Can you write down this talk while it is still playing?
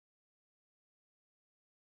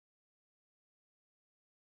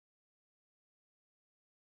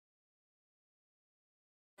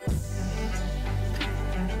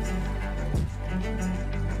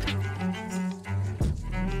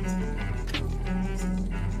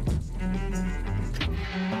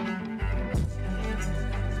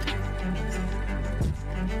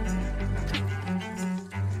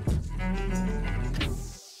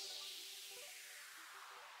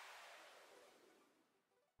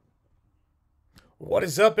What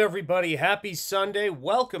is up, everybody? Happy Sunday.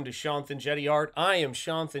 Welcome to SHANTH ENJETI Art. I am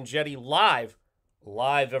SHANTH ENJETI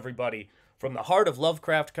live, everybody, from the heart of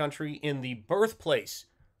Lovecraft country in the birthplace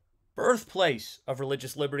of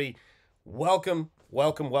religious liberty. Welcome,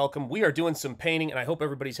 welcome, welcome. We are doing some painting, and I hope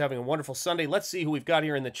everybody's having a wonderful Sunday. Let's see who we've got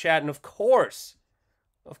here in the chat, and of course,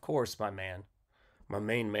 my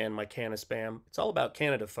main man, my Canaspam. It's all about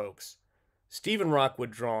Canada, folks. Stephen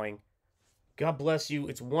Rockwood drawing. God bless you.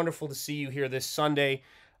 It's wonderful to see you here this Sunday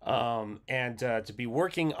and to be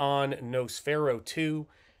working on Nosfero 2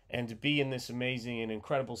 and to be in this amazing and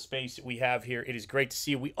incredible space that we have here. It is great to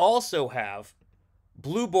see you. We also have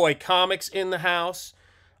Blue Boy Comics in the house.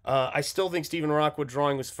 I still think Stephen Rockwood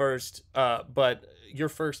drawing was first, but you're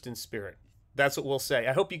first in spirit. That's what we'll say.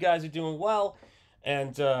 I hope you guys are doing well,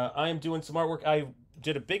 and I am doing some artwork. I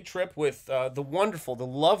did a big trip with the wonderful, the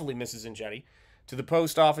lovely Mrs. Enjetti to the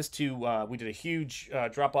post office we did a huge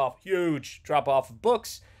drop off of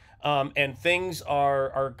books, and things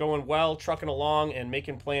are going well, trucking along and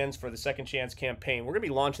making plans for the Second Chance campaign. We're gonna be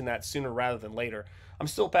launching that sooner rather than later. I'm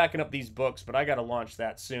still packing up these books, but I got to launch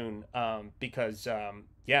that soon because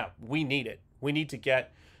yeah, we need it. We need to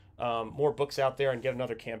get more books out there and get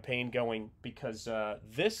another campaign going because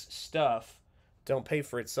this stuff don't pay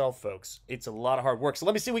for itself, folks. It's a lot of hard work. So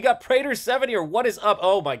let me see. We got Prater7 here. What is up?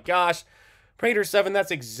 Oh my gosh. Prater7,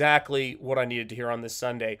 that's exactly what I needed to hear on this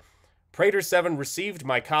Sunday. Prater7 received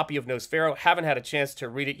my copy of Nosfero. Haven't had a chance to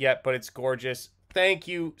read it yet, but it's gorgeous. Thank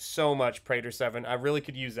you so much, Prater7. I really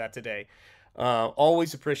could use that today.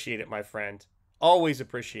 Always appreciate it, my friend. Always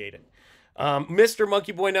appreciate it. Mr.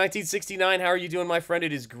 Monkey Boy 1969, how are you doing, my friend?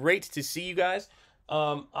 It is great to see you guys.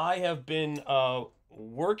 I have been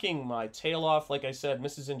working my tail off. Like I said,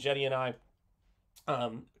 Mrs. Enjetti and I,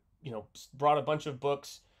 brought a bunch of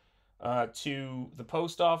books to the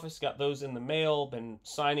post office, got those in the mail, been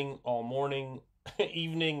signing all morning,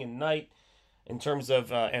 evening, and night in terms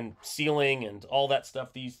of, and sealing and all that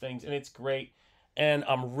stuff, these things, and it's great. And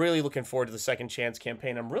I'm really looking forward to the Second Chance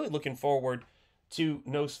campaign. I'm really looking forward to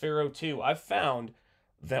Nosfero 2. I've found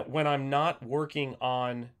that when I'm not working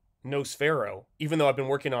on Nosfero, even though I've been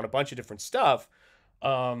working on a bunch of different stuff,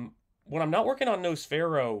 when I'm not working on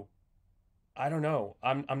Nosfero, I don't know,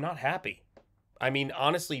 I'm not happy. I mean,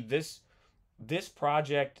 honestly, this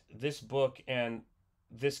project, this book, and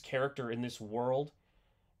this character in this world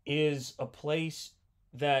is a place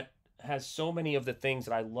that has so many of the things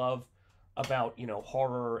that I love about,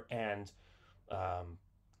 horror and,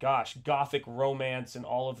 gosh, gothic romance and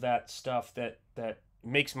all of that stuff that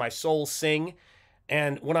makes my soul sing.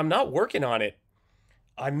 And when I'm not working on it,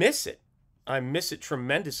 I miss it. I miss it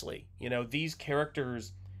tremendously. These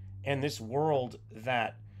characters and this world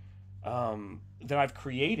that I've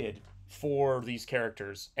created for these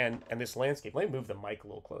characters and this landscape. Let me move the mic a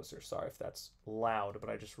little closer. Sorry if that's loud, but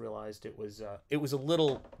I just realized it was a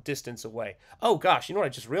little distance away. Oh gosh, you know what I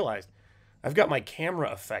just realized? I've got my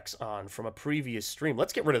camera effects on from a previous stream.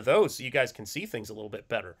 Let's get rid of those so you guys can see things a little bit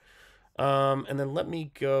better. And then let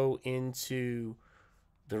me go into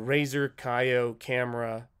the Razer Kaio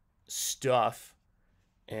camera stuff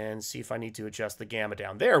and see if I need to adjust the gamma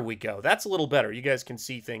down. There we go. That's a little better. You guys can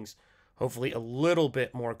see things hopefully a little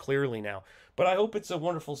bit more clearly now. But I hope it's a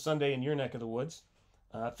wonderful Sunday in your neck of the woods.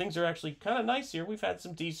 Things are actually kind of nice here. We've had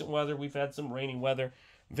some decent weather. We've had some rainy weather.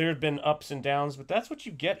 There have been ups and downs, but that's what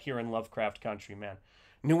you get here in Lovecraft country, man.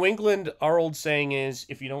 New England, our old saying is,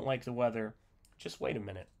 if you don't like the weather, just wait a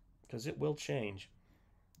minute, because it will change.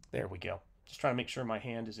 There we go. Just trying to make sure my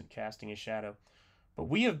hand isn't casting a shadow. But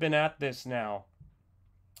we have been at this now,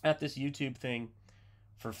 at this YouTube thing,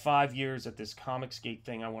 for 5 years, at this Comicsgate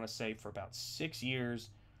thing, I want to say for about 6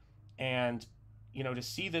 years. And, to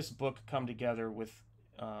see this book come together with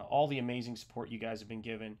all the amazing support you guys have been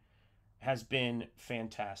given has been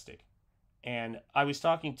fantastic. And I was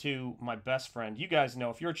talking to my best friend. You guys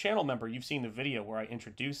know, if you're a channel member, you've seen the video where I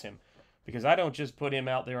introduce him, because I don't just put him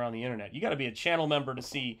out there on the internet. You got to be a channel member to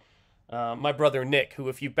see my brother Nick, who,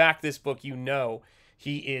 if you back this book,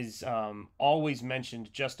 he is always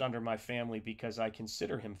mentioned just under my family because I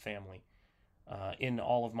consider him family in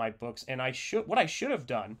all of my books. And what I should have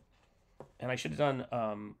done, and I should have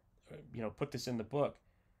done, put this in the book,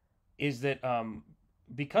 is that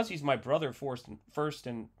because he's my brother first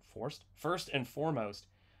and foremost,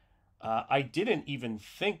 I didn't even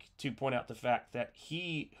think to point out the fact that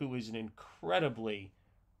he, who is an incredibly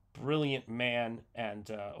brilliant man and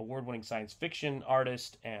award-winning science fiction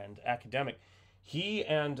artist and academic, he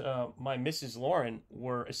and my Mrs. Lauren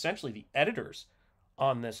were essentially the editors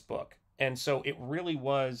on this book. And so it really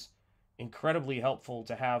was incredibly helpful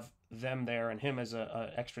to have them there and him as an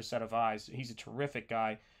extra set of eyes. He's a terrific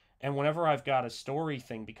guy. And whenever I've got a story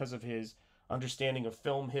thing, because of his understanding of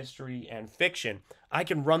film history and fiction, I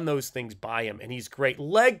can run those things by him, and he's great.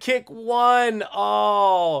 Leg kick one.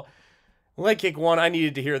 Oh, leg kick one. I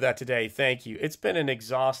needed to hear that today. Thank you. It's been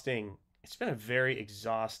a very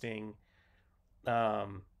exhausting,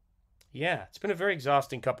 yeah, it's been a very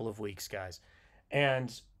exhausting couple of weeks, guys.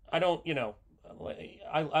 And I don't,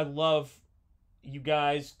 I love you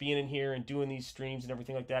guys being in here and doing these streams and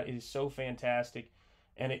everything like that. It is so fantastic.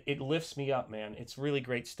 And it lifts me up, man. It's really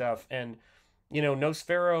great stuff. And,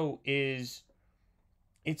 Nosfero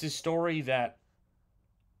it's a story that,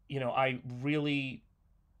 I really,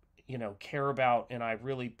 care about, and I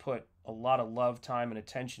really put a lot of love, time, and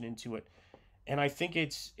attention into it. And I think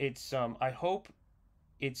I hope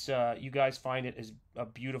you guys find it as a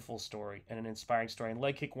beautiful story and an inspiring story. And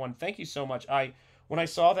Leg Kick One, thank you so much. When I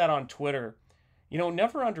saw that on Twitter,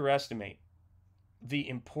 never underestimate the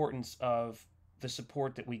importance of the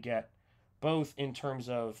support that we get, both in terms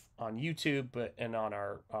of on YouTube, and on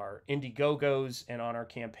our Indiegogos and on our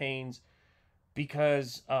campaigns,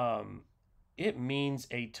 because it means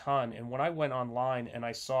a ton. And when I went online and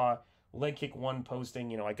I saw Leg Kick One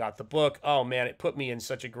posting, I got the book. Oh man, it put me in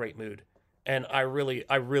such a great mood. And I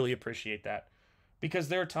really appreciate that, because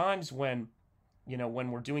there are times when, when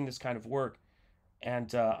we're doing this kind of work,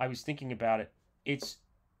 and I was thinking about it,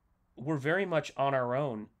 we're very much on our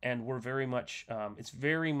own, and we're very much, it's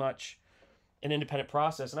very much an independent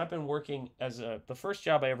process. And I've been working the first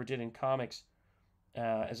job I ever did in comics,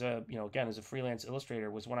 as a freelance illustrator,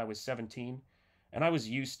 was when I was 17, and I was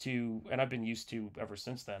used to, and I've been used to ever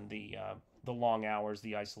since then, the long hours,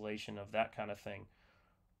 the isolation of that kind of thing.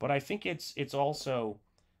 But I think it's also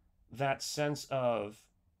that sense of,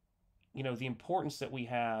 the importance that we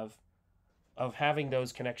have of having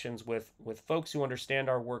those connections with folks who understand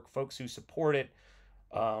our work, folks who support it,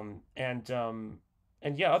 and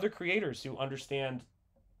yeah, other creators who understand,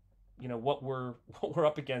 what we're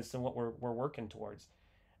up against and what we're working towards.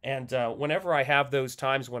 And whenever I have those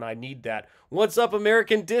times when I need that, what's up,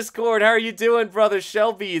 American Discord? How are you doing, brother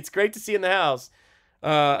Shelby? It's great to see you in the house.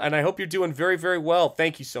 And I hope you're doing very, very well.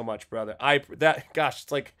 Thank you so much, brother. Gosh,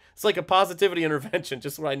 it's like a positivity intervention,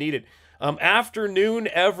 just what I needed. Afternoon,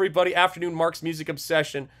 everybody. Afternoon, Mark's Music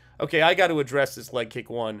Obsession. Okay, I got to address this Leg Kick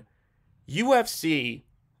One. UFC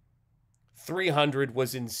 300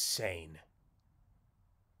 was insane.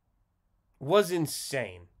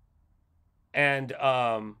 And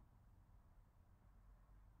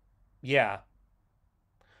yeah.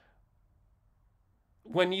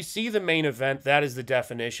 When you see the main event, that is the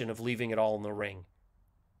definition of leaving it all in the ring.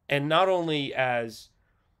 And not only as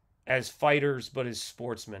fighters, but as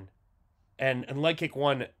sportsmen. And Leg Kick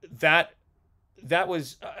One, that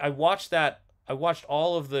was, I watched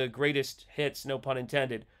all of the greatest hits, no pun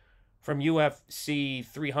intended, from UFC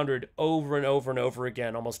 300 over and over and over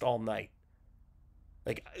again, almost all night.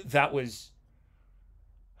 Like, that was,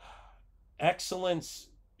 excellence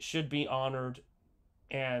should be honored,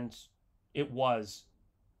 and it was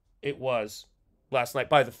last night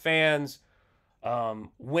by the fans.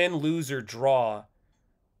 Win, lose, or draw,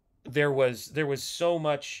 there was so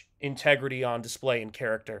much integrity on display and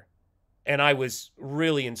character, and I was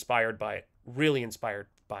really inspired by it.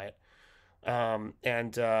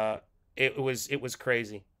 And it was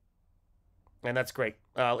crazy, and that's great.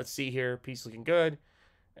 Let's see here. Peace looking good.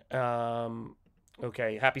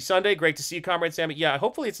 Okay, happy Sunday. Great to see you, Comrade Sammy. Yeah,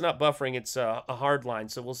 hopefully it's not buffering. It's a hard line,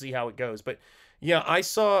 so we'll see how it goes. But yeah, I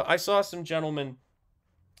saw some gentlemen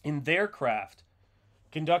in their craft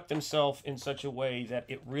conduct themselves in such a way that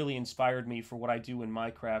it really inspired me for what I do in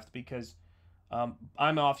my craft, because I'm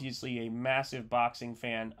obviously a massive boxing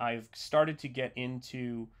fan. I've started to get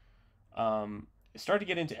into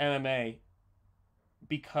MMA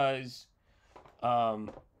because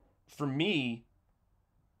for me,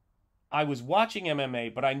 I was watching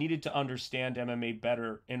MMA, but I needed to understand MMA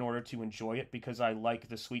better in order to enjoy it, because I like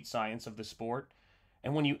the sweet science of the sport.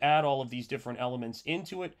 And when you add all of these different elements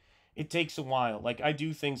into it, it takes a while. Like, I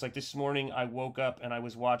do things like this morning, I woke up and I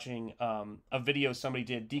was watching a video somebody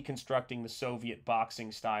did deconstructing the Soviet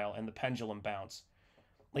boxing style and the pendulum bounce.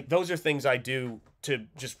 Like, those are things I do to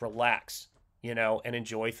just relax, and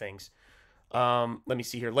enjoy things. Let me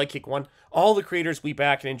see here. Leg Kick One. All the creators we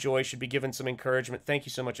back and enjoy should be given some encouragement. Thank you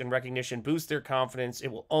so much. And recognition. Boost their confidence. It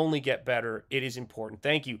will only get better. It is important.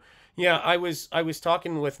 Thank you. Yeah, I was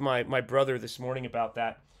talking with my brother this morning about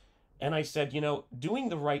that. And I said, doing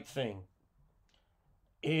the right thing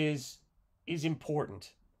is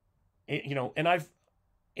important. And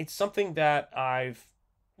it's something that I've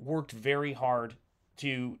worked very hard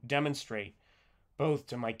to demonstrate, both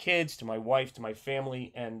to my kids, to my wife, to my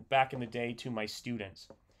family, and back in the day to my students.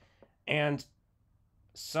 And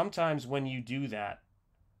sometimes when you do that,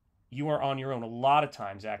 you are on your own. A lot of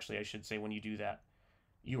times, actually, I should say, when you do that,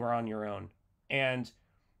 you are on your own. And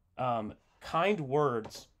kind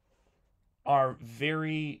words are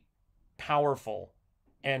very powerful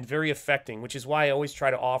and very affecting, which is why I always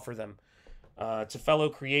try to offer them to fellow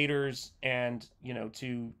creators and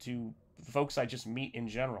to folks I just meet in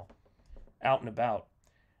general, out and about.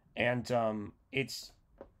 And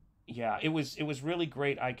it was really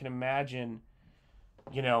great. I can imagine,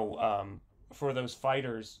 for those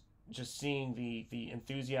fighters, just seeing the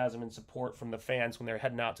enthusiasm and support from the fans when they're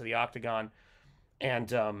heading out to the octagon,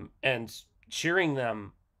 and cheering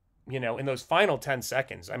them, in those final 10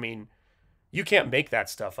 seconds. I mean, you can't make that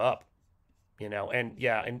stuff up, and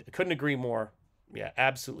yeah, and couldn't agree more. Yeah,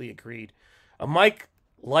 absolutely agreed. Mike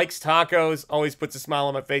likes tacos, always puts a smile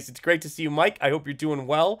on my face. It's great to see you, Mike. I hope you're doing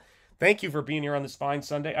well. Thank you for being here on this fine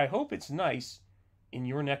Sunday. I hope it's nice in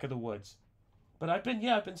your neck of the woods. But I've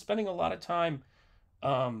been spending a lot of time,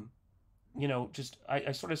 just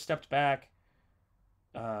I sort of stepped back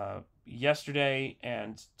yesterday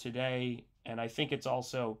and today, and I think it's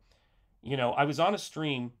also, I was on a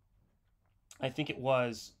stream. I think it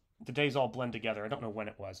was, the days all blend together. I don't know when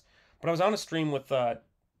it was, but I was on a stream with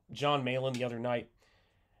John Malin the other night,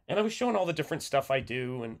 and I was showing all the different stuff I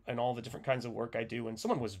do, and all the different kinds of work I do. And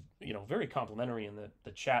someone was, very complimentary in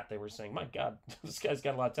the chat. They were saying, my God, this guy's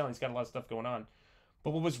got a lot of talent. He's got a lot of stuff going on.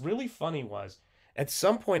 But what was really funny was, at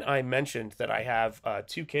some point I mentioned that I have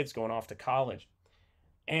 2 kids going off to college.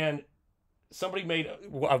 And somebody made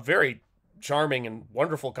a very charming and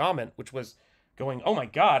wonderful comment, which was going, "Oh my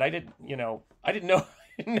God, I didn't know, I didn't know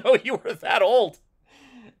you were that old."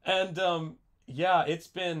 And yeah, it's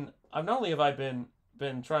been. Not only have I been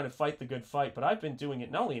trying to fight the good fight, but I've been doing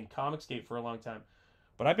it not only in Comicsgate for a long time,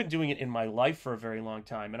 but I've been doing it in my life for a very long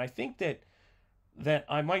time. And I think that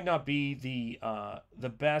I might not be the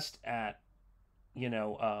best at,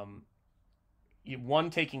 one,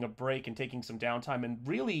 taking a break and taking some downtime, and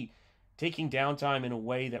really taking downtime in a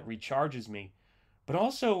way that recharges me, but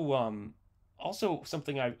also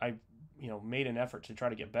something I made an effort to try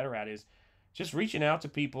to get better at is just reaching out to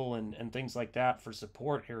people and things like that for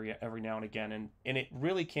support here every now and again. And it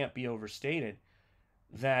really can't be overstated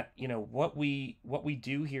that what we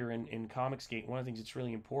do here in Comicsgate. One of the things that's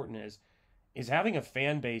really important is having a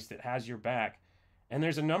fan base that has your back. And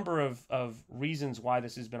there's a number of reasons why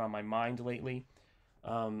this has been on my mind lately.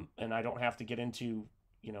 And I don't have to get into,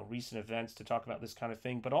 recent events to talk about this kind of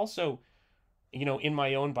thing, but also, in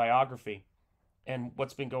my own biography and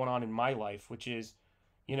what's been going on in my life, which is,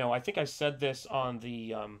 I think I said this on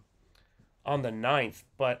the 9th,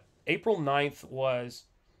 but April 9th was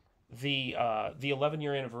the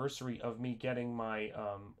 11-year anniversary of me getting my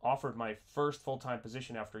offered my first full-time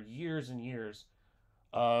position after years and years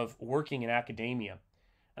of working in academia.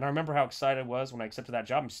 And I remember how excited I was when I accepted that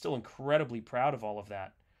job. I'm still incredibly proud of all of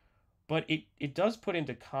that. But it does put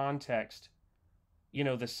into context,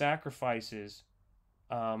 the sacrifices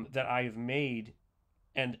that I have made,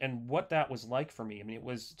 and what that was like for me. I mean, it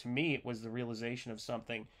was the realization of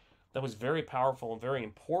something that was very powerful and very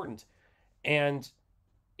important. And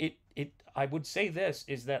I would say this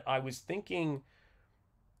is that I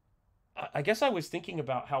guess I was thinking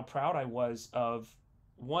about how proud I was of,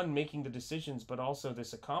 one, making the decisions, but also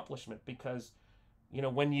this accomplishment, because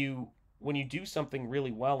when you do something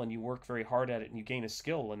really well and you work very hard at it and you gain a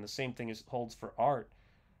skill, and the same thing holds for art,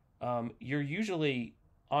 you're usually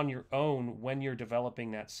on your own when you're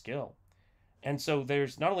developing that skill. And so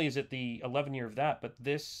there's, not only is it the 11 year of that, but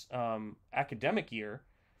this academic year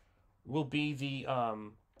will be the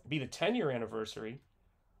 10-year anniversary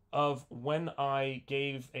of when I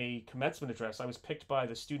gave a commencement address. I was picked by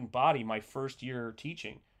the student body my first year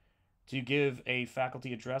teaching to give a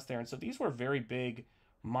faculty address there. And so these were very big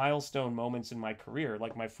milestone moments in my career,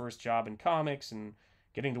 like my first job in comics and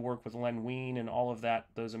getting to work with Len Wein and all of that,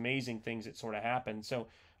 those amazing things that sort of happened. So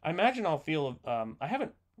I imagine I'll feel, I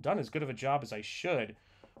haven't done as good of a job as I should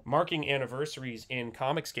marking anniversaries in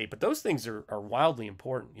Comicsgate, but those things are wildly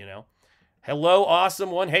important, Hello, Awesome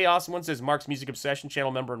One. Hey, Awesome One, says Mark's Music Obsession, channel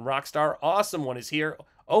member and rock star. Awesome One is here.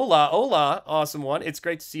 Hola, hola, Awesome One. It's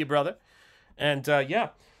great to see you, brother. And yeah,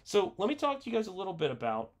 so let me talk to you guys a little bit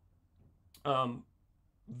about,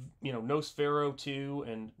 Nosfero 2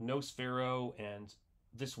 and Nosfero and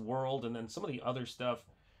this world, and then some of the other stuff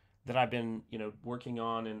that I've been, working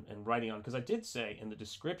on and writing on. Because I did say in the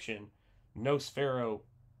description, Nosfero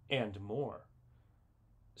and more.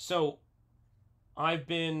 So I've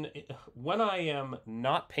been, when I am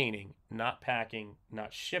not painting, not packing,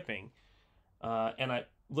 not shipping, and I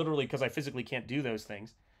literally, because I physically can't do those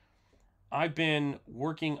things, I've been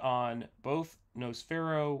working on both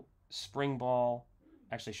Nosfero, Spring Ball,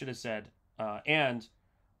 actually, I should have said, and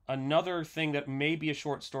another thing that may be a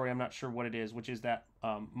short story, I'm not sure what it is, which is that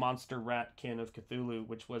Monster Ratkin of Cthulhu,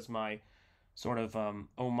 which was my sort of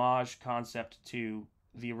homage concept to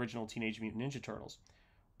the original Teenage Mutant Ninja Turtles.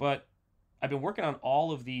 But I've been working on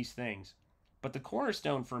all of these things. But the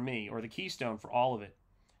cornerstone for me, or the keystone for all of it,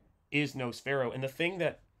 is Nosfero. And the thing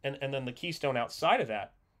that, and then the keystone outside of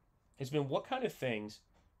that, has been what kind of things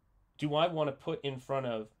do I want to put in front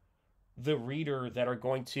of the reader that are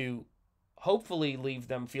going to hopefully leave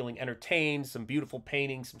them feeling entertained, some beautiful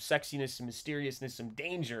painting, some sexiness, some mysteriousness, some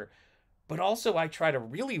danger. But also I try to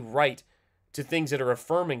really write to things that are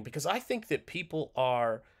affirming, because I think that people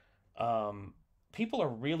are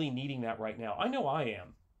really needing that right now. I know I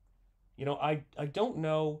am. I don't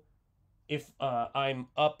know if I'm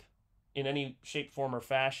up in any shape, form, or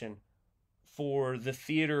fashion for the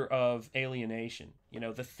theater of alienation.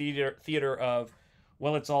 The theater of,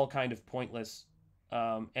 well, it's all kind of pointless,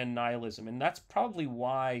 and nihilism. And that's probably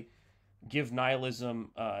why Give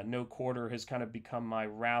Nihilism No Quarter has kind of become my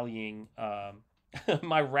rallying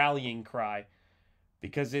my rallying cry,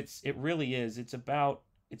 because it really is. It's about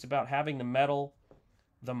having the mettle,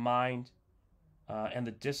 the mind, and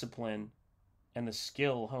the discipline and the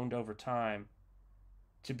skill honed over time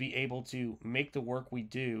to be able to make the work we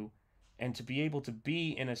do, and to be able to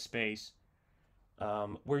be in a space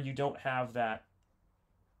where you don't have that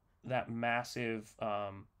massive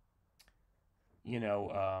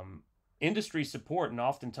industry support, and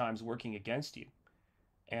oftentimes working against you.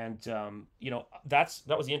 And that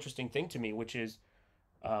was the interesting thing to me, which is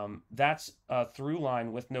that's a through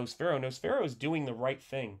line with Nosfero. Nosfero is doing the right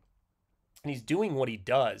thing, and he's doing what he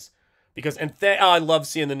does. Because I love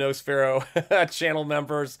seeing the Nosfero channel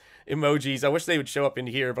members emojis. I wish they would show up in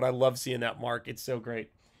here, but I love seeing that mark. It's so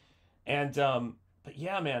great. And but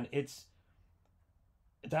yeah, man,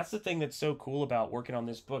 that's the thing that's so cool about working on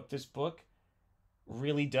this book. This book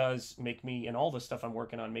really does make me, and all the stuff I'm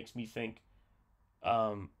working on makes me think,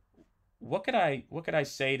 what could I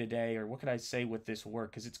say today, or what could I say with this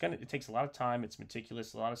work? Because it takes a lot of time, it's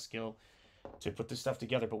meticulous, a lot of skill to put this stuff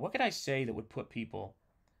together. But what could I say that would put people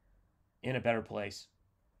in a better place?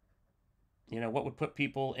 What would put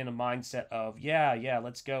people in a mindset of, yeah,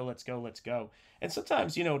 let's go. And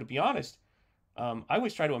sometimes, to be honest, I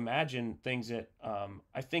always try to imagine things that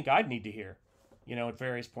I think I'd need to hear, at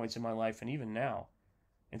various points in my life, and even now.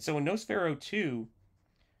 And so in Nosfero 2,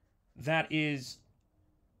 that is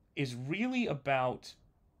really about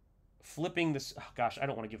flipping this. Oh gosh, I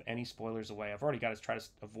don't want to give any spoilers away. I've already got to try to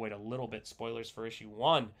avoid a little bit spoilers for issue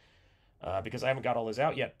 1, because I haven't got all this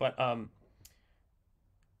out yet. But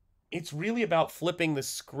it's really about flipping the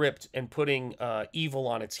script and putting evil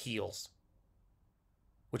on its heels,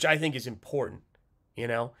 which I think is important.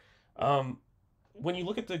 When you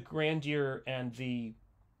look at the grandeur and the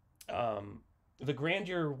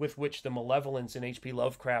grandeur with which the malevolence in H.P.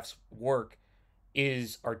 Lovecraft's work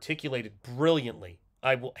is articulated brilliantly,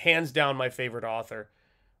 hands down my favorite author.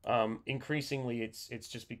 Increasingly, it's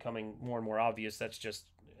just becoming more and more obvious.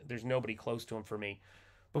 There's nobody close to him for me.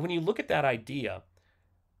 But when you look at that idea,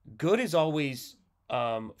 good is always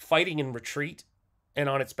fighting in retreat and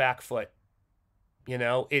on its back foot.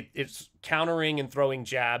 It's countering and throwing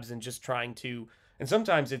jabs and just trying to, and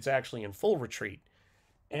sometimes it's actually in full retreat.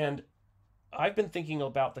 And I've been thinking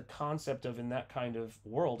about the concept of, in that kind of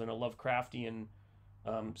world, in a Lovecraftian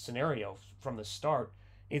scenario from the start,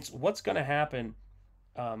 it's what's going to happen,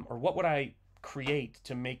 or what would I create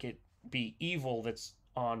to make it be evil that's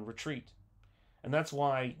on retreat. And that's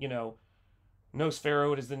why,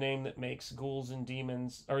 Nosfero, it is the name that makes ghouls and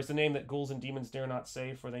demons, or is the name that ghouls and demons dare not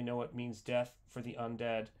say, for they know it means death for the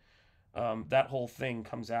undead. That whole thing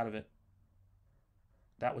comes out of it.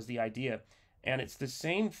 That was the idea. And it's the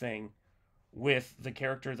same thing with the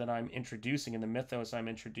character that I'm introducing, in the mythos I'm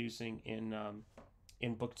introducing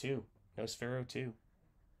in book 2, Nosfero 2.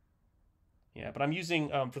 Yeah, but I'm using,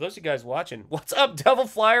 for those of you guys watching, what's up, Devil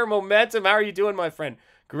Flyer Momentum? How are you doing, my friend?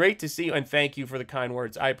 Great to see you, and thank you for the kind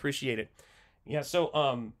words. I appreciate it. Yeah,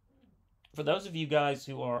 so for those of you guys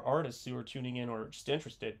who are artists who are tuning in or just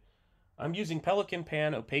interested, I'm using Pelican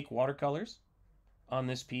Pan opaque watercolors on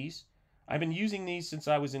this piece. I've been using these since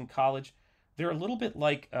I was in college. They're a little bit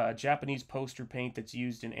like Japanese poster paint that's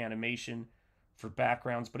used in animation for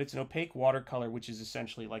backgrounds, but it's an opaque watercolor, which is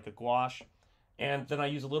essentially like a gouache. And then I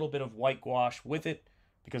use a little bit of white gouache with it,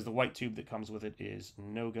 because the white tube that comes with it is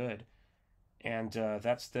no good. And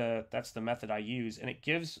that's the method I use, and it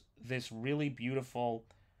gives this really beautiful,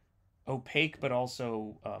 opaque but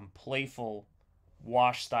also playful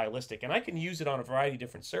wash stylistic. And I can use it on a variety of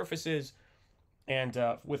different surfaces. and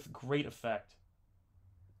with great effect.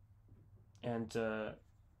 And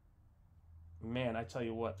man, I tell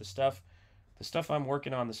you what, the stuff I'm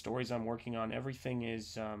working on, the stories I'm working on, everything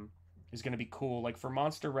is going to be cool. Like for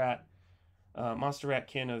Monster Rat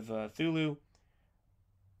Kin of Thulu,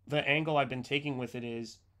 the angle I've been taking with it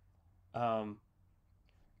is,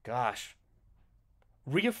 gosh,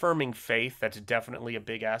 reaffirming faith. That's definitely a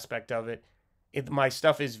big aspect of it. My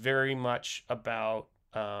stuff is very much about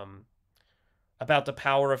the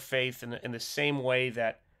power of faith in the same way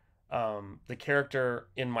that the character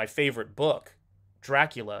in my favorite book,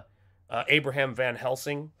 Dracula, Abraham Van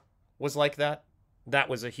Helsing, was like that. That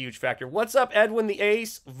was a huge factor. What's up, Edwin the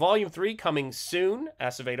Ace? Volume 3 coming soon.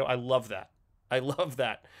 Acevedo, I love that. I love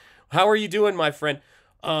that. How are you doing, my friend?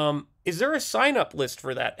 Is there a sign-up list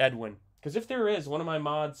for that, Edwin? Because if there is, one of my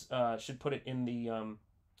mods should put it in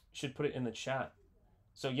the chat.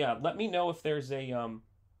 So yeah, let me know if there's a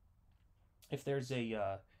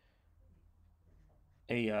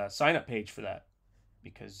sign-up page for that,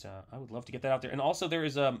 because I would love to get that out there. And also there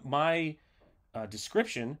is my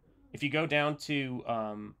description. If you go down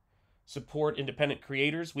to support independent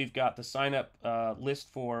creators, we've got the sign-up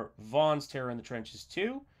list for Vaughn's Terror in the Trenches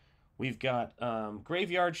 2. We've got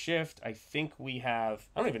Graveyard Shift. I think we have,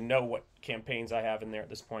 I don't even know what campaigns I have in there at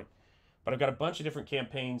this point, but I've got a bunch of different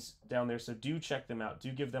campaigns down there, so do check them out.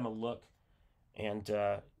 Do give them a look. And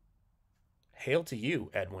hail to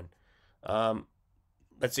you, Edwin.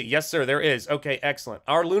 Let's see. Yes, sir, there is. Okay, excellent.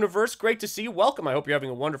 Our Luniverse, great to see you. Welcome. I hope you're having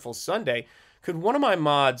a wonderful Sunday. Could one of my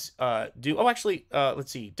mods do... Oh, actually,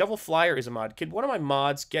 let's see. Devil Flyer is a mod. Could one of my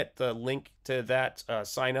mods get the link to that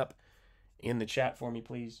sign up in the chat for me,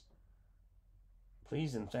 please?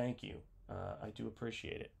 Please and thank you. I do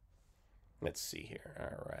appreciate it. Let's see here.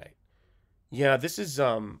 All right. Yeah, this is...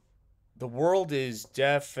 the world is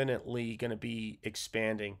definitely going to be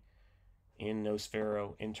expanding in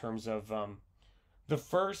Nosfero in terms of... The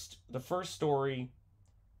first story,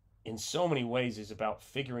 in so many ways, is about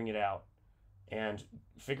figuring it out. And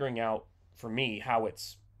figuring out, for me, how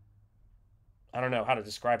it's... I don't know how to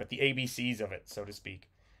describe it. The ABCs of it, so to speak.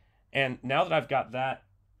 And now that I've got that,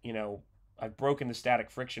 you know, I've broken the static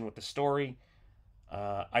friction with the story.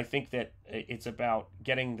 I think that it's about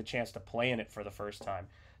getting the chance to play in it for the first time.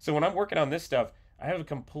 So when I'm working on this stuff, I have a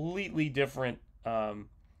completely different...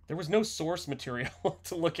 there was no source material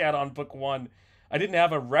to look at on book 1. I didn't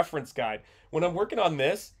have a reference guide. When I'm working on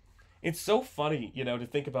this, it's so funny, you know, to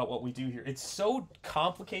think about what we do here. It's so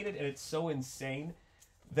complicated and it's so insane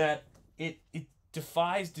that it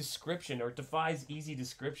defies description, or defies easy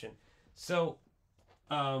description. So,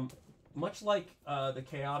 much like the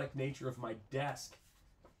chaotic nature of my desk.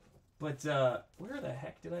 But where the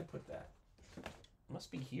heck did I put that? It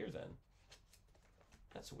must be here then.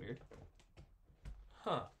 That's weird.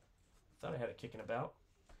 Huh. Thought I had it kicking about.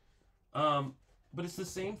 But it's the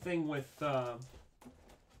same thing with...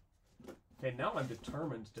 Okay, now I'm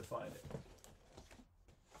determined to find it.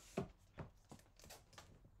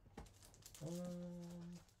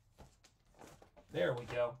 There we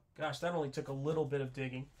go. Gosh, that only took a little bit of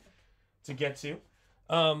digging to get to.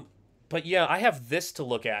 But yeah, I have this to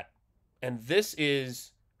look at. And this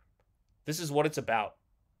is what it's about.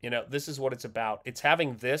 You know, this is what it's about. It's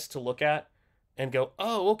having this to look at and go,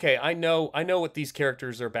 oh, okay, I know what these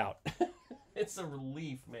characters are about. It's a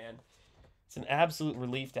relief, man. It's an absolute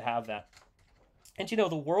relief to have that. And you know,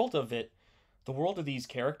 the world of these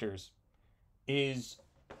characters is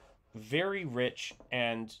very rich,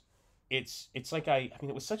 and it's like I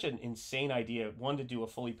mean, it was such an insane idea, one, to do a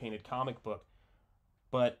fully painted comic book,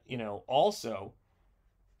 but you know, also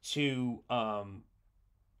to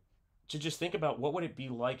just think about what would it be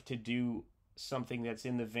like to do something that's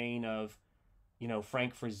in the vein of, you know,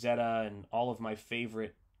 Frank Frazetta and all of my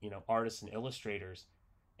favorite, you know, artists and illustrators,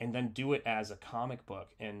 and then do it as a comic book.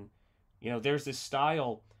 And you know, there's this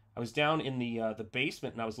style. I was down in the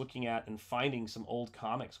basement, and I was looking at and finding some old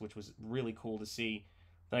comics, which was really cool to see,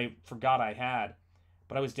 that I forgot I had.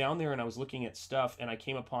 But I was down there and I was looking at stuff, and I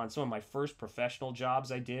came upon some of my first professional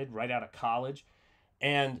jobs I did right out of college.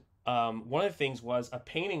 And one of the things was a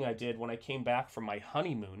painting I did when I came back from my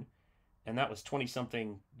honeymoon, and that was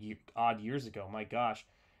 20-something odd years ago, my gosh.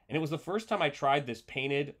 And it was the first time I tried this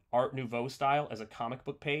painted Art Nouveau style as a comic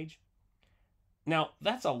book page. Now,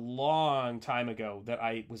 that's a long time ago that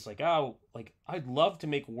I was like, oh, like, I'd love to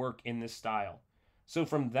make work in this style. So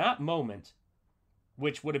from that moment,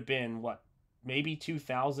 which would have been, what, maybe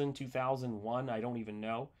 2000, 2001, I don't even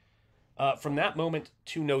know. From that moment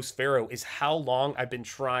to Nosfero is how long I've been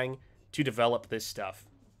trying to develop this stuff.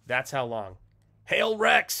 That's how long. Hail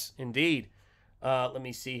Rex! Indeed. Let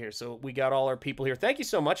me see here. So we got all our people here. Thank you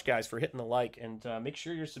so much, guys, for hitting the like. And make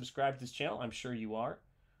sure you're subscribed to this channel. I'm sure you are.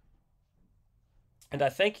 And I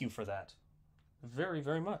thank you for that. Very,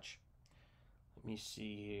 very much. Let me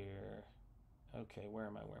see here. Okay, where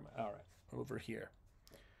am I? All right, over here.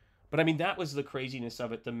 But I mean, that was the craziness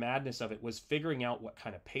of it. The madness of it was figuring out what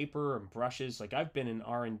kind of paper and brushes. Like, I've been in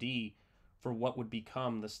R&D for what would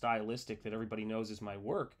become the stylistic that everybody knows is my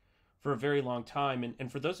work for a very long time. And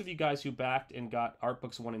for those of you guys who backed and got art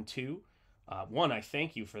books 1 and 2, one, I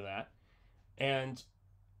thank you for that. And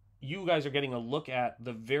you guys are getting a look at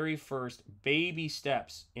the very first baby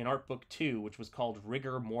steps in art book 2, which was called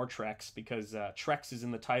Rigor Mortrex, because Trex is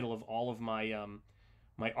in the title of all of my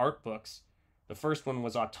my art books. The first one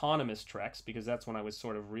was Autonomous Trex, because that's when I was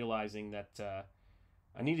sort of realizing that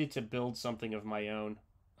I needed to build something of my own,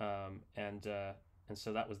 and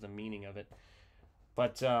so that was the meaning of it.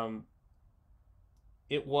 But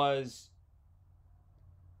it was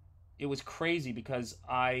crazy because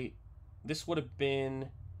this would have been,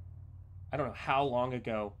 I don't know how long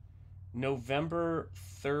ago, November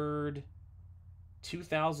 3rd,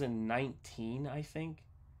 2019, I think.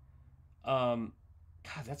 God,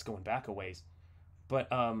 that's going back a ways. But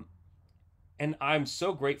and I'm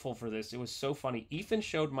so grateful for this. It was so funny. Ethan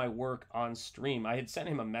showed my work on stream. I had sent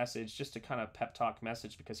him a message, just a kind of pep talk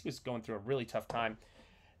message, because he was going through a really tough time.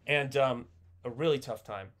 And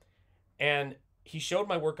And he showed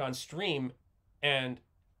my work on stream, and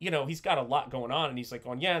you know, he's got a lot going on, and he's like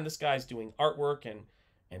going, yeah, and this guy's doing artwork,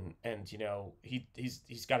 and you know,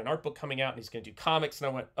 he's got an art book coming out, and he's going to do comics. And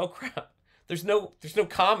I went, oh crap, there's no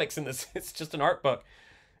comics in this. It's just an art book.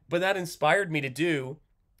 But that inspired me to do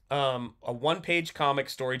a 1-page comic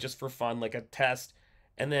story just for fun, like a test,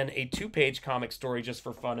 and then a 2-page comic story just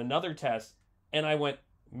for fun, another test. And I went,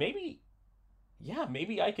 maybe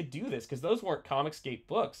I could do this, because those weren't Comicsgate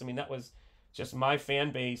books. I mean, that was just my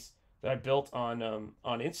fan base that I built on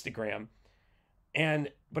Instagram.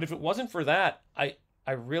 But if it wasn't for that, I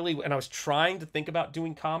really, and I was trying to think about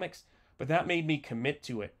doing comics, but that made me commit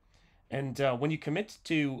to it. And when you commit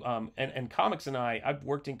to, and comics, and I've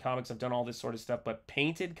worked in comics, I've done all this sort of stuff, but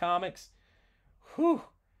painted comics, whew,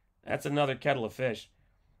 that's another kettle of fish.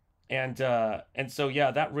 And so,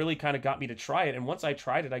 yeah, that really kind of got me to try it. And once I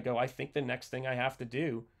tried it, I go, I think the next thing I have to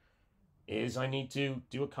do is I need to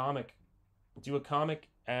do a comic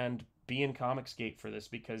and be in Comicsgate for this,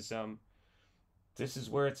 because this is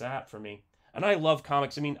where it's at for me. And I love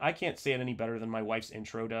comics. I mean, I can't say it any better than my wife's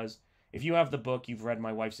intro does. If you have the book, you've read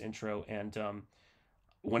my wife's intro, and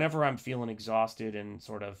whenever I'm feeling exhausted and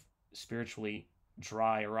sort of spiritually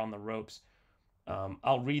dry or on the ropes,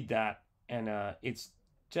 I'll read that, and it's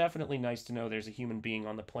definitely nice to know there's a human being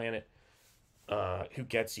on the planet who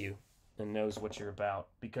gets you and knows what you're about.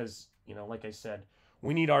 Because, you know, like I said,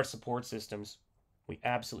 we need our support systems. We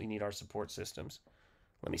absolutely need our support systems.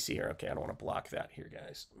 Let me see here. Okay, I don't want to block that here,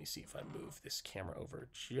 guys. Let me see if I move this camera over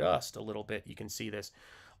just a little bit. You can see this.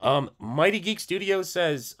 Mighty Geek Studios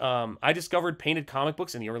says, I discovered painted comic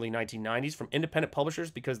books in the early 1990s from independent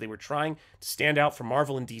publishers because they were trying to stand out from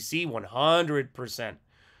Marvel and DC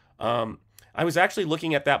 100%. I was actually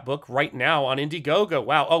looking at that book right now on Indiegogo.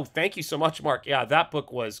 Wow. Oh, thank you so much, Mark. Yeah, that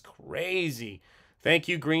book was crazy. Thank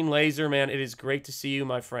you, Green Laser, man. It is great to see you,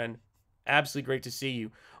 my friend. Absolutely great to see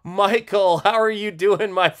you. Michael, how are you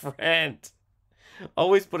doing, my friend?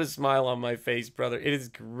 Always put a smile on my face, brother. It is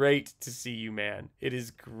great to see you, man. It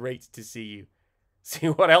is great to see you. See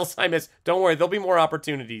what else I miss? Don't worry, there'll be more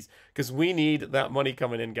opportunities, because we need that money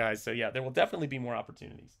coming in, guys. So yeah, there will definitely be more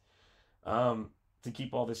opportunities to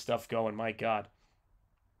keep all this stuff going. My God.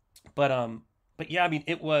 But yeah, I mean,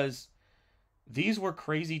 these were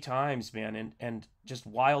crazy times, man, and just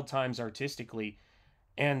wild times artistically.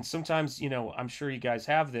 And sometimes, you know, I'm sure you guys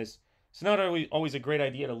have this. It's not always a great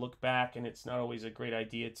idea to look back, and it's not always a great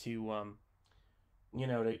idea to, you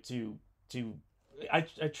know, I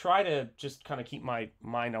try to just kind of keep my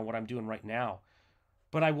mind on what I'm doing right now.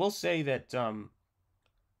 But I will say that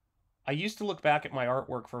I used to look back at my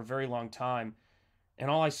artwork for a very long time,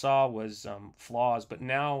 and all I saw was flaws. But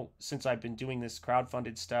now, since I've been doing this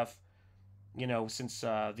crowdfunded stuff, you know, since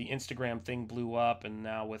the Instagram thing blew up, and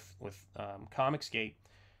now with Comicsgate,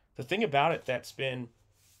 the thing about it that's been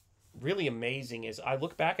really amazing is I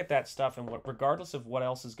look back at that stuff, and regardless of what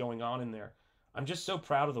else is going on in there, I'm just so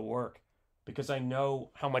proud of the work, because I know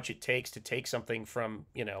how much it takes to take something from,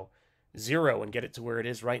 you know, zero and get it to where it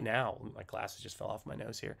is right now. My glasses just fell off my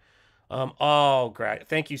nose here. Oh, great.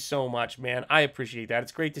 Thank you so much, man. I appreciate that.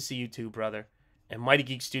 It's great to see you too, brother. And Mighty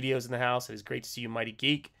Geek Studios in the house. It is great to see you, Mighty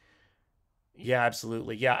Geek. Yeah,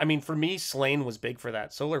 absolutely. Yeah, I mean, for me, Slain was big for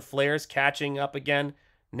that. Solar Flares catching up again.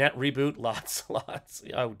 Net reboot, lots, lots.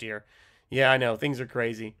 Oh dear. Yeah, I know. Things are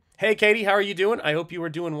crazy. Hey, Katie, how are you doing? I hope you are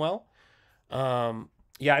doing well.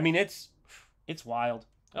 Yeah, I mean, it's wild.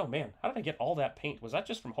 Oh man, how did I get all that paint? Was that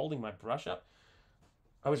just from holding my brush up?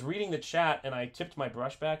 I was reading the chat and I tipped my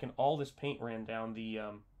brush back and all this paint ran down the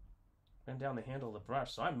handle of the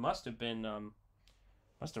brush. So I must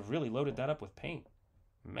have really loaded that up with paint.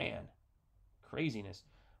 Man, craziness.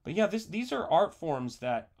 But yeah, these are art forms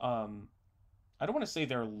that I don't want to say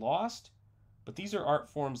they're lost, but these are art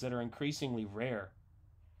forms that are increasingly rare.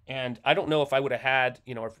 And I don't know if I would have had,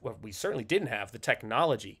 if we certainly didn't have the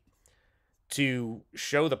technology to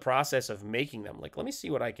show the process of making them. Like, let me see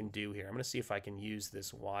what I can do here. I'm going to see if I can use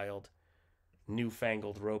this wild,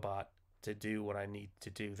 newfangled robot to do what I need to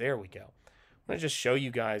do. There we go. I'm going to just show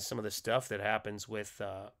you guys some of the stuff that happens with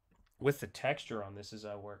the texture on this as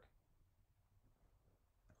I work.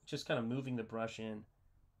 Just kind of moving the brush in.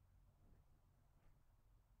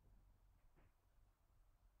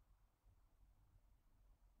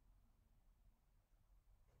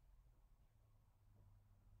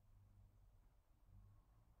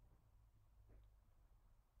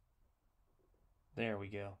 There we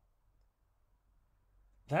go.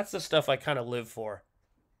 That's the stuff I kind of live for,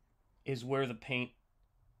 is where the paint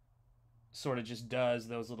sort of just does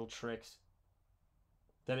those little tricks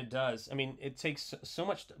that it does. I mean, it takes so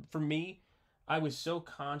much. For me, I was so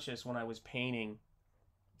conscious when I was painting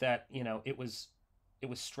that, it was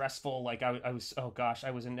stressful. Like I was, oh gosh,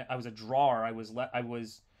 I was a drawer.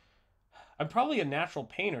 I'm probably a natural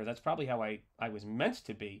painter. That's probably how I was meant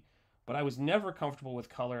to be. But I was never comfortable with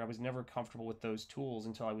color. I was never comfortable with those tools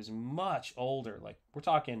until I was much older. Like, we're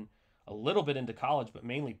talking a little bit into college, but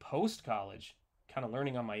mainly post-college, kind of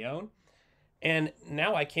learning on my own. And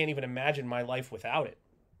now I can't even imagine my life without it.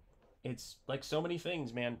 It's like so many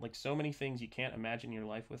things, man. Like so many things you can't imagine your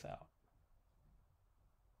life without.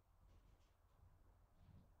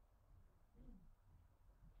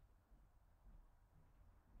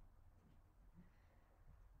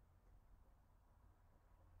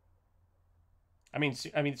 I mean,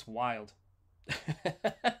 it's wild.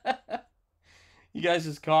 You guys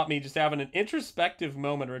just caught me just having an introspective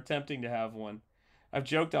moment or attempting to have one. I've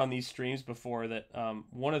joked on these streams before that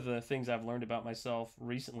one of the things I've learned about myself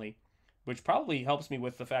recently, which probably helps me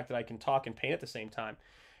with the fact that I can talk and paint at the same time,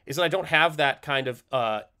 is that I don't have that kind of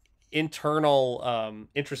internal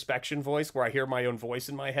introspection voice where I hear my own voice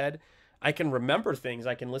in my head. I can remember things.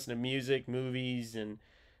 I can listen to music, movies,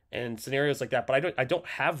 and scenarios like that, but I don't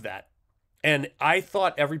have that. And I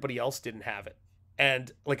thought everybody else didn't have it.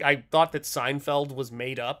 And like I thought that Seinfeld was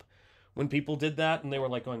made up when people did that, and they were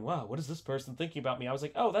like going, "Wow, what is this person thinking about me?" I was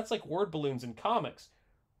like, "Oh, that's like word balloons in comics,"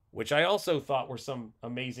 which I also thought were some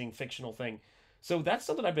amazing fictional thing. So that's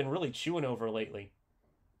something I've been really chewing over lately.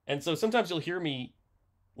 And so sometimes you'll hear me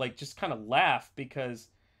like just kind of laugh because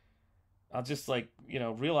I'll just like,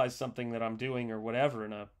 realize something that I'm doing or whatever,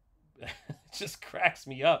 and it just cracks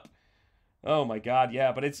me up. Oh my God,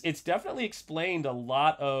 yeah, but it's definitely explained a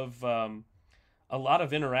lot of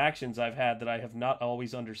interactions I've had that I have not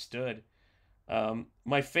always understood.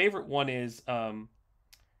 My favorite one is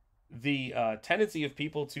the tendency of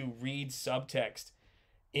people to read subtext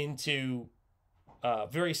into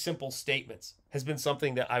very simple statements has been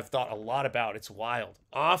something that I've thought a lot about. It's wild.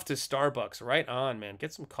 Off to Starbucks, right on, man.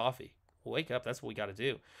 Get some coffee. Wake up. That's what we got to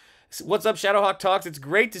do. What's up, Shadowhawk Talks? It's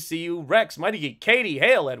great to see you. Rex, Mighty Geek, Katie,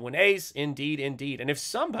 Hail, Edwin, Ace. Indeed, indeed. And if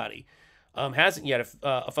somebody hasn't yet,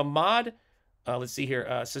 if a mod, let's see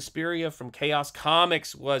here, Suspiria from Chaos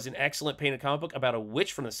Comics was an excellent painted comic book about a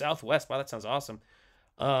witch from the Southwest. Wow, that sounds awesome.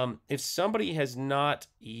 If somebody has not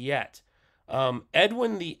yet,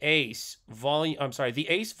 Edwin the Ace, the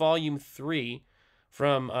Ace Volume 3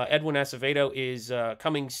 from Edwin Acevedo is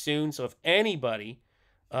coming soon. So if anybody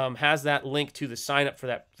has that link to the sign up for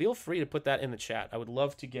that, feel free to put that in the chat. I would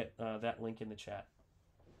love to get that link in the chat.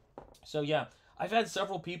 So yeah, I've had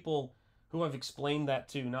several people who I've explained that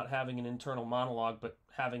to, not having an internal monologue, but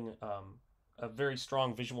having a very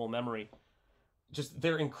strong visual memory. Just,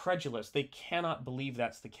 they're incredulous. They cannot believe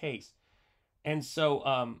that's the case. And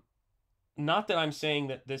so, not that I'm saying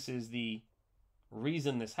that this is the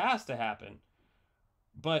reason this has to happen,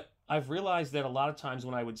 but I've realized that a lot of times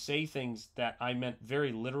when I would say things that I meant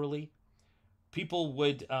very literally, people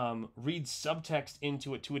would read subtext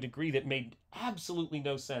into it to a degree that made absolutely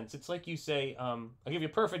no sense. It's like you say, I'll give you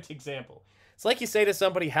a perfect example. It's like you say to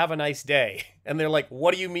somebody, "Have a nice day." And they're like,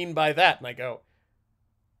 "What do you mean by that?" And I go,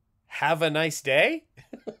 "Have a nice day?"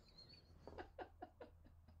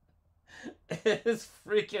 It's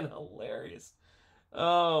freaking hilarious.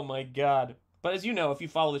 Oh my God. But as you know, if you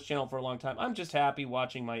follow this channel for a long time, I'm just happy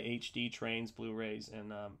watching my HD trains, Blu-rays,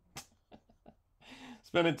 and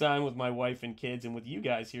spending time with my wife and kids and with you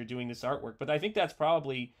guys here doing this artwork. But I think that's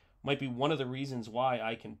probably might be one of the reasons why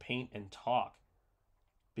I can paint and talk.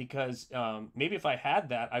 Because maybe if I had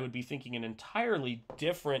that, I would be thinking an entirely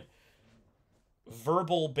different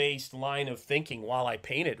verbal-based line of thinking while I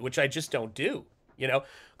painted, which I just don't do. You know,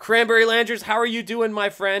 Cranberry Landers, how are you doing,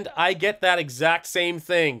 my friend? I get that exact same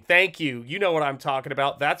thing. Thank you. You know what I'm talking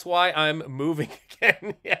about. That's why I'm moving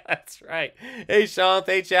again. Yeah, that's right. Hey, Sean.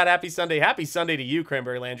 Hey, Chad. Happy Sunday. Happy Sunday to you,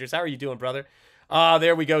 Cranberry Landers. How are you doing, brother?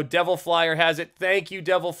 There we go. Devil Flyer has it. Thank you,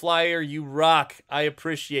 Devil Flyer. You rock. I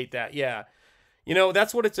appreciate that. Yeah. You know,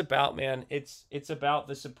 that's what it's about, man. It's about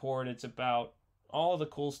the support. It's about all of the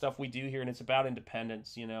cool stuff we do here, and it's about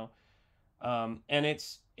independence, you know. And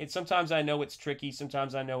it's sometimes I know it's tricky,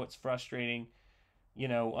 sometimes I know it's frustrating, you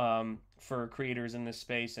know, for creators in this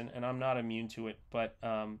space, and I'm not immune to it. But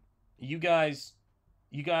you guys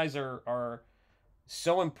are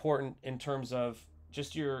so important in terms of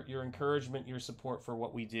just your encouragement, your support for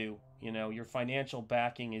what we do. You know, your financial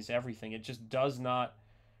backing is everything. It just does not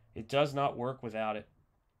work without it.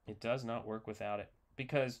 It does not work without it.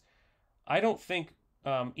 Because I don't think,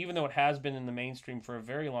 even though it has been in the mainstream for a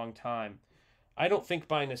very long time, I don't think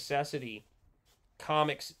by necessity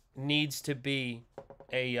comics needs to be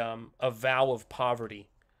a vow of poverty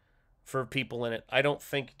for people in it. I don't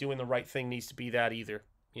think doing the right thing needs to be that either,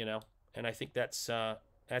 you know. And I think that's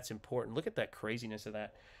important. Look at that craziness of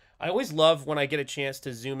that. I always love when I get a chance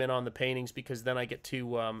to zoom in on the paintings, because then I get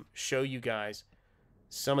to show you guys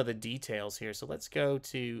some of the details here. So let's go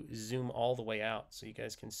to zoom all the way out so you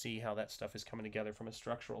guys can see how that stuff is coming together from a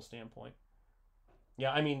structural standpoint.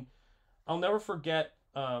 Yeah, I mean, I'll never forget,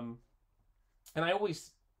 and I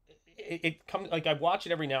always, it comes, like, I watch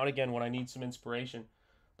it every now and again when I need some inspiration,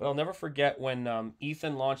 but I'll never forget when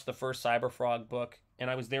Ethan launched the first CYBERFROG book, and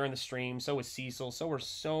I was there in the stream, so was Cecil, so were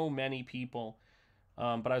so many people,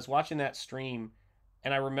 but I was watching that stream,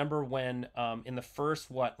 and I remember when, in the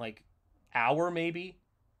first, hour maybe,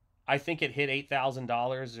 I think it hit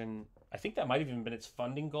 $8,000, and I think that might have even been its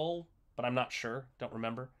funding goal, but I'm not sure, don't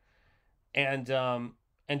remember,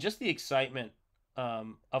 and just the excitement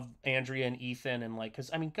of Andrea and Ethan, and like, because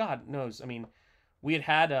I mean, God knows, I mean, we'd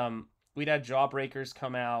had Jawbreakers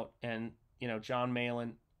come out, and you know, John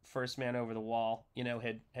Malin, First Man Over the Wall, you know,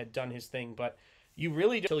 had done his thing, but you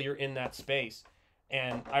really do until you're in that space.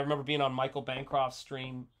 And I remember being on Michael Bancroft's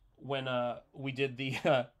stream when we did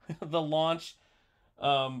the the launch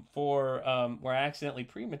where I accidentally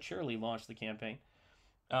prematurely launched the campaign.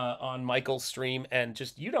 On Michael's stream, and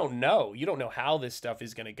just you don't know how this stuff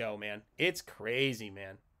is gonna go, man. It's crazy,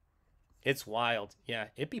 man. It's wild. Yeah,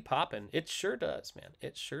 it be popping. It sure does, man.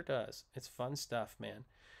 It sure does. It's fun stuff, man.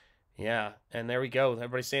 Yeah, and there we go.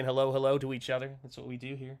 Everybody's saying hello to each other. That's what we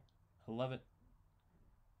do here. I love it.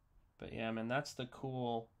 But yeah, man, that's the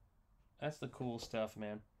cool stuff,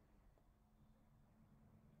 man.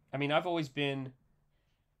 I mean, I've been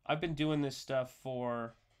doing this stuff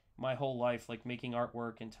for my whole life, like making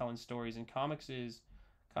artwork and telling stories, and comics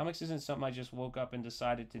isn't something I just woke up and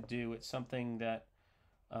decided to do. It's something that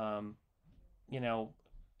you know,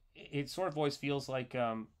 it sort of always feels like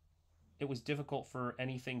it was difficult for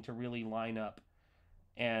anything to really line up,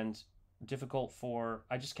 and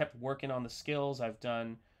I just kept working on the skills. I've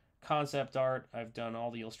done concept art, I've done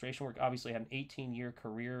all the illustration work. Obviously I had an 18-year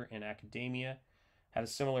career in academia, had a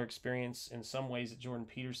similar experience in some ways that Jordan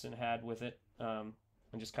Peterson had with it,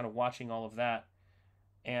 and just kind of watching all of that.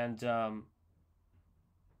 And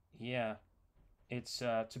yeah, it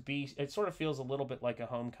sort of feels a little bit like a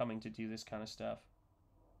homecoming to do this kind of stuff,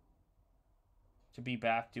 to be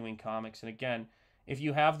back doing comics. And again, if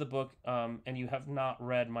you have the book and you have not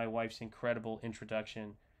read my wife's incredible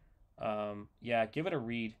introduction, yeah, give it a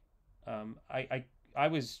read. I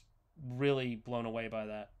was really blown away by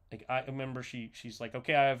that. Like, I remember she's like,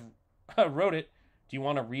 okay, I wrote it. Do you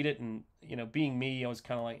want to read it? And, you know, being me, I was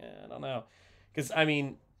kind of like, I don't know. Because, I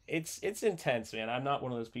mean, it's intense, man. I'm not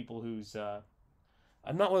one of those people who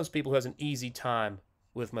has an easy time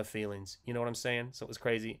with my feelings. You know what I'm saying? So it was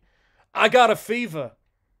crazy. I got a fever,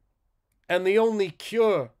 and the only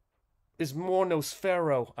cure is more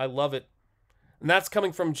Nosfero. I love it. And that's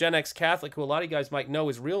coming from Gen X Catholic, who a lot of you guys might know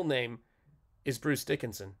his real name is Bruce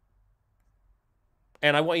Dickinson.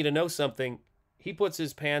 And I want you to know something. He puts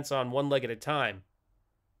his pants on one leg at a time.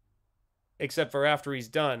 Except for after he's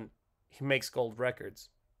done, he makes gold records.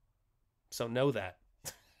 So know that.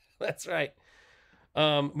 That's right.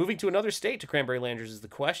 Moving to another state to Cranberry Landers is the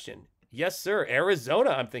question. Yes, sir. Arizona,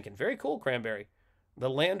 I'm thinking. Very cool, Cranberry. The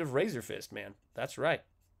land of Razor Fist, man. That's right.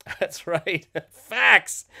 That's right.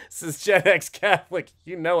 Facts, says Gen X Catholic.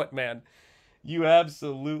 You know it, man. You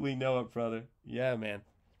absolutely know it, brother. Yeah, man.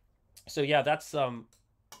 So yeah, that's let me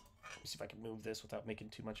see if I can move this without making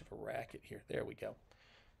too much of a racket here. There we go.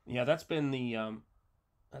 Yeah, that's been the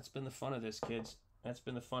fun of this, kids. That's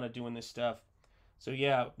been the fun of doing this stuff. So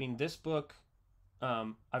yeah, I mean this book,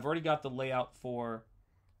 I've already got the layout for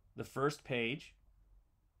the first page,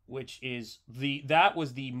 which is that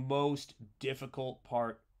was the most difficult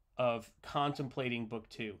part of contemplating book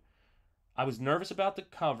two. I was nervous about the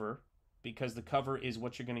cover because the cover is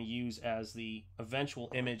what you're going to use as the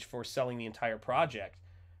eventual image for selling the entire project,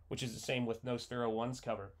 which is the same with Nosfero 1's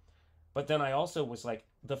cover. But then I also was like,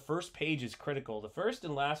 the first page is critical. The first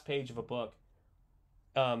and last page of a book,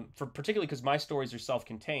 for particularly because my stories are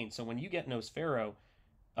self-contained. So when you get Nosfero,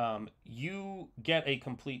 you get a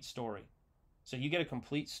complete story. So you get a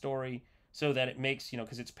complete story so that it makes,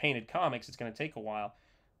 because it's painted comics, it's going to take a while.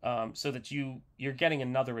 So that you're getting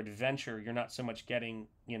another adventure. You're not so much getting,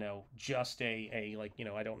 just a like,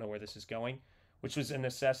 I don't know where this is going, which was a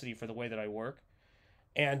necessity for the way that I work.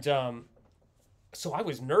 And so I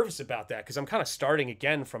was nervous about that because I'm kind of starting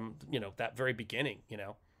again from, that very beginning.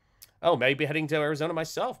 Oh, maybe heading to Arizona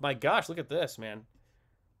myself. My gosh, look at this, man.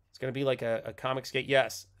 It's going to be like a comic skate.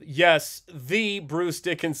 Yes. Yes, the Bruce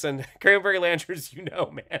Dickinson. Cranberry Lanterns,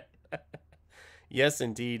 man. Yes,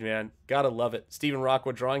 indeed, man. Gotta love it. Stephen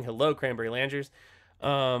Rockwood drawing. Hello, Cranberry Lanterns.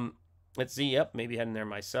 Let's see. Yep, maybe heading there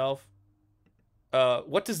myself.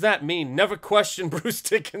 What does that mean? Never question Bruce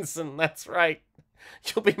Dickinson. That's right.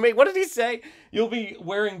 You'll be made. What did he say? You'll be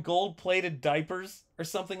wearing gold-plated diapers or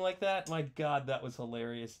something like that? My God, that was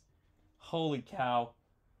hilarious. Holy cow.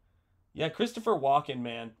 Yeah, Christopher Walken,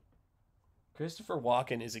 man. Christopher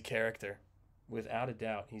Walken is a character. Without a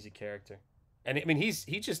doubt, he's a character. And I mean,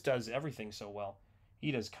 he just does everything so well.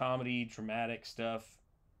 He does comedy, dramatic stuff.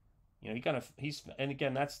 And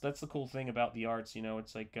again, that's the cool thing about the arts.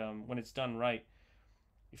 It's like when it's done right,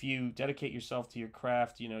 if you dedicate yourself to your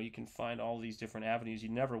craft, you can find all these different avenues you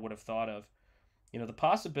never would have thought of. The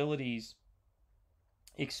possibilities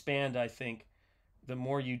expand, I think, the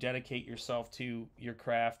more you dedicate yourself to your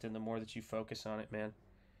craft and the more that you focus on it, man.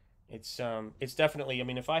 It's definitely, I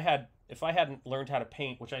mean, if I hadn't learned how to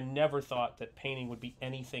paint, which I never thought that painting would be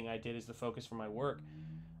anything I did as the focus for my work,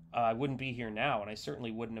 I wouldn't be here now, and I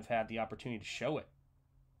certainly wouldn't have had the opportunity to show it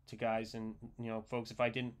to guys and, folks if I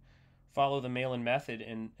didn't follow the mail-in method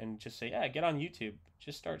and just say, yeah, get on YouTube,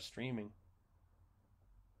 just start streaming.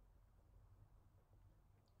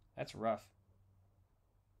 That's rough.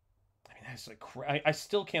 I mean, that's like, I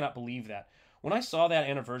still cannot believe that. When I saw that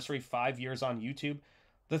anniversary, 5 years on YouTube,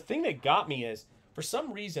 the thing that got me is, for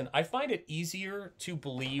some reason, I find it easier to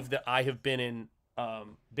believe that I have been in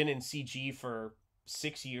CG for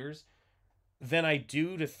 6 years than I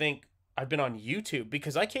do to think I've been on YouTube,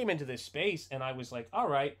 because I came into this space and I was like, all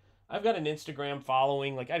right, I've got an Instagram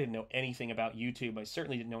following. Like, I didn't know anything about YouTube. I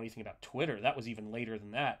certainly didn't know anything about Twitter. That was even later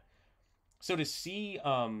than that. So to see,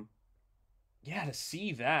 to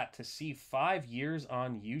see 5 years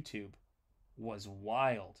on YouTube was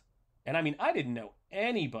wild. And I mean, I didn't know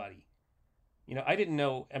anybody. I didn't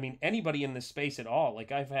know, anybody in this space at all.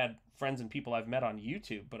 Like, I've had friends and people I've met on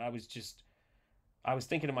YouTube, but I was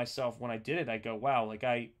thinking to myself when I did it, I go, wow, like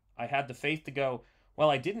I had the faith to go, well,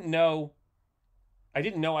 I didn't know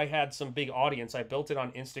I had some big audience. I built it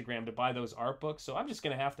on Instagram to buy those art books. So I'm just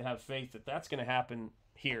going to have faith that that's going to happen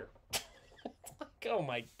here. Like, oh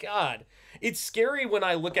my God. It's scary when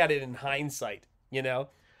I look at it in hindsight,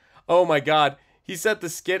 Oh my God. He said the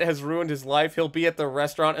skit has ruined his life. He'll be at the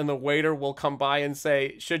restaurant and the waiter will come by and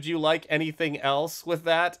say, should you like anything else with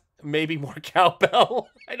that? Maybe more cowbell.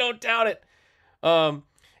 I don't doubt it.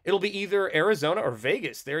 It'll be either Arizona or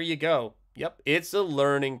Vegas. There you go. Yep. It's a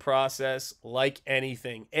learning process like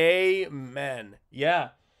anything. Amen. Yeah,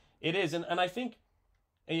 it is. And I think,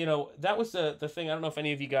 that was the thing. I don't know if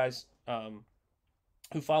any of you guys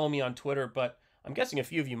who follow me on Twitter, but I'm guessing a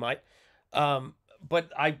few of you might.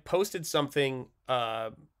 But I posted something.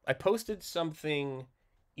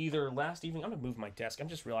 Either last evening. I'm gonna move my desk. I'm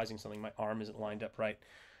just realizing something. My arm isn't lined up right,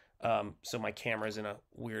 so my camera's in a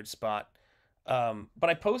weird spot. But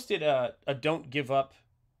I posted a "Don't Give Up"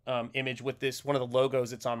 image with this one of the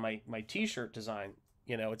logos that's on my T-shirt design.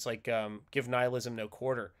 It's like "Give nihilism no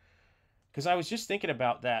quarter," because I was just thinking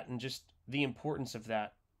about that and just the importance of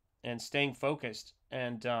that and staying focused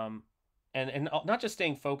and not just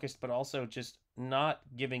staying focused, but also just not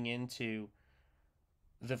giving into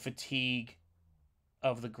the fatigue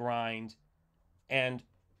of the grind, and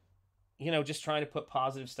just trying to put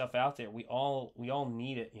positive stuff out there. We all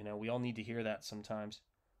need it. We all need to hear that sometimes.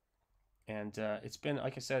 And it's been,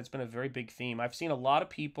 like I said, it's been a very big theme. I've seen a lot of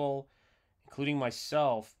people, including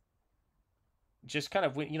myself, just kind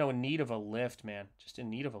of, in need of a lift, man. Just in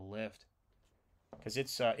need of a lift, because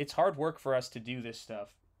it's hard work for us to do this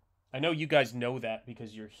stuff. I know you guys know that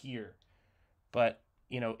because you're here, but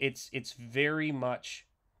it's very much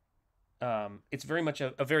a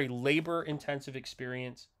very labor intensive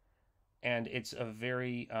experience, and it's a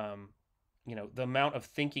very the amount of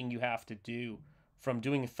thinking you have to do, from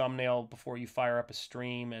doing a thumbnail before you fire up a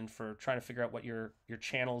stream, and for trying to figure out what your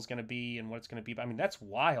channel is going to be and what it's going to be. I mean, that's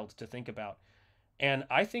wild to think about. And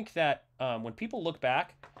I think that when people look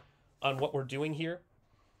back on what we're doing here,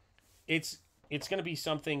 it's going to be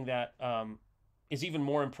something that is even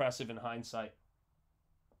more impressive in hindsight.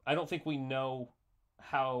 I don't think we know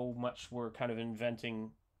how much we're kind of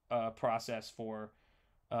inventing a process for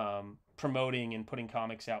promoting and putting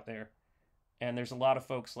comics out there. And there's a lot of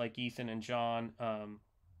folks like Ethan and John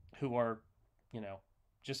who are,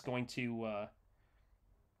 just going to,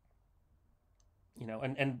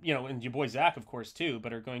 and your boy Zach, of course, too,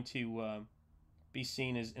 but are going to be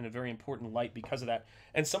seen as in a very important light because of that.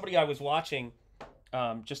 And somebody I was watching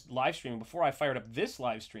just live streaming before I fired up this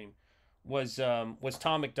live stream was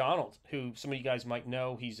Tom McDonald, who some of you guys might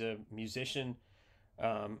know. He's a musician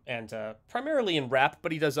and primarily in rap,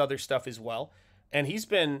 but he does other stuff as well. And he's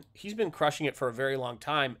been crushing it for a very long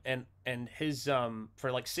time, and his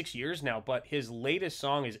for like 6 years now. But his latest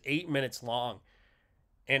song is 8 minutes long,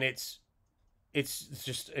 and it's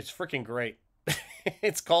freaking great.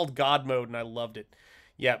 It's called God Mode, and I loved it.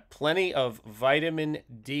 Yeah, plenty of vitamin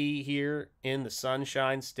D here in the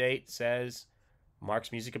Sunshine State, says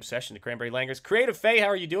Mark's Music Obsession to Cranberry Langers. Creative Faye, how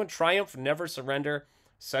are you doing? Triumph, Never Surrender.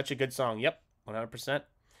 Such a good song. Yep,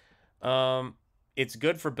 100%. It's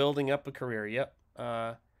good for building up a career. Yep.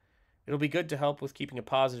 It'll be good to help with keeping a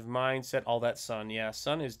positive mindset. All that sun. Yeah,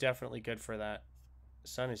 sun is definitely good for that.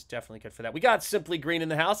 Sun is definitely good for that. We got Simply Green in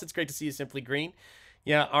the house. It's great to see you, Simply Green.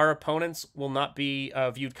 Yeah, our opponents will not be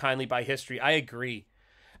viewed kindly by history. I agree.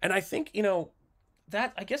 And I think,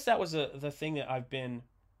 that, I guess that was the thing that I've been,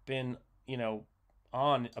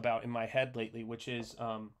 on about in my head lately, which is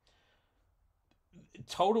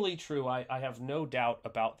totally true. I have no doubt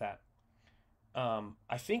about that.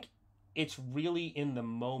 I think it's really in the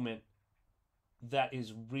moment that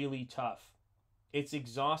is really tough. It's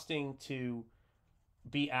exhausting to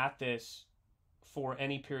be at this for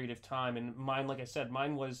any period of time. And mine, like I said, my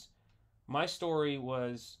story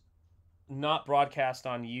was not broadcast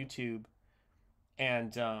on YouTube,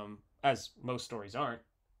 and as most stories aren't,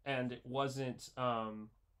 and it wasn't but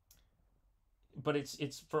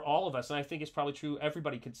it's for all of us, and I think it's probably true,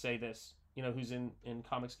 everybody could say this, who's in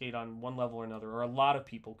Comicsgate on one level or another, or a lot of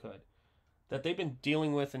people could, that they've been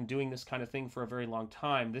dealing with and doing this kind of thing for a very long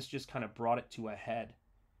time. This just kind of brought it to a head.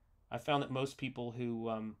 I found that most people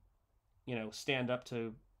who stand up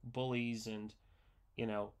to bullies and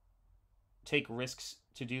take risks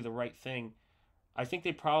to do the right thing, I think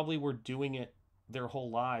they probably were doing it their whole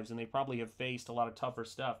lives, and they probably have faced a lot of tougher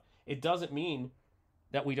stuff. It doesn't mean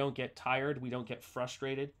that we don't get tired, we don't get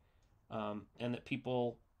frustrated, and that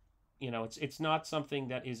people, it's not something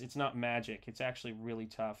that is, it's not magic. It's actually really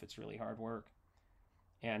tough. It's really hard work.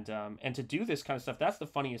 And to do this kind of stuff, that's the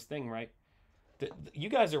funniest thing, right? You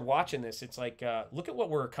guys are watching this. It's like, look at what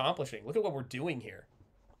we're accomplishing. Look at what we're doing here.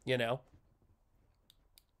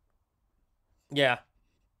 Yeah,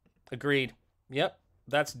 agreed. Yep.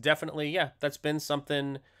 That's definitely, yeah, that's been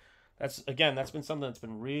something that's been something that's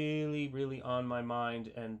been really, really on my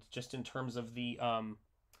mind. And just in terms of the, how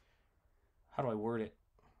do I word it?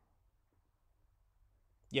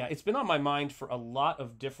 Yeah, it's been on my mind for a lot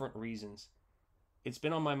of different reasons. It's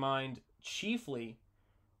been on my mind chiefly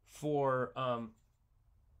for a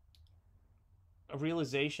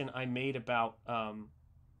realization I made about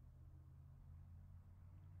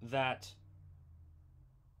that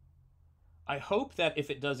I hope that if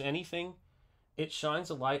it does anything, it shines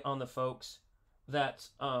a light on the folks that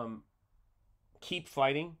keep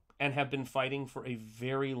fighting and have been fighting for a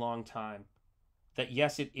very long time. That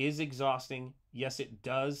yes, it is exhausting. Yes, it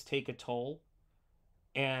does take a toll,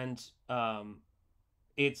 and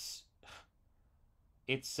it's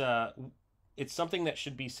something that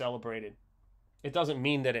should be celebrated. It doesn't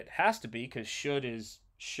mean that it has to be, because should is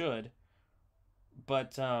should,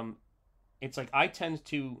 but it's like I tend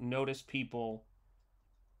to notice people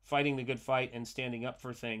fighting the good fight and standing up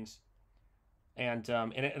for things, and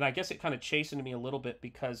I guess it kind of chastened me a little bit,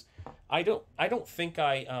 because I don't think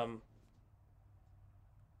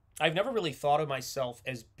I've never really thought of myself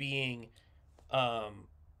as being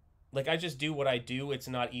like, I just do what I do. It's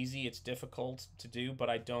not easy, it's difficult to do, but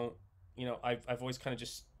I don't I've always kind of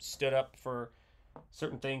just stood up for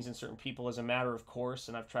certain things and certain people as a matter of course,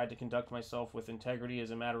 and I've tried to conduct myself with integrity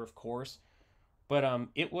as a matter of course. But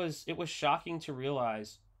it was shocking to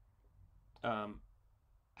realize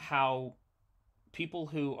how people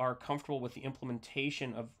who are comfortable with the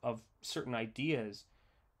implementation of certain ideas,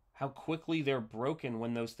 how quickly they're broken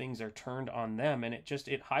when those things are turned on them. And it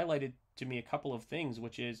highlighted to me a couple of things,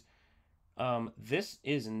 which is this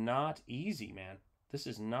is not easy, man. This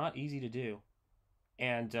is not easy to do.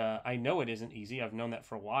 And I know it isn't easy. I've known that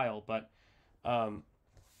for a while, but um,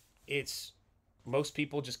 it's most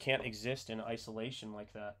people just can't exist in isolation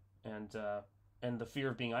like that, and the fear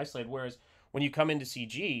of being isolated. Whereas when you come into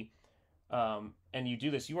CG, and you do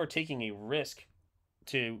this, you are taking a risk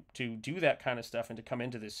to do that kind of stuff and to come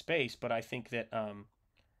into this space. But I think that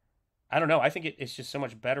I don't know. I think it's just so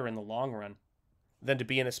much better in the long run than to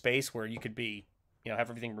be in a space where you could be, have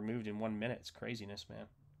everything removed in 1 minute. It's craziness, man.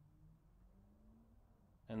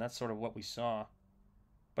 And that's sort of what we saw.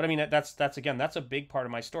 But I mean, that's again, that's a big part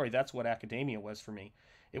of my story. That's what academia was for me.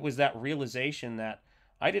 It was that realization that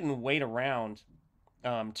I didn't wait around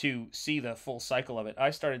to see the full cycle of it.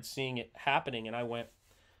 I started seeing it happening, and I went,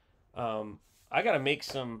 I got to make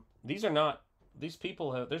some. These are not these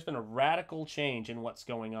people. There's been a radical change in what's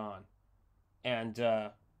going on, and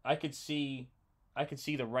I could see,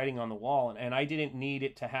 the writing on the wall, and I didn't need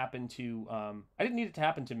it to happen to. I didn't need it to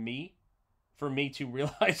happen to me, for me to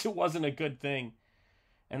realize it wasn't a good thing.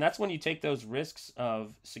 And that's when you take those risks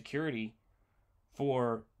of security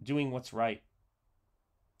for doing what's right.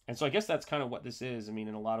 And so I guess that's kind of what this is. I mean,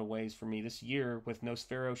 in a lot of ways for me, this year with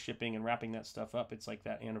Nosfero shipping and wrapping that stuff up, it's like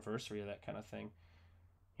that anniversary of that kind of thing.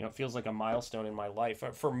 It feels like a milestone in my life.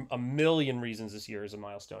 For a million reasons, this year is a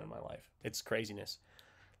milestone in my life. It's craziness.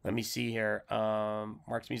 Let me see here.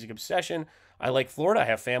 Mark's Music Obsession. I like Florida. I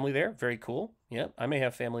have family there. Very cool. Yeah, I may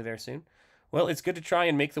have family there soon. Well, it's good to try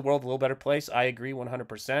and make the world a little better place. I agree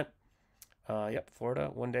 100%. Yep, Florida,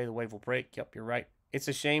 one day the wave will break. Yep, you're right. It's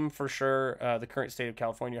a shame for sure. The current state of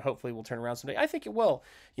California hopefully will turn around someday. I think it will.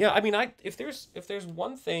 Yeah, I mean, if there's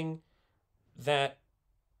one thing that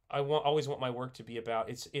I always want my work to be about,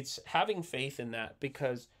 it's having faith in that,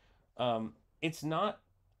 because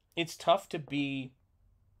it's tough to be.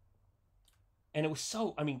 And it was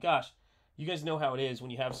so, I mean, gosh, you guys know how it is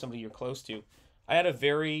when you have somebody you're close to. I had a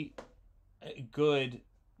very good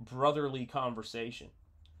brotherly conversation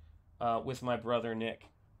with my brother Nick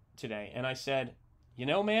today, and I said,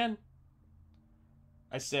 man,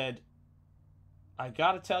 I said, I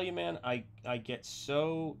gotta tell you, man, I get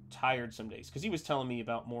so tired some days, because he was telling me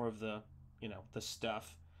about more of the the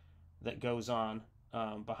stuff that goes on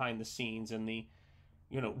behind the scenes, and the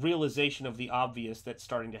realization of the obvious that's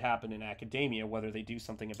starting to happen in academia, whether they do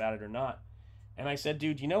something about it or not. And I said,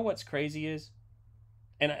 dude, what's crazy is,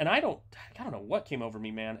 and I don't know what came over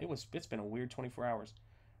me, man. It's been a weird 24 hours.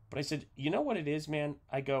 But I said, what it is, man?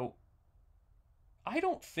 I go, I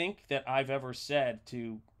don't think that I've ever said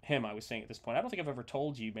to him, I was saying at this point, I don't think I've ever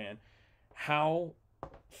told you, man, how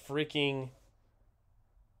freaking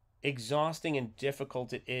exhausting and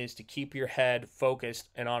difficult it is to keep your head focused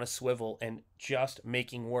and on a swivel and just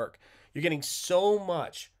making work. You're getting so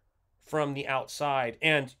much from the outside,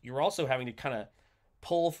 and you're also having to kind of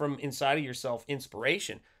pull from inside of yourself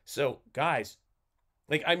inspiration. So guys,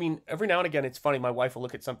 like, I mean, every now and again, it's funny. My wife will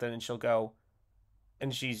look at something and she'll go,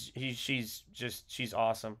 and she's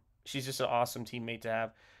awesome. She's just an awesome teammate to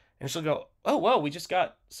have. And she'll go, oh, well, we just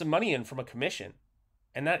got some money in from a commission.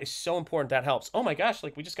 And that is so important. That helps. Oh my gosh,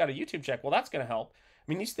 like, we just got a YouTube check. Well, that's going to help. I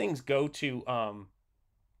mean, these things go to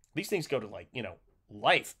like,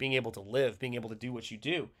 life, being able to live, being able to do what you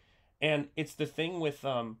do. And it's the thing with,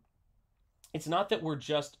 it's not that we're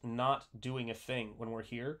just not doing a thing when we're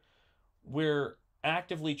here. We're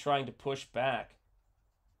actively trying to push back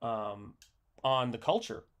on the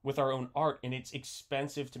culture with our own art. And it's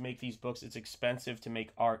expensive to make these books. It's expensive to make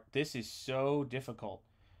art. This is so difficult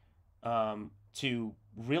to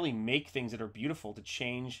really make things that are beautiful, to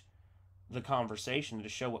change the conversation, to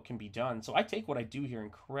show what can be done. So I take what I do here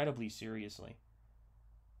incredibly seriously.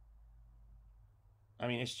 I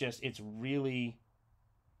mean, it's really,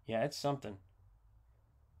 yeah, it's something.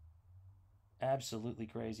 Absolutely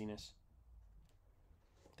craziness.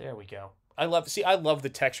 There we go. I love the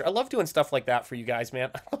texture. I love doing stuff like that for you guys, man.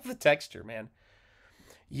 I love the texture, man.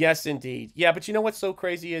 Yes, indeed. Yeah, but what's so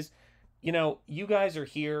crazy is, you guys are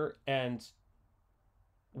here, and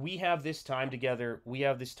we have this time together. We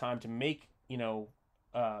have this time to make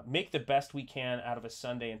the best we can out of a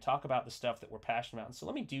Sunday and talk about the stuff that we're passionate about. And so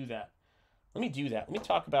let me do that. Let me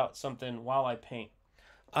talk about something while I paint.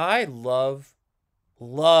 I love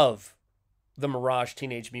the Mirage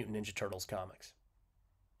Teenage Mutant Ninja Turtles comics.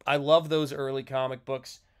 I love those early comic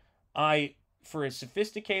books. For as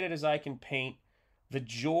sophisticated as I can paint, the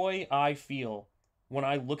joy I feel when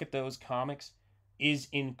I look at those comics is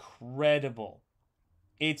incredible.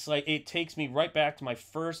 It's like it takes me right back to my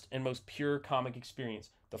first and most pure comic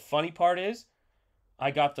experience. The funny part is,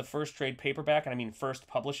 I got the first trade paperback, and I mean first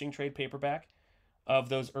publishing trade paperback of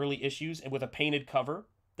those early issues, and with a painted cover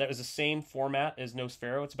that was the same format as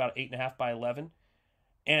Nosfero. It's about 8.5 by 11.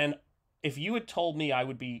 And if you had told me I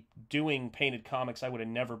would be doing painted comics, I would have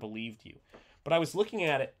never believed you. But I was looking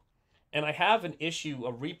at it, and I have an issue,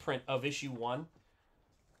 a reprint of issue 1,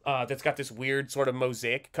 that's got this weird sort of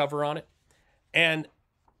mosaic cover on it. And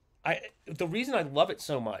the reason I love it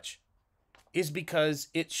so much is because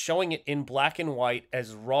it's showing it in black and white,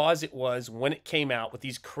 as raw as it was when it came out, with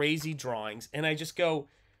these crazy drawings. And I just go,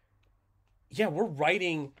 yeah, we're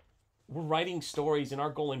writing stories, and our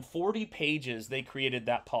goal in 40 pages, they created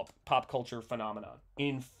that pop culture phenomenon.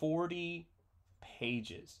 In 40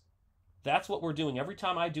 pages. That's what we're doing. Every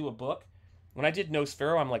time I do a book, when I did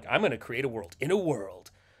Nosfero, I'm like, I'm going to create a world in a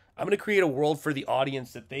world. I'm going to create a world for the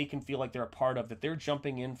audience that they can feel like they're a part of, that they're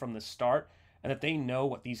jumping in from the start, and that they know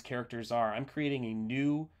what these characters are. I'm creating a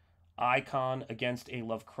new icon against a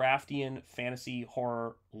Lovecraftian fantasy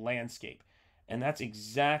horror landscape. And that's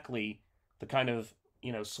exactly the kind of,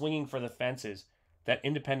 swinging for the fences that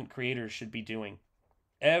independent creators should be doing.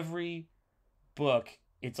 Every book,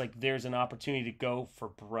 it's like there's an opportunity to go for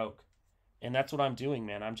broke. And that's what I'm doing,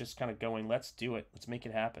 man. I'm just kind of going, let's do it. Let's make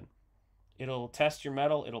it happen. It'll test your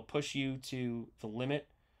mettle. It'll push you to the limit.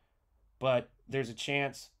 But there's a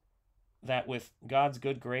chance that with God's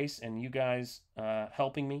good grace and you guys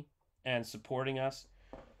helping me and supporting us,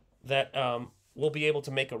 that we'll be able to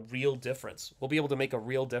make a real difference. We'll be able to make a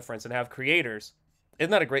real difference and have creators.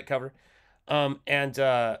 Isn't that a great cover? And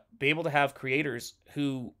be able to have creators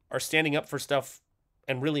who are standing up for stuff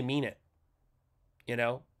and really mean it.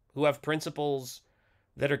 Who have principles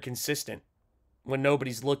that are consistent when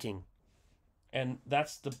nobody's looking. And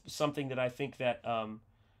that's something that I think that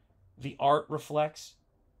the art reflects,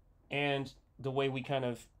 and the way we kind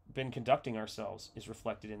of been conducting ourselves is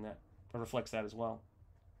reflected in that, or reflects that as well.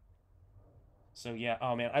 So yeah,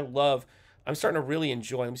 oh man, I'm starting to really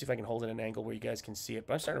enjoy, let me see if I can hold it at an angle where you guys can see it,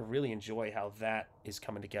 but I'm starting to really enjoy how that is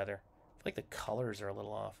coming together. I feel like the colors are a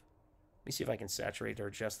little off. Let me see if I can saturate or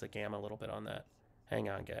adjust the gamma a little bit on that. Hang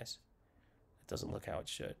on, guys. It doesn't look how it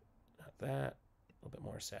should. Not that. A little bit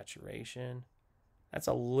more saturation. That's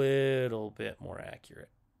a little bit more accurate.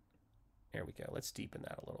 There we go. Let's deepen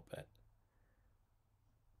that a little bit.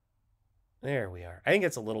 There we are. I think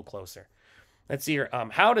it's a little closer. Let's see here.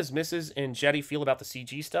 How does Mrs. Enjeti feel about the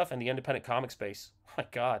CG stuff and the independent comic space? Oh my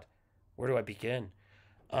God. Where do I begin?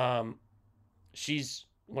 She's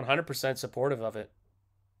 100% supportive of it.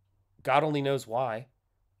 God only knows why.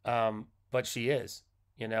 But she is.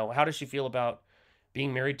 How does she feel about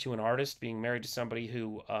being married to an artist, being married to somebody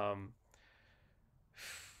who,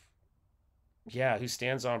 who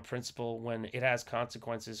stands on principle when it has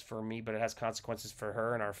consequences for me, but it has consequences for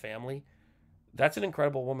her and our family? That's an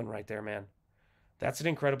incredible woman right there, man. That's an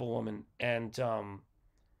incredible woman. And,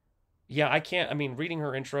 reading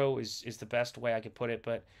her intro is the best way I could put it.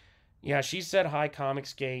 But, yeah, she said hi,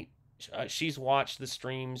 Comicsgate. She's watched the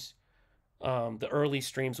streams, the early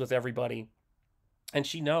streams with everybody. And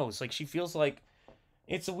she knows, she feels like,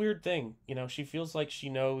 it's a weird thing, she feels like she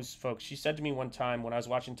knows folks. She said to me one time when I was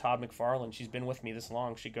watching Todd McFarlane, she's been with me this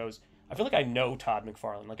long, she goes, I feel like I know Todd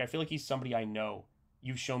McFarlane. I feel like he's somebody I know.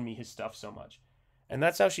 You've shown me his stuff so much. And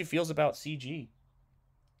that's how she feels about CG.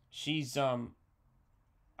 She's,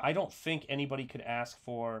 I don't think anybody could ask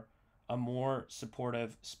for a more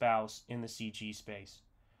supportive spouse in the CG space.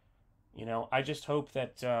 I just hope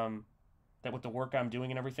that, that with the work I'm doing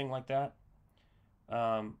and everything like that,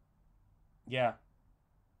 yeah.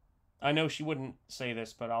 I know she wouldn't say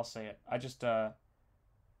this, but I'll say it. I just,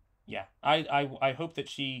 yeah. I hope that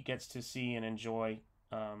she gets to see and enjoy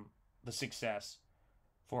the success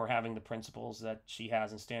for having the principles that she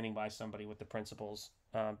has and standing by somebody with the principles,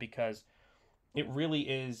 because it really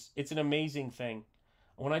is, it's an amazing thing.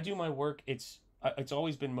 When I do my work, it's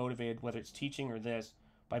always been motivated, whether it's teaching or this,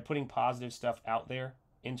 by putting positive stuff out there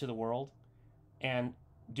into the world and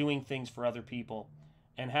doing things for other people.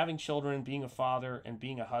 And having children, being a father, and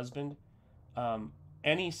being a husband,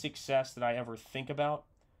 any success that I ever think about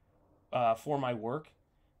for my work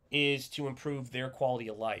is to improve their quality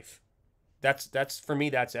of life. That's for me,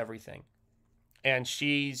 that's everything. And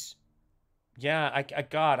she's, yeah, I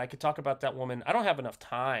could talk about that woman. I don't have enough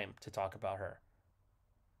time to talk about her.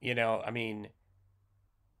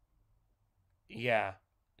 Yeah,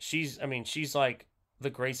 I mean, she's like the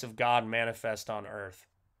grace of God manifest on earth.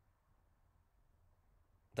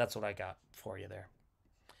 That's what I got for you there.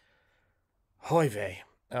 Hoy vey.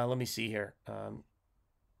 Let me see here.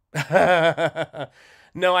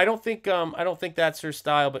 No, I don't think that's her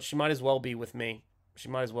style, but she might as well be with me. She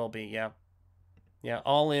might as well be, yeah. Yeah,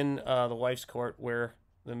 all in the wife's court where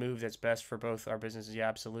the move that's best for both our businesses. Yeah,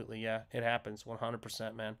 absolutely. Yeah, it happens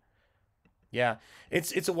 100%, man. Yeah.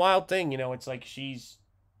 It's a wild thing, you know. It's like she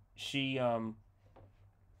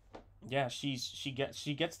yeah, she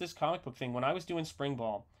gets this comic book thing. When I was doing Spring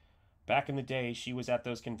Ball back in the day, she was at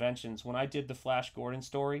those conventions. When I did the Flash Gordon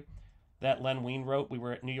story that Len Wein wrote, we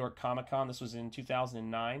were at New York Comic Con. This was in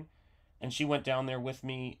 2009. And she went down there with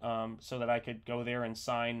me so that I could go there and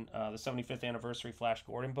sign the 75th anniversary Flash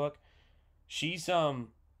Gordon book. She's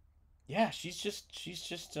yeah, she's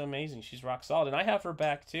just amazing. She's rock solid, and I have her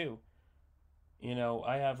back too. You know,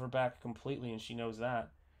 I have her back completely, and she knows that.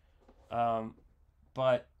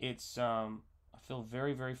 But it's I feel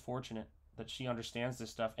very, very fortunate that she understands this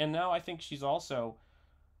stuff, and now I think she's also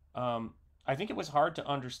I think it was hard to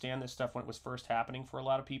understand this stuff when it was first happening for a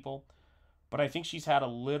lot of people, but I think she's had a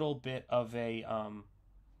little bit of a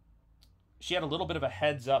she had a little bit of a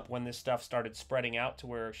heads up when this stuff started spreading out to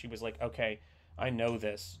where she was like, okay, I know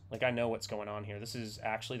this. Like, I know what's going on here. This is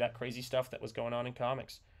actually that crazy stuff that was going on in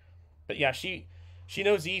comics. But yeah, she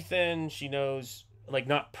knows Ethan. She knows, like,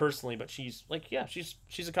 not personally, but she's like, yeah, she's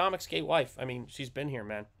a comics gay wife. I mean, she's been here,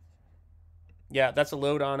 man. Yeah, that's a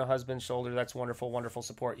load on a husband's shoulder. That's wonderful, wonderful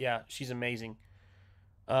support. Yeah, she's amazing.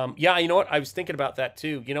 Yeah, you know what? I was thinking about that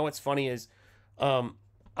too. You know what's funny is,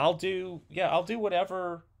 I'll do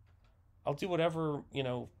whatever, you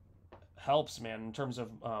know, helps, man, in terms of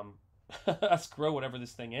us grow whatever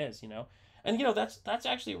this thing is, you know. And you know, that's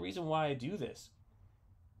actually a reason why I do this.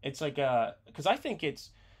 It's like because I think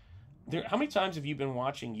it's there. How many times have you been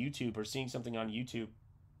watching YouTube or seeing something on YouTube,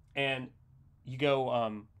 and you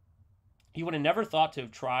go, you would have never thought to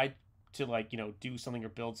have tried to, like, you know, do something or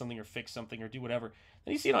build something or fix something or do whatever.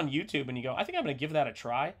 Then you see it on YouTube and you go, I think I'm going to give that a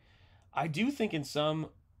try. I do think in some,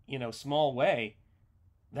 you know, small way,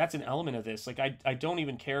 that's an element of this. Like, I don't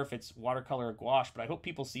even care if it's watercolor or gouache, but I hope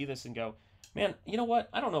people see this and go, man, you know what?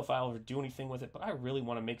 I don't know if I'll ever do anything with it, but I really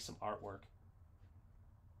want to make some artwork.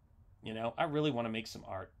 You know, I really want to make some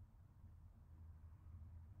art.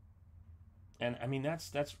 And I mean,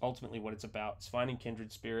 that's ultimately what it's about. It's finding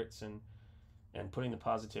kindred spirits and putting the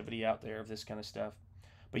positivity out there of this kind of stuff.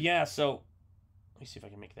 But yeah, so let me see if I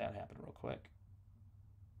can make that happen real quick.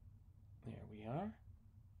 There we are.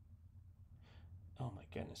 Oh my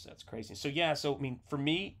goodness, that's crazy. So yeah, so I mean, for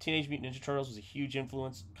me, Teenage Mutant Ninja Turtles was a huge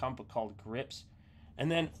influence. A comic book called Grips,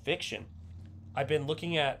 and then fiction. I've been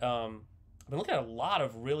looking at a lot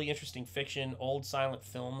of really interesting fiction, old silent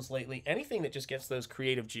films lately. Anything that just gets those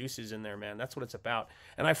creative juices in there, man. That's what it's about.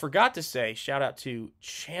 And I forgot to say, shout out to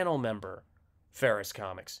channel member Ferris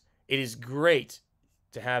Comics. It is great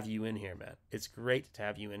to have you in here, man. It's great to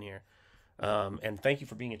have you in here. And thank you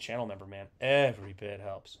for being a channel member, man. Every bit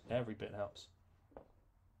helps. Every bit helps.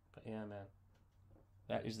 But yeah, man.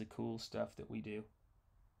 That is the cool stuff that we do.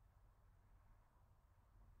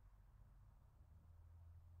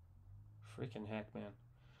 Freaking heck, man.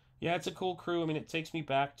 Yeah, it's a cool crew. I mean, it takes me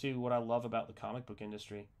back to what I love about the comic book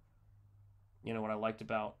industry. You know, what I liked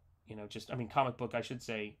about, you know, just, I mean, comic book, I should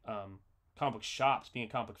say, comic book shops, being a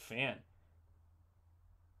comic book fan,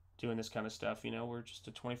 doing this kind of stuff. You know, we're just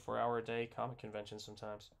a 24-hour-a-day comic convention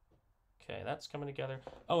sometimes. Okay, that's coming together.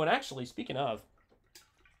 Oh, and actually, speaking of,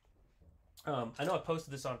 I know I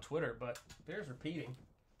posted this on Twitter, but bears repeating.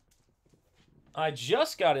 I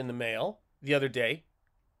just got in the mail the other day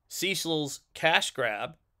Cecil's cash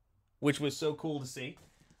grab, which was so cool to see.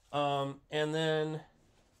 And then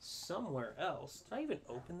somewhere else, did I even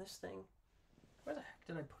open this thing? Where the heck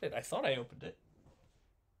did I put it? I thought I opened it.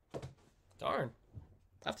 Darn.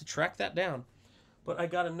 I have to track that down. But I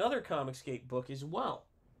got another Comicsgate book as well,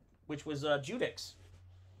 which was Judix.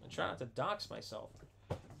 I'm trying not to dox myself.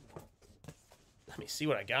 Let me see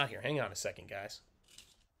what I got here. Hang on a second, guys.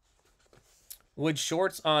 Would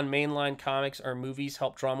shorts on mainline comics or movies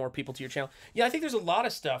help draw more people to your channel? Yeah, I think there's a lot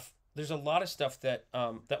of stuff. There's a lot of stuff that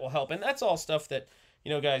that will help, and that's all stuff that,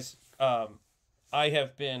 you know, guys. I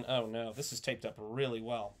have been. Oh no, this is taped up really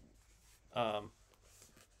well.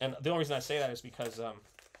 And the only reason I say that is because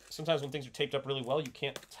sometimes when things are taped up really well, you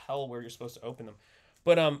can't tell where you're supposed to open them.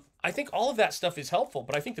 But I think all of that stuff is helpful.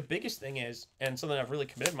 But I think the biggest thing is, and something I've really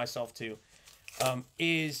committed myself to,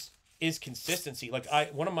 is consistency. Like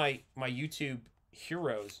one of my YouTube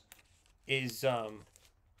heroes is are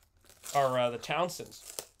the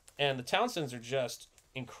Townsends, and the Townsends are just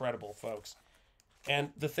incredible folks.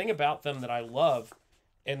 And the thing about them that I love,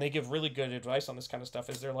 and they give really good advice on this kind of stuff,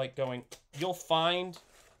 is they're like going, you'll find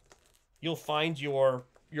your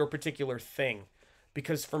particular thing.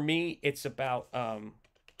 Because for me, it's about,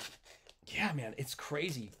 yeah, man, it's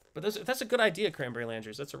crazy. But that's a good idea, Cranberry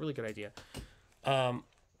Landers. That's a really good idea.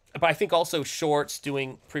 But I think also shorts,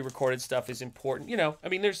 doing pre-recorded stuff is important. You know, I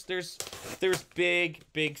mean, there's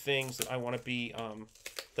big things that I want to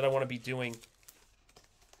be doing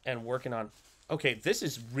and working on. Okay, this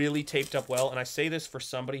is really taped up well, and I say this for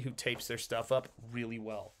somebody who tapes their stuff up really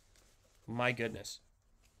well. My goodness.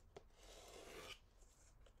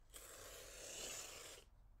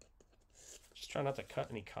 Just try not to cut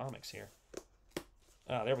any comics here.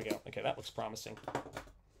 Ah, there we go. Okay, that looks promising.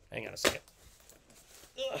 Hang on a second.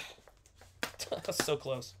 So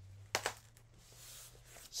close.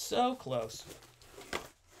 So close.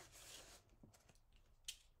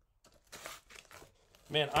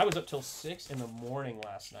 Man, I was up till 6 in the morning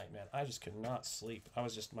last night, man. I just could not sleep.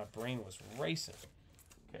 My brain was racing.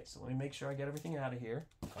 Okay, so let me make sure I get everything out of here.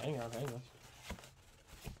 Hang on.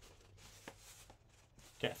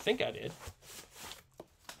 Okay, I think I did.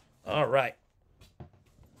 All right.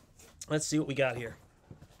 Let's see what we got here.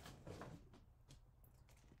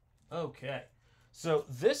 Okay. So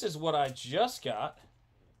this is what I just got.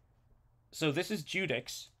 So this is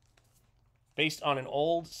Judix, based on an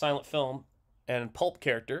old silent film and pulp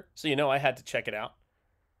character. So you know I had to check it out.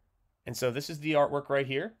 And so this is the artwork right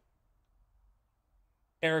here.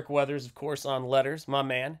 Eric Weathers, of course, on letters. My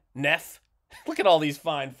man. Neff. Look at all these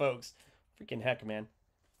fine folks. Freaking heck, man.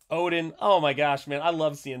 Odin. Oh my gosh, man. I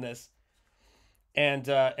love seeing this. And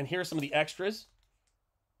here are some of the extras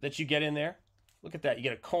that you get in there. Look at that. You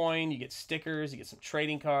get a coin, you get stickers, you get some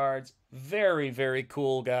trading cards. Very, very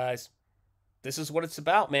cool, guys. This is what it's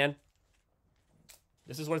about, man.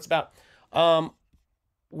 This is what it's about.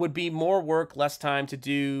 Would be more work, less time to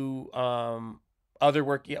do other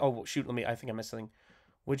work. Yeah, oh, shoot, I think I missed something.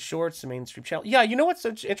 Wood Shorts, the mainstream channel. Yeah, you know what's so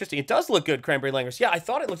interesting? It does look good, Cranberry Langers. Yeah, I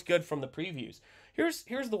thought it looked good from the previews. Here's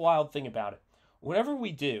the wild thing about it. Whatever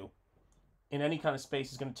we do in any kind of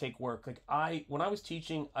space is going to take work. Like when I was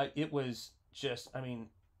teaching, it was just, I mean,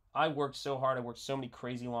 I worked so hard. I worked so many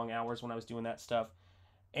crazy long hours when I was doing that stuff.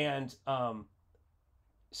 And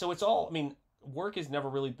so it's all, I mean, work has never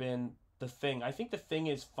really been the thing. I think the thing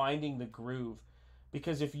is finding the groove.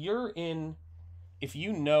 Because if you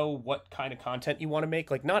know what kind of content you want to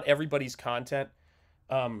make, like not everybody's content,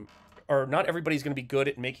 or not everybody's going to be good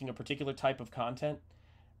at making a particular type of content.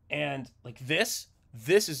 And like this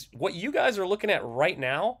is what you guys are looking at right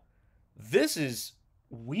now. This is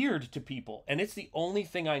weird to people. And it's the only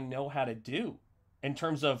thing I know how to do in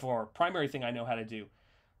terms of, or primary thing I know how to do.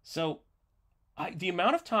 So the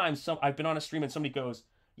amount of times I've been on a stream and somebody goes,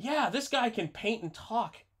 yeah, this guy can paint and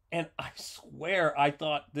talk. And I swear I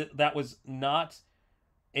thought that was not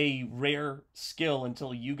a rare skill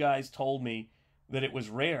until you guys told me that it was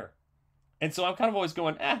rare. And so I'm kind of always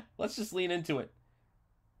going, let's just lean into it.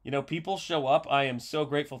 You know, people show up. I am so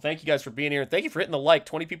grateful. Thank you guys for being here. Thank you for hitting the like.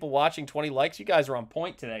 20 people watching, 20 likes. You guys are on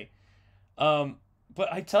point today.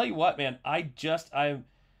 But I tell you what, man, I'm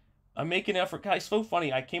making an effort. Guys, so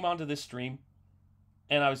funny. I came onto this stream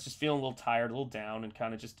and I was just feeling a little tired, a little down, and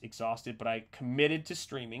kind of just exhausted. But I committed to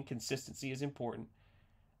streaming. Consistency is important.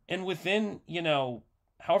 And within, you know,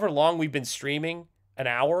 however long we've been streaming, an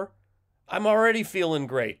hour, I'm already feeling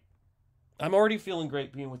great. I'm already feeling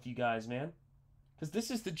great being with you guys, man. Because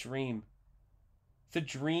this is the dream. The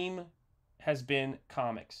dream has been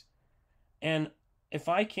comics. And if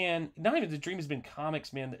I can, not even the dream has been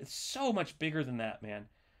comics, man. It's so much bigger than that, man.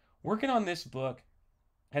 Working on this book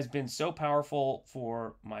has been so powerful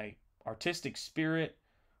for my artistic spirit,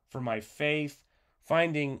 for my faith,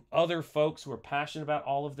 finding other folks who are passionate about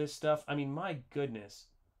all of this stuff. I mean, my goodness.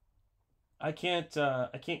 I can't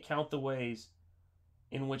count the ways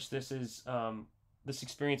in which this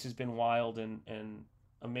experience has been wild and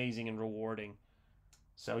amazing and rewarding.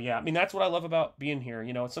 So yeah, I mean, that's what I love about being here.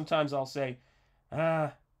 You know, sometimes I'll say,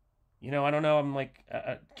 you know, I don't know. I'm like,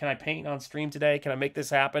 can I paint on stream today? Can I make this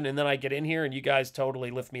happen? And then I get in here and you guys totally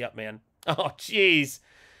lift me up, man. Oh, jeez.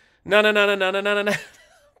 No.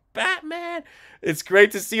 Batman. It's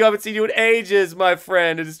great to see you. I haven't seen you in ages, my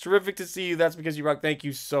friend. It is terrific to see you. That's because you rock. Thank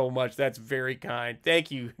you so much. That's very kind.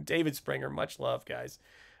 Thank you, David Springer. Much love, guys.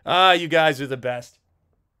 You guys are the best.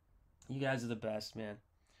 You guys are the best, man.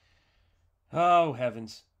 Oh,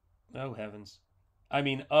 heavens. Oh, heavens. I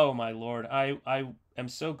mean, oh, my Lord. I am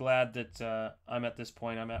so glad that I'm at this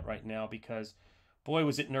point I'm at right now because, boy,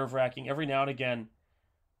 was it nerve-wracking. Every now and again,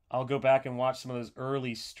 I'll go back and watch some of those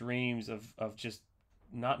early streams of just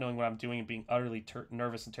not knowing what I'm doing and being utterly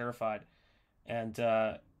nervous and terrified. And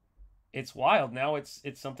it's wild. Now it's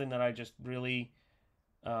something that I just really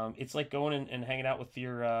it's like going and hanging out with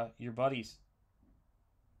your buddies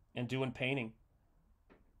and doing painting.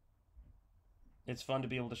 It's fun to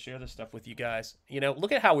be able to share this stuff with you guys. You know,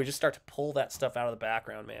 look at how we just start to pull that stuff out of the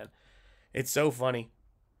background, man. It's so funny.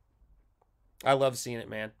 I love seeing it,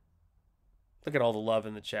 man. Look at all the love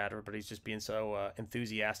in the chat. Everybody's just being so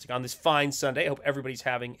enthusiastic on this fine Sunday. I hope everybody's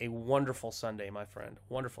having a wonderful Sunday, my friend.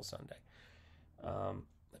 Wonderful Sunday.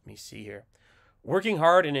 Let me see here. Working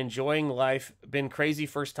hard and enjoying life. Been crazy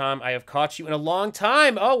first time I have caught you in a long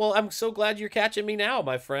time. Oh, well, I'm so glad you're catching me now,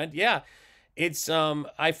 my friend. Yeah. It's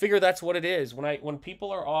I figure that's what it is. When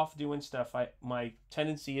people are off doing stuff, my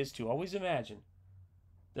tendency is to always imagine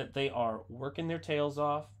that they are working their tails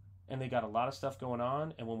off and they got a lot of stuff going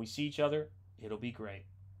on, and when we see each other, it'll be great.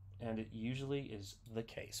 And it usually is the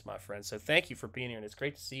case, my friend. So thank you for being here, and it's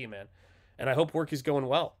great to see you, man. And I hope work is going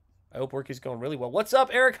well. I hope work is going really well. What's up,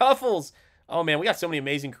 Eric Huffles? Oh, man, we got so many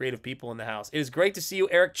amazing creative people in the house. It is great to see you,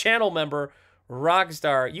 Eric, channel member,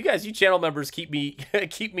 Rockstar. You guys, you channel members keep me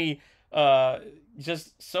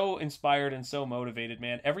just so inspired and so motivated,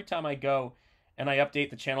 man. Every time I go and I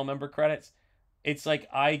update the channel member credits, it's like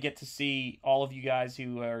I get to see all of you guys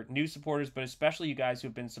who are new supporters, but especially you guys who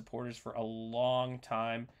have been supporters for a long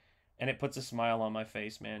time, and it puts a smile on my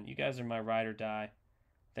face, man. You guys are my ride or die.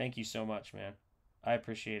 Thank you so much, man. I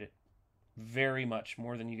appreciate it very much,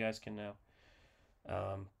 more than you guys can know.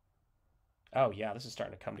 Oh, yeah, this is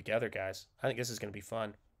starting to come together, guys. I think this is going to be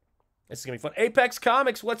fun. This is going to be fun. Apex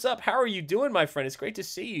Comics, what's up? How are you doing, my friend? It's great to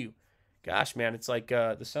see you. Gosh, man, it's like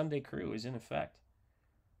the Sunday crew is in effect.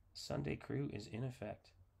 Sunday crew is in effect.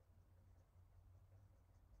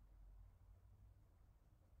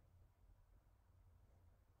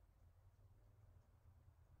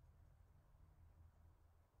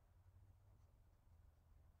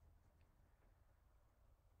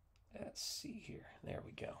 Let's see here. There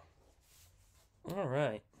we go. All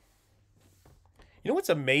right. You know what's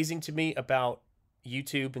amazing to me about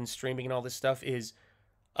YouTube and streaming and all this stuff is,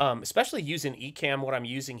 especially using Ecamm, what I'm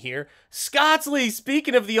using here. Scottsley,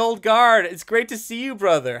 speaking of the old guard, it's great to see you,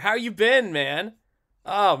 brother. How you been, man?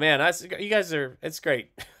 Oh, man, you guys are, it's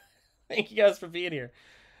great. Thank you guys for being here.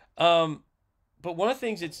 But one of the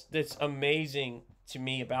things that's amazing to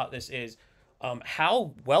me about this is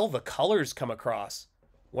how well the colors come across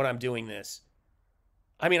when I'm doing this.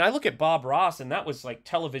 I mean, I look at Bob Ross, and that was like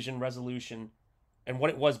television resolution and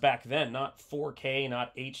what it was back then, not 4K,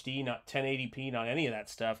 not HD, not 1080p, not any of that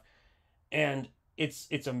stuff. And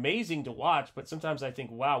it's amazing to watch, but sometimes I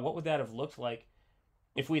think, wow, what would that have looked like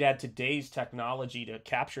if we'd had today's technology to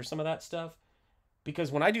capture some of that stuff?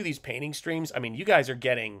 Because when I do these painting streams, I mean, you guys are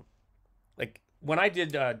getting, like, when I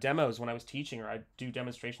did demos when I was teaching, or I do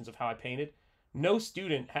demonstrations of how I painted, no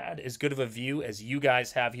student had as good of a view as you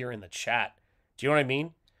guys have here in the chat. Do you know what I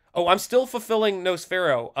mean? Oh, I'm still fulfilling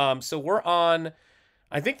Nosfero. So we're on,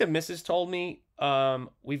 I think the missus told me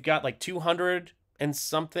we've got like 200 and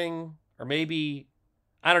something, or maybe,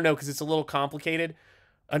 I don't know, because it's a little complicated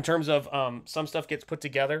in terms of some stuff gets put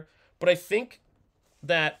together. But I think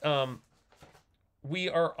that we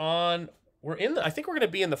are on, I think we're going to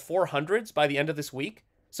be in the 400s by the end of this week.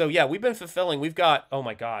 So yeah, we've been fulfilling. We've got, oh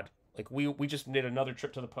my God, like we just did another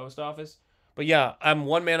trip to the post office. But yeah, I'm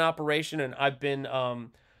one-man operation, and I've been,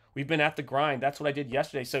 we've been at the grind. That's what I did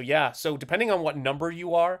yesterday. So yeah, so depending on what number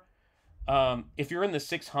you are, if you're in the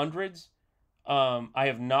 600s, I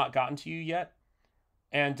have not gotten to you yet.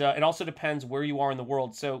 And it also depends where you are in the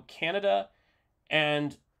world. So Canada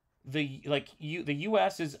and the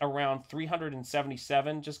U.S. is around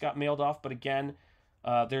 377, just got mailed off. But again,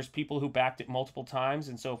 there's people who backed it multiple times.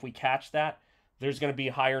 And so if we catch that, there's going to be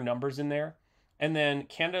higher numbers in there. And then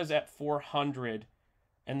Canada's at 400,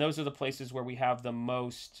 and those are the places where we have the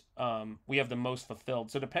most fulfilled.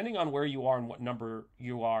 So depending on where you are and what number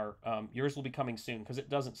you are, yours will be coming soon, because it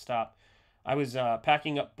doesn't stop. I was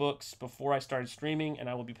packing up books before I started streaming, and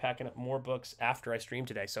I will be packing up more books after I stream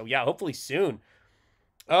today. So yeah, hopefully soon.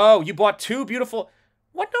 Oh, you bought 2 beautiful.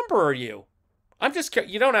 What number are you? I'm just,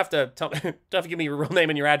 you don't have to tell, don't have to give me your real name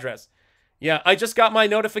and your address. Yeah, I just got my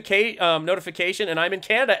notification, and I'm in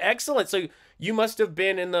Canada. Excellent. So you must have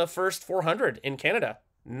been in the first 400 in Canada.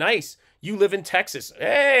 Nice. You live in Texas.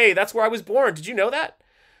 Hey, that's where I was born. Did you know that?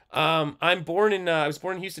 I was born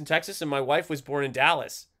in Houston, Texas, and my wife was born in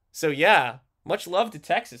Dallas. So yeah, much love to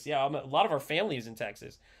Texas. Yeah, a lot of our family is in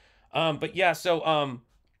Texas. But yeah, so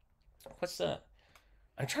what's the?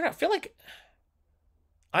 I'm trying to. I feel like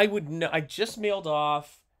I would know. I just mailed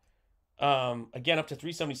off. Again, up to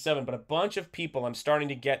 377, but a bunch of people, I'm starting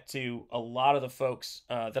to get to a lot of the folks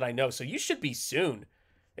that I know. So you should be soon.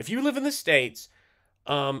 If you live in the States,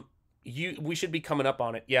 we should be coming up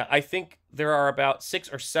on it. Yeah, I think there are about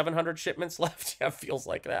 600 or 700 shipments left. Yeah, it feels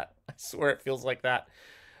like that. I swear it feels like that.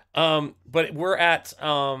 But we're at,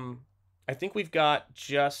 I think we've got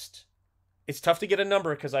just, it's tough to get a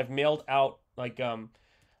number because I've mailed out, like,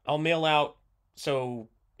 I'll mail out, so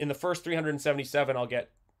in the first 377, I'll get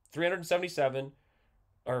 377,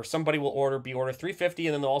 or somebody will order 350,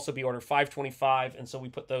 and then they'll also be order 525, and so we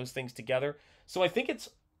put those things together. So I think it's,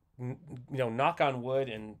 knock on wood,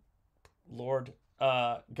 and Lord,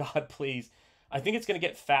 God, please, I think it's going to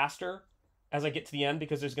get faster as I get to the end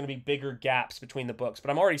because there's going to be bigger gaps between the books.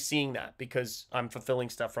 But I'm already seeing that because I'm fulfilling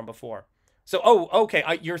stuff from before. So, okay,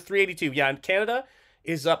 you're 382. Yeah, and Canada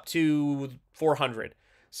is up to 400.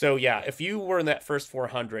 So, yeah, if you were in that first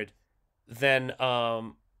 400, then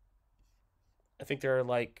I think there are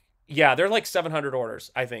like 700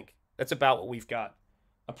 orders, I think. That's about what we've got.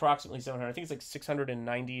 Approximately 700. I think it's like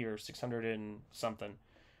 690 or 600 and something.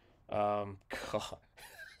 God.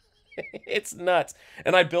 It's nuts.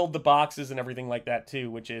 And I build the boxes and everything like that too,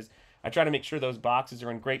 which is, I try to make sure those boxes are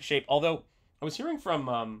in great shape. Although, I was hearing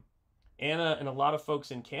from Anna and a lot of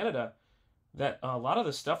folks in Canada that a lot of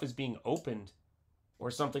the stuff is being opened or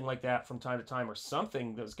something like that from time to time, or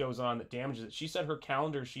something that goes on that damages it. She said her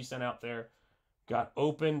calendars she sent out there got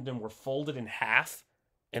opened and were folded in half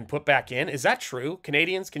and put back in. Is that true?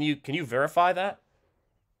 Canadians, can you verify that?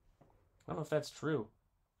 I don't know if that's true.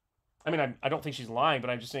 I mean, I don't think she's lying, but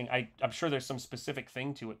I'm just saying I'm sure there's some specific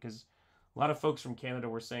thing to it because a lot of folks from Canada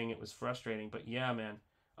were saying it was frustrating. But yeah, man,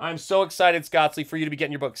 I'm so excited, Scottsley, for you to be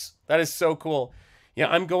getting your books. That is so cool. Yeah,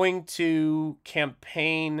 I'm going to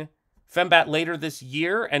campaign Fembat later this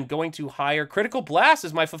year and going to hire Critical Blast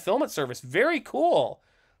as my fulfillment service. Very cool.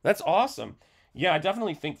 That's awesome. Yeah, I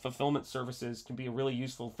definitely think fulfillment services can be a really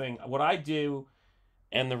useful thing. What I do,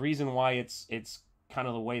 and the reason why it's kind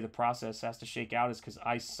of the way the process has to shake out, is because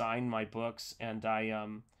I sign my books and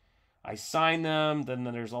I sign them. Then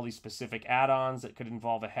there's all these specific add-ons that could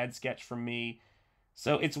involve a head sketch from me.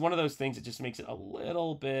 So it's one of those things that just makes it a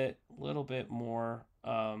little bit more,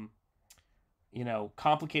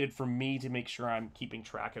 complicated for me to make sure I'm keeping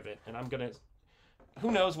track of it. And I'm going to, who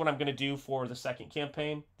knows what I'm going to do for the second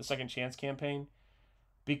campaign, the second chance campaign,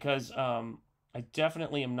 because I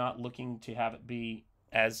definitely am not looking to have it be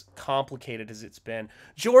as complicated as it's been.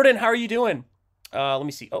 Jordan, how are you doing? Let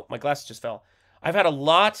me see. Oh, my glasses just fell. I've had a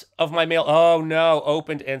lot of my mail, oh no,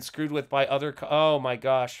 opened and screwed with by other, oh my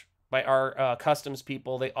gosh, by our customs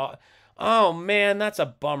people. They, oh man, that's a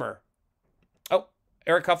bummer. Oh,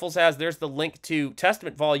 Eric Huffles there's the link to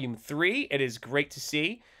Testament Volume 3. It is great to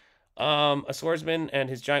see. A swordsman and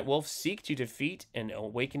his giant wolf seek to defeat and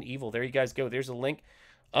awaken evil. There you guys go. There's a link.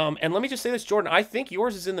 And let me just say this, Jordan, I think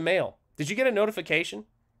yours is in the mail. Did you get a notification?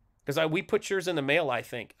 Because we put yours in the mail, I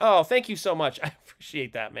think. Oh, thank you so much. I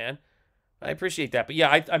appreciate that, man. I appreciate that. But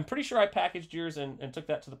yeah, I'm pretty sure I packaged yours and took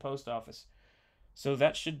that to the post office. So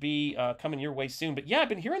that should be coming your way soon. But yeah, I've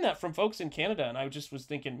been hearing that from folks in Canada, and I just was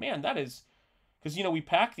thinking, man, that is... Because, we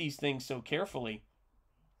pack these things so carefully,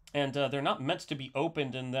 and they're not meant to be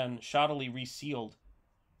opened and then shoddily resealed.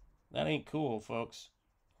 That ain't cool, folks.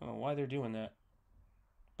 I don't know why they're doing that.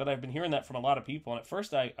 But I've been hearing that from a lot of people, and at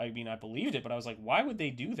first I believed it, but I was like, why would they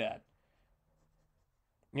do that?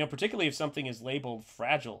 Particularly if something is labeled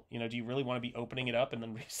fragile. Do you really want to be opening it up and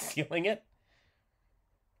then resealing it?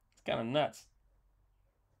 It's kind of nuts.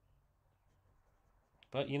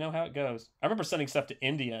 But you know how it goes. I remember sending stuff to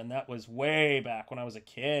India, and that was way back when I was a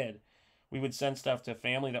kid. We would send stuff to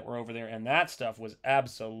family that were over there, and that stuff was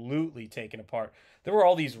absolutely taken apart. There were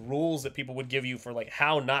all these rules that people would give you for like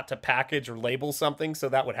how not to package or label something so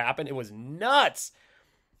that would happen. It was nuts.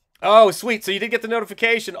 Oh, sweet. So you did get the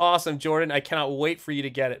notification. Awesome, Jordan. I cannot wait for you to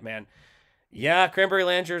get it, man. Yeah, Cranberry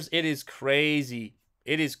Langers, it is crazy.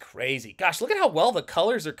 It is crazy. Gosh, look at how well the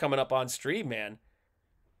colors are coming up on stream, man.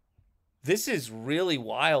 This is really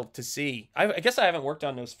wild to see. I guess I haven't worked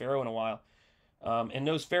on Nosfero in a while. And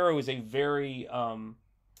Nosfero is a very,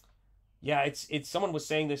 it's someone was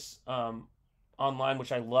saying this online,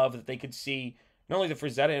 which I love, that they could see not only the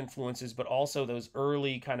Frazetta influences, but also those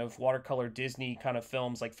early kind of watercolor Disney kind of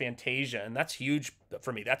films like Fantasia. And that's huge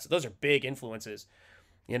for me. Those are big influences,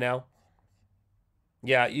 Yeah,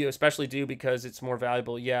 you especially do because it's more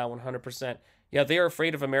valuable. Yeah, 100%. Yeah, they are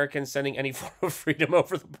afraid of Americans sending any form of freedom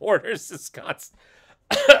over the borders to Scots.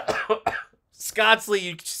 Scotsley,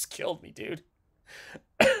 you just killed me, dude.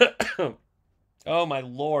 Oh, my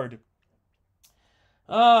Lord.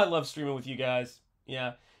 Oh, I love streaming with you guys.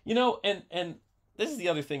 Yeah. And this is the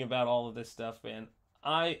other thing about all of this stuff, man.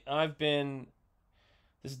 This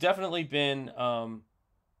has definitely been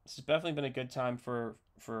a good time for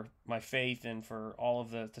for my faith and for all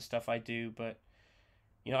of the stuff I do. But,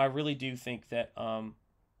 you know, I really do think that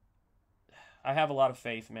I have a lot of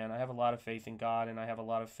faith, man. I have a lot of faith in God, and I have a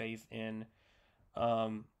lot of faith in,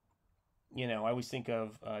 you know, I always think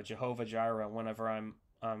of Jehovah Jireh whenever I'm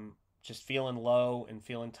just feeling low and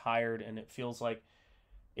feeling tired, and it feels like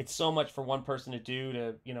it's so much for one person to do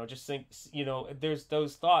to, you know, just think, you know, there's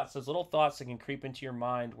those thoughts, those little thoughts that can creep into your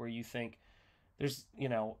mind where you think there's, you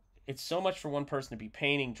know, it's so much for one person to be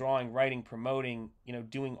painting, drawing, writing, promoting, you know,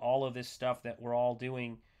 doing all of this stuff that we're all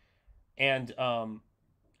doing. And,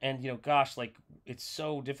 you know, gosh, like, it's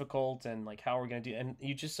so difficult, and like, how are we going to do, and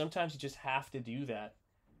you just, sometimes you just have to do that.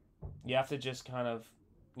 You have to just kind of,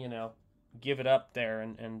 you know, give it up there.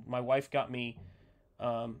 And my wife got me,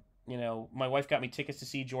 you know, my wife got me tickets to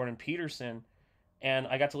see Jordan Peterson, and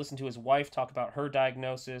I got to listen to his wife talk about her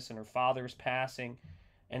diagnosis and her father's passing.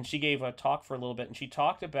 And she gave a talk for a little bit, and she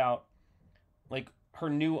talked about like her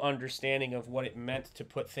new understanding of what it meant to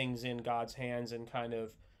put things in God's hands, and kind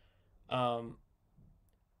of,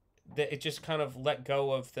 that it just kind of let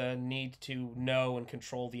go of the need to know and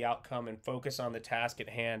control the outcome and focus on the task at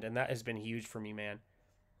hand. And that has been huge for me, man.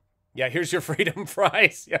 Yeah, here's your freedom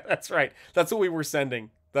prize. Yeah, that's right. That's what we were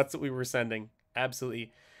sending. That's what we were sending.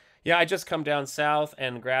 Absolutely. Yeah, I just come down south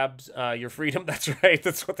and grabs your freedom. That's right.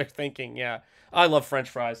 That's what they're thinking. Yeah. I love French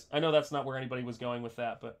fries. I know that's not where anybody was going with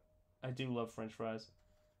that, but I do love French fries.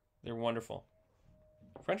 They're wonderful.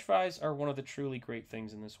 French fries are one of the truly great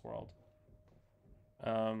things in this world.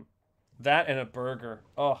 That and a burger.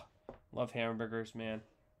 Oh, love hamburgers, man.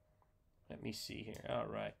 Let me see here. All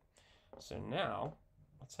right. So now,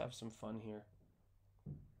 let's have some fun here.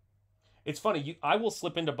 It's funny. I will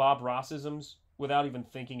slip into Bob Rossisms without even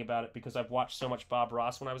thinking about it, because I've watched so much Bob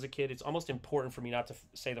Ross when I was a kid. It's almost important for me not to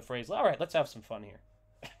say the phrase, all right, let's have some fun here.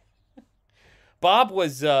 Bob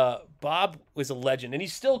was a legend, and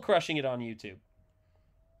he's still crushing it on YouTube.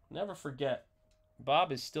 Never forget,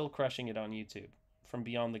 Bob is still crushing it on YouTube. From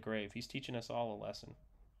Beyond the Grave. He's teaching us all a lesson.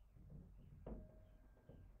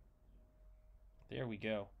 There we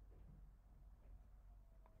go.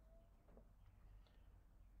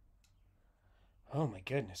 Oh my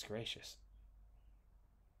goodness gracious.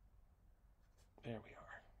 There we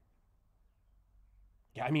are.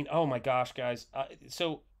 Yeah, I mean, oh my gosh, guys.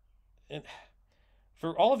 So,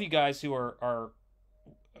 for all of you guys who are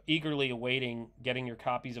eagerly awaiting getting your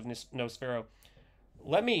copies of Nosfero,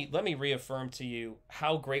 let me reaffirm to you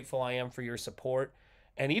how grateful I am for your support,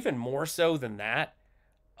 and even more so than that,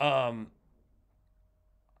 when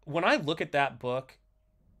I look at that book,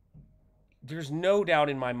 there's no doubt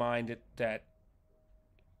in my mind that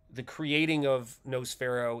the creating of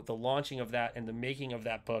Nosfero, the launching of that, and the making of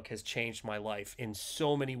that book has changed my life in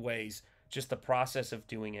so many ways. Just the process of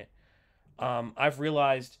doing it. I've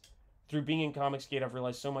realized through being in Comicsgate, I've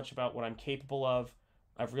realized so much about what I'm capable of.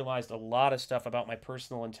 I've realized a lot of stuff about my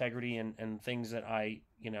personal integrity and things that I,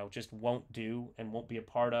 you know, just won't do and won't be a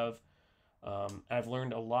part of. I've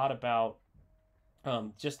learned a lot about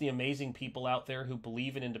just the amazing people out there who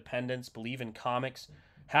believe in independence, believe in comics,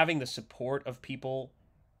 having the support of people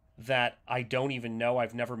that I don't even know,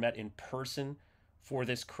 I've never met in person, for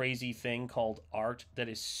this crazy thing called art that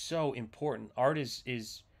is so important. Art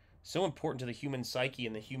is so important to the human psyche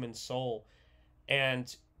and the human soul.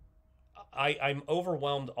 And I'm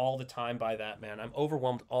overwhelmed all the time by that, man. I'm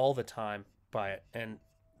overwhelmed all the time by it, and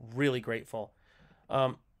really grateful.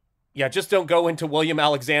 Yeah, just don't go into William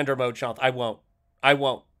Alexander mode, Shanth. I won't. I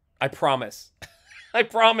promise. I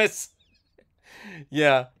promise.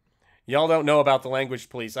 Yeah. Y'all don't know about the language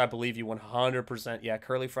police. I believe you 100%. Yeah,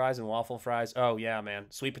 curly fries and waffle fries. Oh, yeah, man.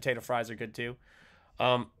 Sweet potato fries are good, too.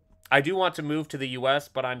 I do want to move to the U.S.,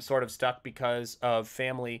 but I'm sort of stuck because of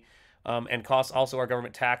family and costs. Also, our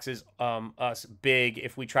government taxes us big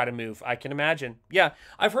if we try to move. I can imagine. Yeah,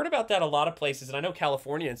 I've heard about that a lot of places, and I know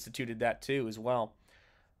California instituted that, too, as well.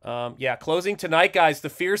 Yeah, closing tonight, guys. The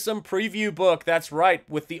Fearsome Preview book. That's right,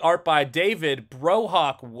 with the art by David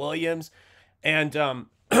Brohawk Williams. And,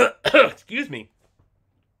 excuse me.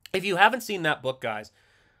 If you haven't seen that book, guys,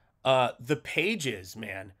 the pages,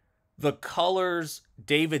 man, the colors,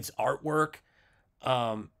 David's artwork,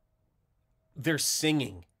 they're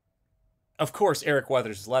singing. Of course, Eric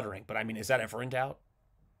Weathers' lettering, but I mean, is that ever in doubt?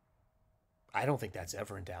 I don't think that's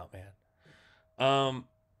ever in doubt, man.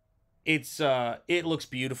 It looks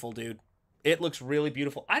beautiful, dude. It looks really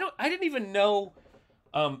beautiful. I didn't even know,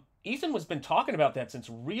 Ethan has been talking about that since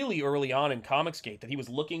really early on in Comicsgate, that he was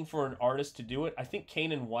looking for an artist to do it. I think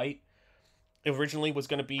Kanan White originally was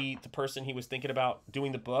going to be the person he was thinking about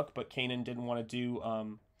doing the book, but Kanan didn't want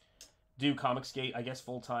to do Comicsgate, I guess,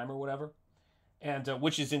 full time or whatever, and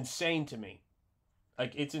which is insane to me.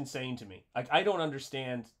 Like, it's insane to me. Like, I don't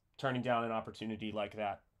understand turning down an opportunity like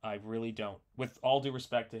that. I really don't. With all due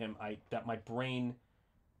respect to him, my brain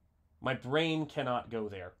cannot go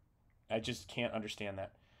there. I just can't understand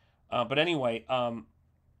that. But anyway, and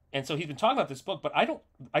so he's been talking about this book, but I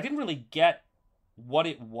didn't really get what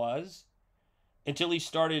it was until he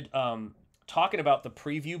started talking about the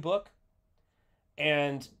preview book,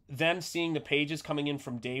 and then seeing the pages coming in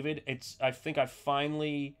from David. I think I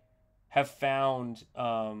finally have found.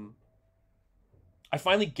 I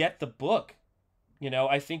finally get the book. You know,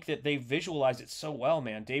 I think that they visualize it so well,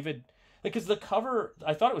 man. David, because the cover,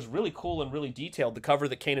 I thought it was really cool and really detailed, the cover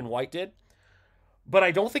that Kane and White did. But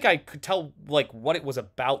I don't think I could tell, like, what it was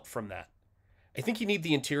about from that. I think you need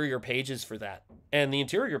the interior pages for that. And the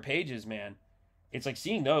interior pages, man, it's like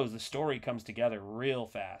seeing those, the story comes together real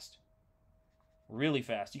fast. Really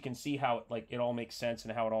fast. You can see how it all makes sense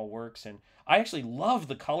and how it all works. And I actually love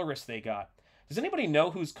the colorist they got. Does anybody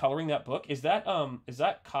know who's coloring that book? Is that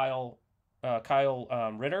Kyle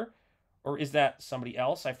Ritter, or is that somebody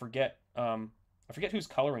else? I forget who's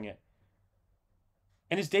coloring it.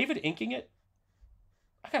 And is David inking it?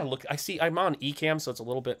 I gotta look. I'm on Ecamm, so it's a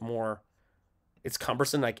little bit more. It's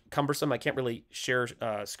cumbersome. I can't really share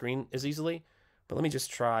screen as easily. But let me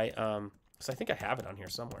just try. Because I think I have it on here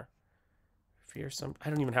somewhere. Fearsome. I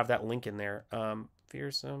don't even have that link in there.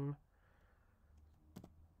 Fearsome.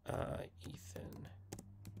 Ethan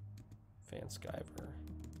Van Sciver.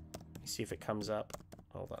 Let me see if it comes up.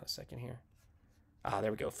 Hold on a second here.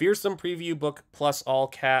 There we go. Fearsome preview book plus all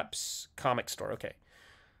caps comic store. Okay.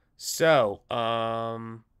 So,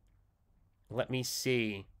 let me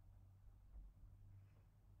see.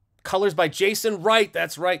 Colors by Jason Wright.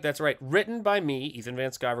 That's right. Written by me, Ethan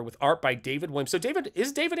Van Sciver, with art by David Williams. So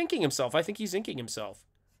is David inking himself? I think he's inking himself.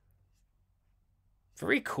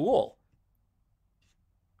 Very cool.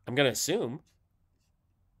 I'm going to assume.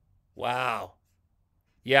 Wow.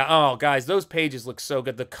 Yeah, oh, guys, those pages look so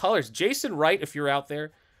good. The colors. Jason Wright, if you're out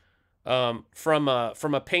there, from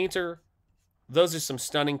a painter, those are some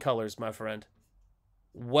stunning colors, my friend.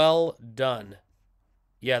 Well done.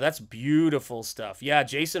 Yeah, that's beautiful stuff. Yeah,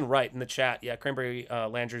 Jason Wright in the chat. Yeah, Cranberry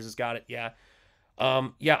Landers has got it. Yeah.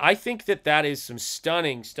 Yeah, I think that is some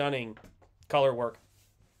stunning color work.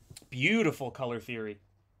 Beautiful color theory.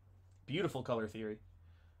 Beautiful color theory.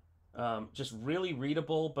 Just really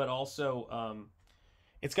readable, but also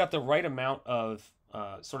it's got the right amount of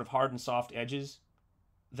sort of hard and soft edges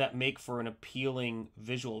that make for an appealing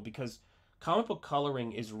visual, because comic book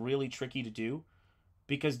coloring is really tricky to do,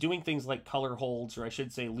 because doing things like color holds, or I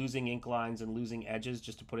should say losing ink lines and losing edges,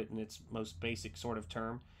 just to put it in its most basic sort of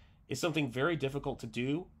term, is something very difficult to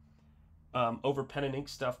do over pen and ink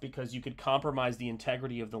stuff, because you could compromise the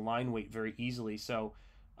integrity of the line weight very easily. So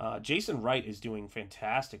Jason Wright is doing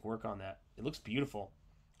fantastic work on that. It looks beautiful.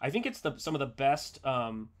 I think it's some of the best.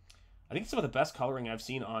 I think it's some of the best coloring I've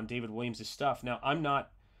seen on David Williams' stuff. Now, I'm not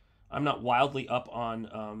wildly up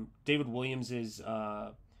on David Williams's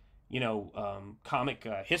comic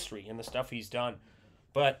history and the stuff he's done,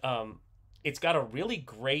 but it's got a really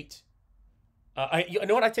great. You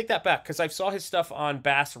know what? I take that back, because I saw his stuff on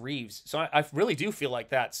Bass Reeves, so I really do feel like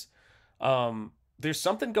that's. There's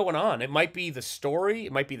something going on. It might be the story,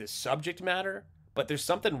 it might be the subject matter, but there's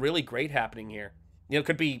something really great happening here. You know, it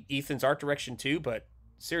could be Ethan's art direction too, but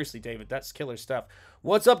seriously, David, that's killer stuff.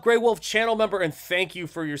 What's up, Grey Wolf channel member, and thank you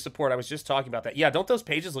for your support. I was just talking about that. Yeah, don't those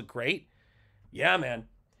pages look great? Yeah, man.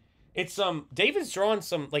 It's David's drawn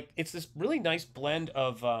some, like, it's this really nice blend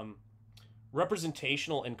of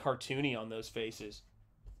representational and cartoony on those faces.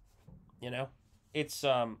 You know? It's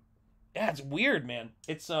yeah, it's weird, man.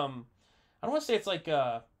 It's I don't want to say it's like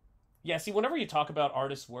yeah, see, whenever you talk about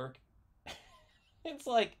artists' work, it's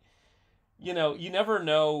like, you know, you never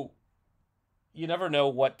know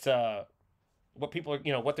what people are,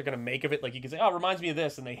 you know, what they're gonna make of it. Like, you can say, oh, it reminds me of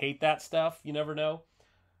this, and they hate that stuff. You never know.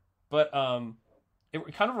 But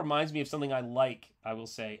it kind of reminds me of something I like, I will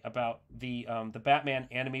say, about the Batman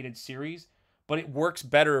animated series, but it works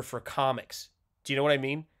better for comics. Do you know what I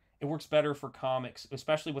mean? It works better for comics,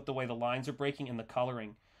 especially with the way the lines are breaking and the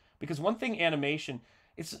coloring. Because one thing, animation,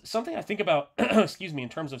 it's something I think about, excuse me, in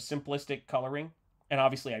terms of simplistic coloring. And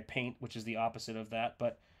obviously I paint, which is the opposite of that.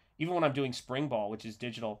 But even when I'm doing Spring Ball, which is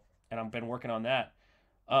digital, and I've been working on that,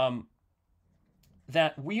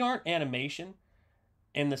 that we aren't animation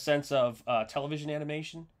in the sense of television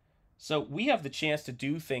animation. So we have the chance to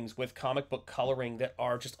do things with comic book coloring that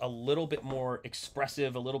are just a little bit more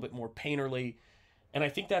expressive, a little bit more painterly. And I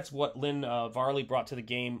think that's what Lynn Varley brought to the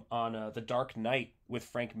game on The Dark Knight with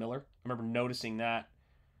Frank Miller. I remember noticing that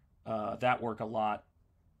work a lot.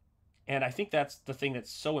 And I think that's the thing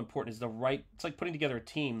that's so important is the right. It's like putting together a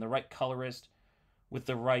team, the right colorist with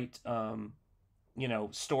the right,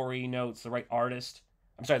 story notes, the right artist.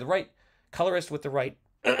 I'm sorry, the right colorist with the right,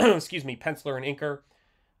 excuse me, penciler and inker,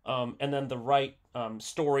 and then the right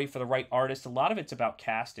story for the right artist. A lot of it's about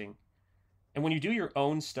casting. And when you do your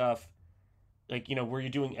own stuff, like where you're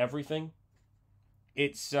doing everything,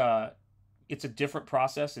 it's it's a different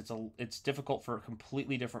process. It's difficult for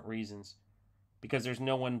completely different reasons because there's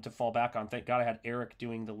no one to fall back on. Thank God I had Eric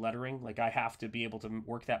doing the lettering. Like I have to be able to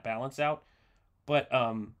work that balance out. But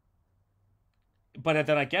but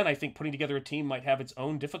then again, I think putting together a team might have its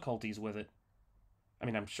own difficulties with it. I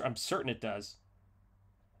mean, I'm certain it does.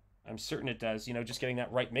 I'm certain it does. Just getting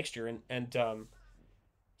that right mixture and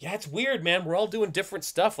yeah, it's weird, man. We're all doing different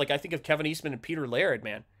stuff. Like I think of Kevin Eastman and Peter Laird,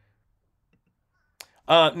 man.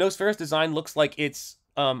 Nosfero's design looks like it's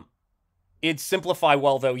simplify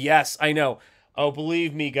well though. Yes, I know. Oh,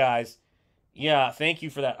 believe me, guys. Yeah, thank you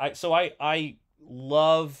for that. I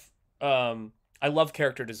love I love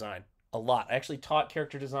character design a lot. I actually taught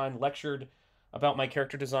character design, lectured about my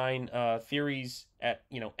character design theories at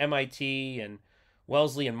MIT and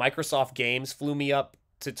Wellesley, and Microsoft Games flew me up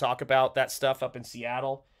to talk about that stuff up in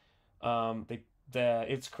Seattle.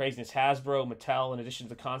 It's craziness. Hasbro, Mattel, in addition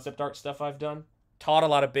to the concept art stuff I've done, taught a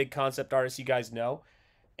lot of big concept artists you guys know,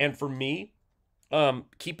 and for me,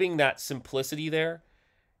 keeping that simplicity there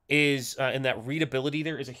is and that readability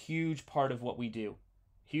there is a huge part of what we do.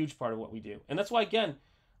 Huge part of what we do. And that's why, again,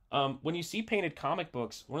 when you see painted comic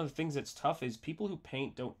books, one of the things that's tough is people who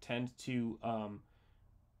paint don't tend to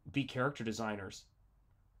be character designers.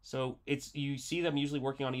 So you see them usually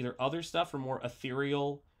working on either other stuff or more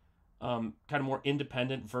ethereal, kind of more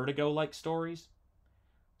independent, Vertigo-like stories.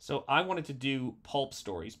 So I wanted to do pulp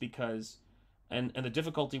stories because, and the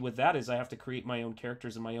difficulty with that is I have to create my own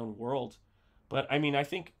characters in my own world. But I mean, I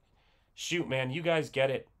think, shoot, man, you guys get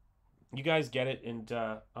it. You guys get it, and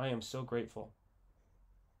I am so grateful.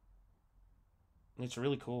 It's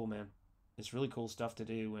really cool, man. It's really cool stuff to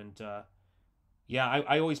do, and yeah,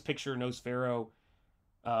 I always picture Nosfero.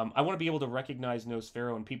 I want to be able to recognize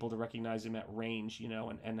Nosfero and people to recognize him at range,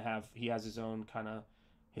 and have he has his own kind of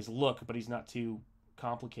his look, but he's not too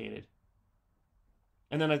complicated.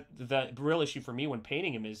 And then the real issue for me when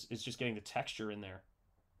painting him is just getting the texture in there.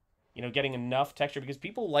 Getting enough texture because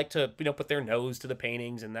people like to put their nose to the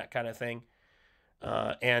paintings and that kind of thing.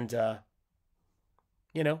 And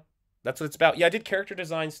you know that's what it's about. Yeah, I did character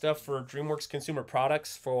design stuff for DreamWorks Consumer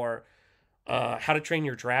Products for How to Train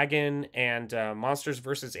Your Dragon and Monsters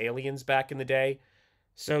versus Aliens back in the day.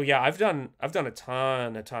 So yeah, I've done a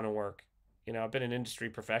ton of work. I've been an industry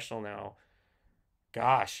professional now.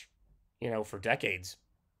 Gosh, for decades.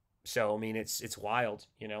 So I mean, it's wild.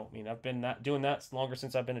 I mean, I've been doing that longer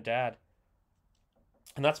since I've been a dad,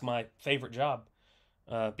 and that's my favorite job,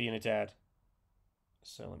 being a dad.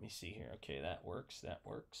 So let me see here. Okay, that works. That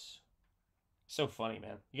works. So funny,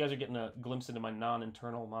 man. You guys are getting a glimpse into my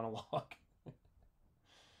non-internal monologue.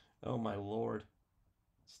 Oh my lord,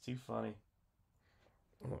 it's too funny.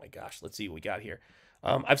 Oh my gosh, let's see what we got here.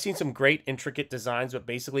 I've seen some great intricate designs, but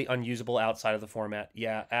basically unusable outside of the format.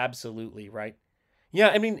 Yeah, absolutely right. Yeah,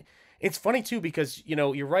 I mean, it's funny too because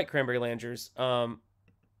you're right, Cranberry Langers.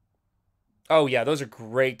 Oh yeah, those are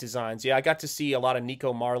great designs. Yeah, I got to see a lot of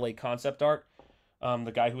Nico Marley concept art.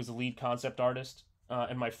 The guy who was the lead concept artist,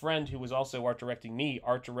 and my friend who was also art directing me,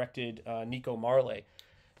 art directed Nico Marley.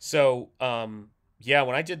 So yeah,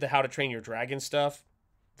 when I did the How to Train Your Dragon stuff,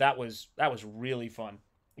 that was really fun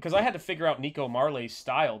because I had to figure out Nico Marley's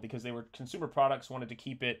style because they were consumer products wanted to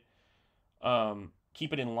keep it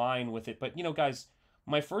in line with it. But guys,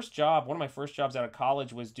 one of my first jobs out of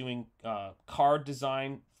college was doing card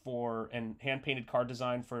design and hand painted card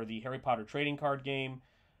design for the Harry Potter trading card game.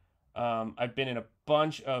 I've been in a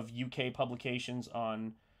bunch of UK publications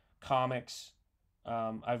on comics.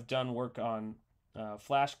 I've done work on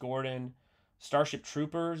Flash Gordon, Starship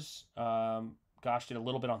Troopers. Gosh, did a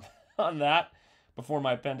little bit on on that before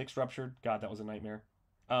my appendix ruptured. God, that was a nightmare.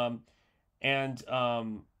 And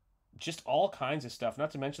just all kinds of stuff.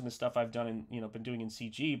 Not to mention the stuff I've done been doing in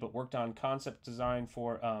CG, but worked on concept design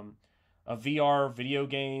for a VR video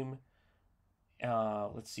game.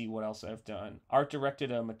 Let's see what else I've done. Art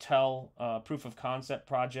directed a Mattel proof of concept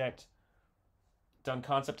project. Done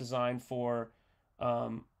concept design for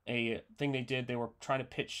a thing they did. They were trying to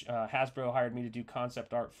pitch. Hasbro hired me to do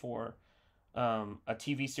concept art for a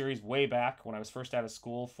TV series way back when I was first out of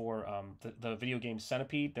school for the video game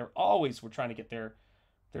Centipede. They're always were trying to get their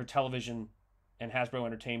television and Hasbro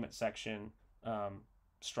Entertainment section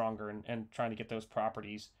stronger and trying to get those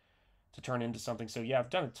properties. to turn into something. So yeah, I've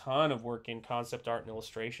done a ton of work in concept art and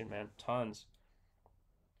illustration, man. Tons.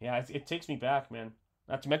 Yeah, it takes me back, man.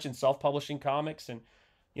 Not to mention self-publishing comics, and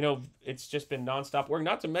it's just been nonstop work.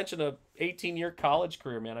 Not to mention a 18-year college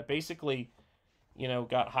career, man. I basically,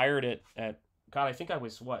 got hired at God, I think I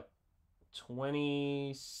was what,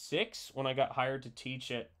 26 when I got hired to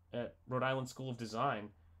teach at Rhode Island School of Design.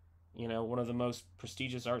 One of the most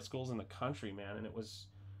prestigious art schools in the country, man. And it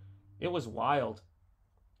was wild.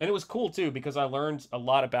 And it was cool too because I learned a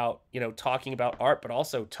lot about, talking about art, but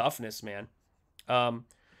also toughness, man.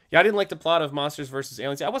 Yeah, I didn't like the plot of Monsters versus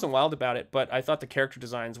Aliens. I wasn't wild about it, but I thought the character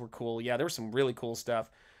designs were cool. Yeah, there was some really cool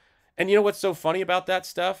stuff. And you know what's so funny about that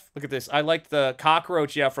stuff? Look at this. I liked the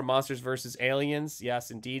cockroach, yeah, from Monsters versus Aliens.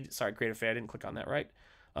 Yes, indeed. Sorry, Creative Fair, I didn't click on that right.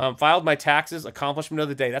 Filed my taxes. Accomplishment of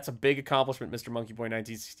the day. That's a big accomplishment, Mr. Monkey Boy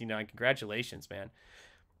 1969. Congratulations, man.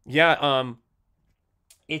 Yeah,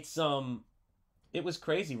 it was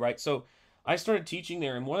crazy, right? So I started teaching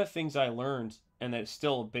there, and one of the things I learned, and that's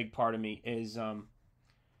still a big part of me, is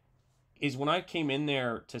when I came in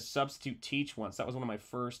there to substitute teach once. That was one of my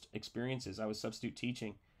first experiences. I was substitute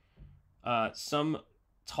teaching. Some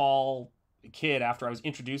tall kid, after I was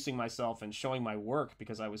introducing myself and showing my work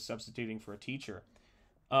because I was substituting for a teacher,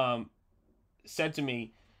 said to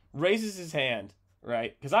me, raises his hand,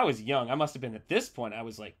 right? Because I was young. I must have been, at this point, I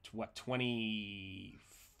was like, what,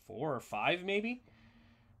 24 or 5 maybe?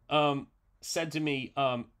 Said to me,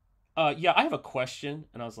 yeah, I have a question.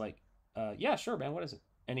 And I was like, yeah, sure, man. What is it?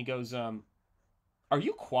 And he goes, are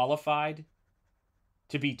you qualified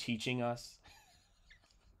to be teaching us?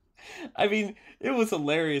 I mean, it was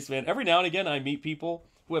hilarious, man. Every now and again, I meet people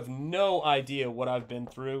who have no idea what I've been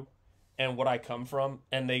through and what I come from,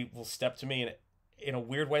 and they will step to me in a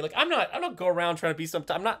weird way. Like, I don't go around trying to be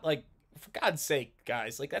I'm not like, for God's sake,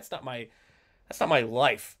 guys, like that's not my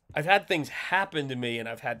life. I've had things happen to me, and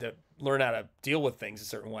I've had to learn how to deal with things a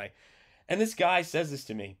certain way. And this guy says this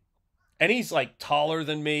to me, and he's like taller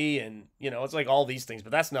than me, and it's like all these things,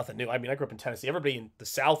 but that's nothing new. I mean, I grew up in Tennessee. Everybody in the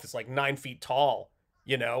South is like 9 feet tall.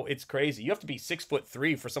 It's crazy. You have to be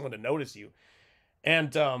 6'3" for someone to notice you,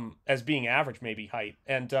 and as being average maybe height.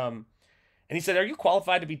 And he said, "Are you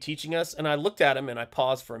qualified to be teaching us?" And I looked at him and I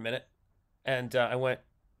paused for a minute, and I went,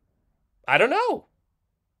 "I don't know."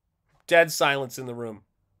 Dead silence in the room.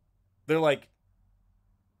 They're like,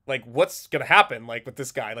 what's gonna happen, like with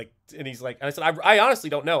this guy? Like, and he's like, and I said, I honestly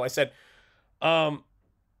don't know. I said,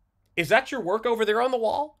 is that your work over there on the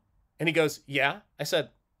wall? And he goes, yeah. I said,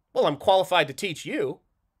 well, I'm qualified to teach you.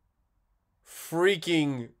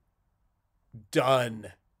 Freaking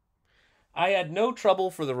done. I had no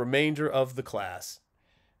trouble for the remainder of the class.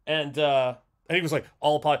 And he was like,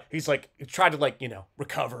 he's like, he tried to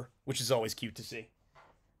recover, which is always cute to see.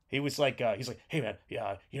 He was like, hey man,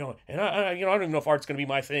 yeah, and I don't even know if art's gonna be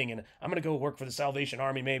my thing, and I'm gonna go work for the Salvation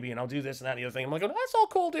Army maybe, and I'll do this and that and the other thing. I'm like, oh, that's all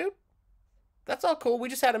cool, dude. That's all cool. We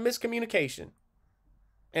just had a miscommunication,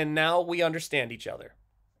 and now we understand each other.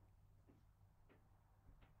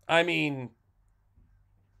 I mean,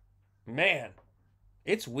 man,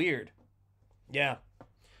 it's weird. Yeah.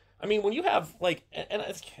 I mean, when you have and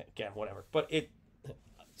again, whatever, but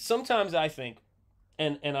sometimes I think,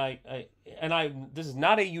 and I this is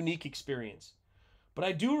not a unique experience, but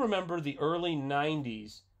I do remember the early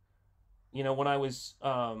 90s, when I was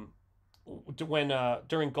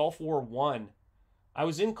during Gulf War I, I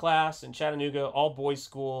was in class in Chattanooga, all boys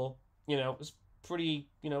school. It was pretty,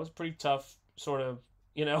 tough, sort of,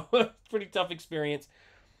 pretty tough experience.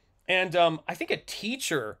 And I think a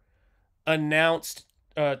teacher announced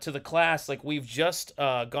to the class, like, we've just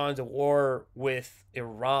gone to war with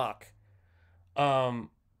Iraq.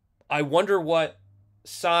 I wonder what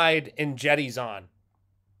side Enjeti's on,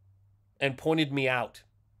 and pointed me out.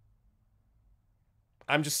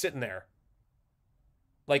 I'm just sitting there.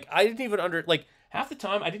 Like, I didn't even half the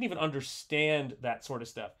time I didn't even understand that sort of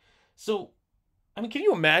stuff. So, I mean, can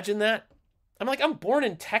you imagine that? I'm born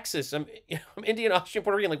in Texas. I'm Indian, Austrian,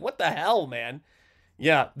 Puerto Rican. Like, what the hell, man?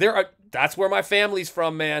 Yeah, that's where my family's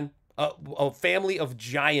from, man. A family of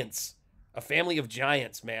giants. A family of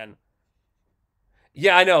giants, man.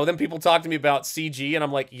 Yeah, I know. Then people talk to me about CG, and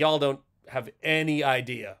I'm like, y'all don't have any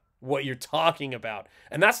idea what you're talking about.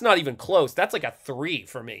 And that's not even close. That's like a 3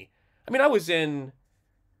 for me. I mean, I must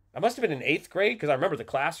have been in 8th grade, because I remember the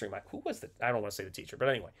classroom. I don't want to say the teacher, but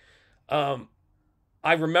anyway.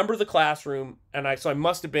 I remember the classroom, and so I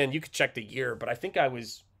must have been, you could check the year, but I think I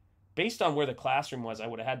was, based on where the classroom was, I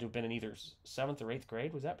would have had to have been in either 7th or 8th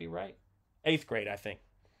grade. Would that be right? 8th grade, I think.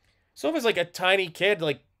 So it was like a tiny kid,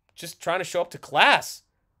 just trying to show up to class.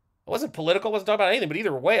 It wasn't political, wasn't talking about anything, but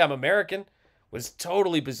either way, I'm American. It was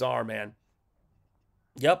totally bizarre, man.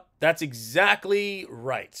 Yep, that's exactly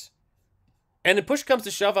right. And if push comes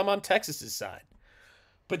to shove, I'm on Texas's side.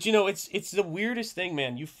 But it's the weirdest thing,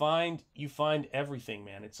 man. You find everything,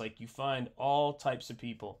 man. It's like you find all types of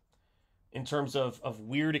people in terms of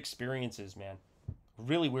weird experiences, man.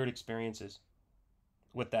 Really weird experiences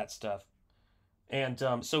with that stuff. And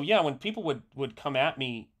so yeah, when people would come at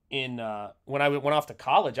me in when I went off to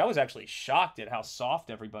college, I was actually shocked at how soft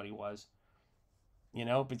everybody was.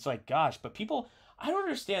 It's like, gosh, but people, I don't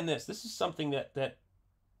understand this. This is something that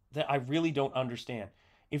I really don't understand.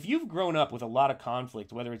 If you've grown up with a lot of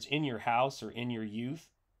conflict, whether it's in your house or in your youth,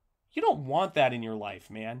 you don't want that in your life,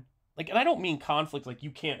 man. Like, and I don't mean conflict like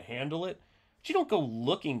you can't handle it, but you don't go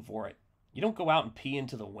looking for it. You don't go out and pee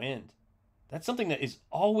into the wind. That's something that is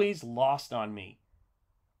always lost on me.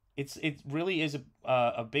 It really is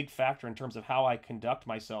a big factor in terms of how I conduct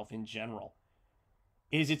myself in general.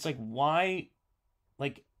 It's like, why,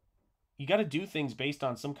 like, you got to do things based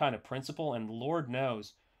on some kind of principle, and Lord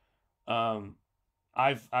knows, um,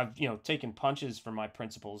 I've taken punches for my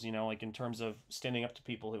principles, like in terms of standing up to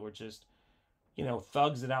people who were just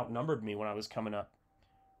thugs that outnumbered me when I was coming up.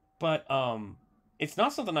 But it's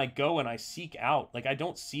not something I go and I seek out. Like, I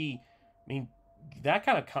don't see. I mean, that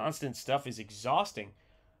kind of constant stuff is exhausting.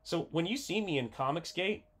 So when you see me in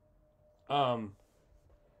Comicsgate, um,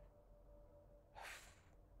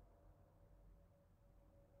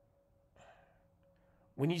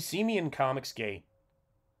 when you see me in Comicsgate,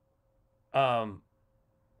 um,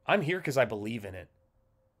 I'm here because I believe in it.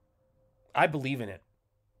 I believe in it.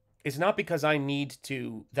 It's not because I need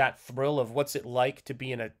to that thrill of what's it like to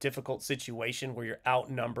be in a difficult situation where you're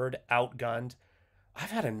outnumbered, outgunned.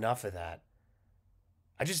 I've had enough of that.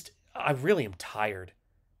 I really am tired,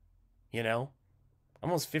 you know? I'm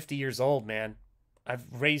almost 50 years old, man. I've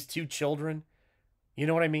raised two children. You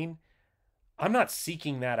know what I mean? I'm not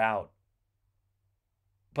seeking that out,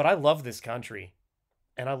 but I love this country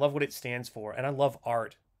and I love what it stands for and I love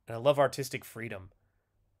art and I love artistic freedom.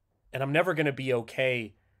 And I'm never going to be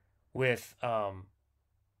okay with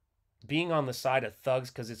being on the side of thugs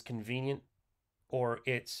because it's convenient or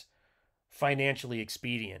it's financially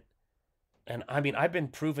expedient. And I mean, I've been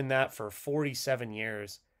proving that for 47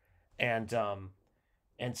 years. And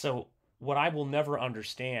and so what I will never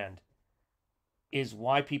understand is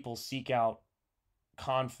why people seek out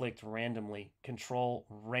conflict randomly, control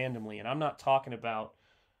randomly. And I'm not talking about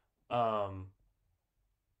um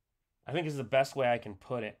I think this is the best way I can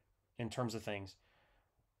put it in terms of things.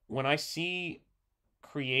 When I see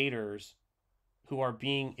creators who are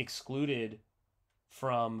being excluded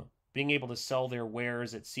from being able to sell their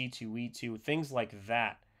wares at C2E2, things like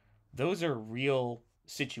that. Those are real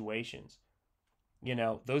situations.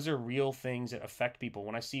 Those are real things that affect people.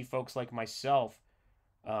 When I see folks like myself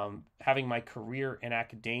having my career in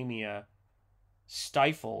academia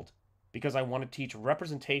stifled because I want to teach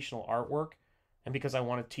representational artwork and because I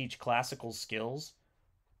want to teach classical skills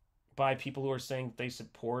by people who are saying they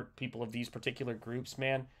support people of these particular groups,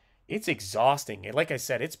 man, it's exhausting. And like I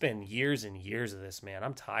said, it's been years and years of this, man.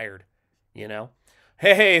 I'm tired, you know?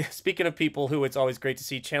 Hey, speaking of people who it's always great to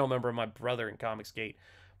see, channel member of my brother in Comicsgate,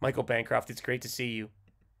 Michael Bancroft, it's great to see you.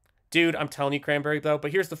 Dude, I'm telling you, Cranberry, though,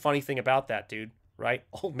 but here's the funny thing about that, dude, right?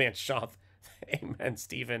 Old man Shanth. Amen,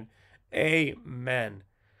 Stephen. Amen.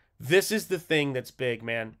 This is the thing that's big,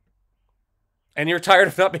 man. And you're tired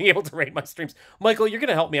of not being able to rate my streams. Michael, you're going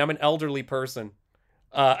to help me. I'm an elderly person.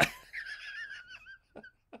 Uh,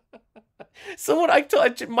 Someone I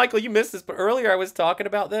told Michael, you missed this, but earlier I was talking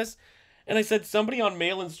about this, and I said somebody on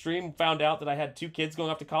mail and stream found out that I had two kids going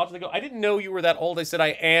off to college. And they go, "I didn't know you were that old." I said, "I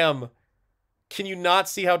am. Can you not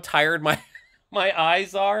see how tired my my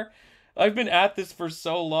eyes are? I've been at this for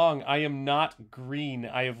so long. I am not green.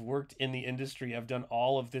 I have worked in the industry. I've done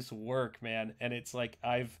all of this work, man, and it's like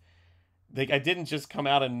I didn't just come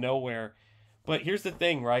out of nowhere. But here's the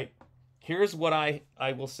thing, right? Here's what I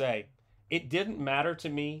will say. It didn't matter to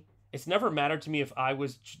me. It's never mattered to me if I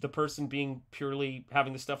was the person being purely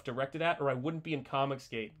having the stuff directed at, or I wouldn't be in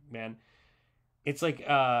Comicsgate, man. It's like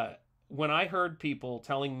when I heard people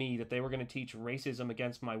telling me that they were going to teach racism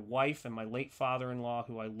against my wife and my late father-in-law,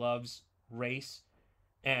 who I loves race,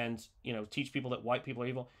 and teach people that white people are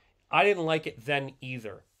evil. I didn't like it then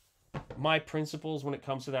either. My principles when it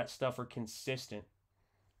comes to that stuff are consistent,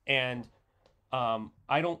 and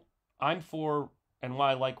I don't. I'm for, and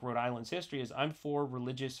why I like Rhode Island's history is I'm for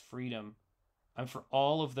religious freedom. I'm for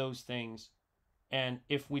all of those things, and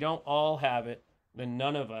if we don't all have it, then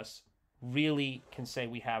none of us really can say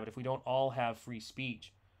we have it. If we don't all have free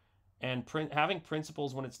speech, and having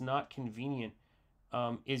principles when it's not convenient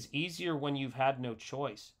is easier when you've had no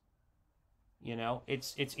choice. You know,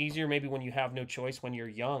 it's easier maybe when you have no choice when you're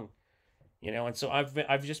young. You know, and so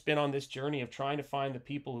I've just been on this journey of trying to find the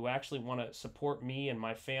people who actually want to support me and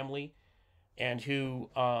my family, and who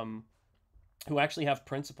actually have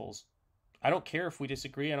principles. I don't care if we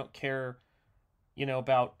disagree. I don't care, you know,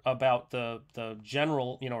 about the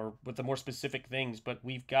general, you know, or with the more specific things, but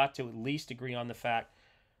we've got to at least agree on the fact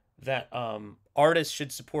that artists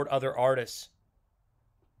should support other artists.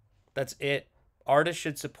 That's it. Artists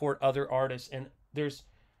should support other artists. And there's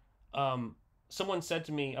someone said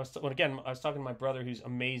to me, I was talking to my brother who's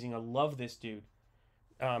amazing. I love this dude.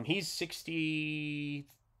 He's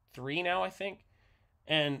 63 now, I think.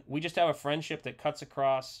 And we just have a friendship that cuts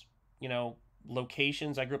across, you know,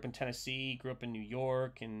 locations. I grew up in Tennessee, grew up in New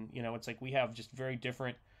York, and you know, it's like we have just very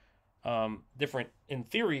different different in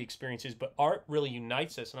theory experiences, but art really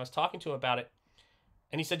unites us. And I was talking to him about it,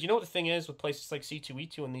 and he said, you know what the thing is with places like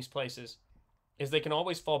C2E2 and these places is they can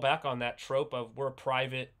always fall back on that trope of we're a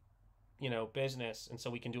private, you know, business, and so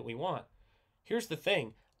we can do what we want. Here's the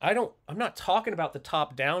thing. I'm not talking about the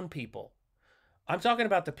top down people. I'm talking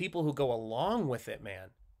about the people who go along with it, man.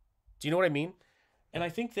 Do you know what I mean? And I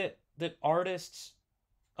think that artists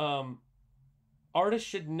artists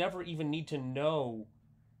should never even need to know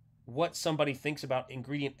what somebody thinks about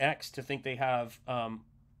ingredient X to think they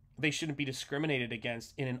shouldn't be discriminated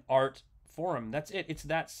against in an art forum. That's it. It's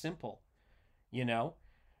that simple, you know?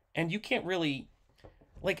 And you can't really,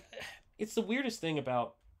 like, it's the weirdest thing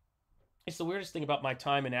about my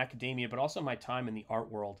time in academia, but also my time in the art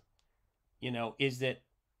world, you know, is that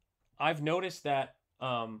I've noticed that,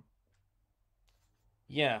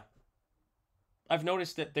 yeah, I've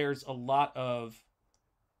noticed that there's a lot of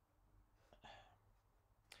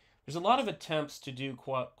attempts to do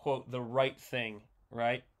quote the right thing,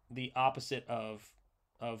 right? The opposite of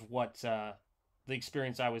what the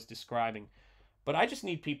experience I was describing. But I just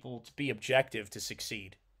need people to be objective to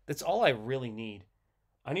succeed. That's all I really need.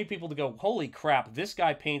 I need people to go, holy crap, this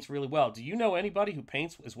guy paints really well. Do you know anybody who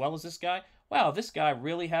paints as well as this guy? Wow, this guy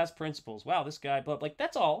really has principles. Wow, this guy, but like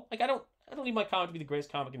that's all. Like I don't need my comic to be the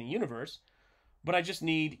greatest comic in the universe, but I just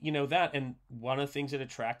need, you know, that. And one of the things that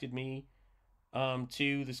attracted me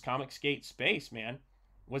to this comic skate space, man,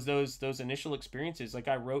 was those initial experiences. Like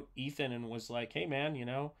I wrote Ethan and was like, hey man, you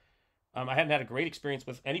know, I hadn't had a great experience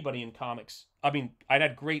with anybody in comics. I mean, I'd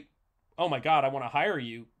had great, oh my god, I want to hire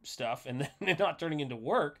you stuff, and then it not turning into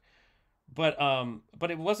work. But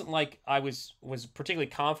it wasn't like I was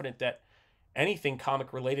particularly confident that anything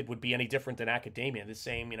comic related would be any different than academia. The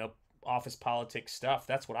same, you know, office politics stuff.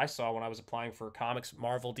 That's what I saw when I was applying for comics,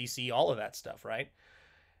 Marvel, DC, all of that stuff, right?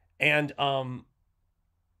 And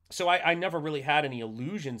so I never really had any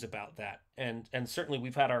illusions about that, and certainly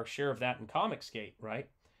we've had our share of that in Comicsgate, right?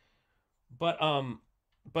 But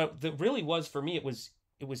the really was for me, it was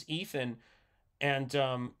Ethan,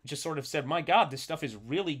 and just sort of said, my God, this stuff is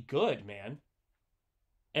really good, man.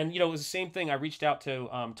 And you know, it was the same thing. I reached out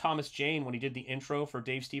to Thomas Jane when he did the intro for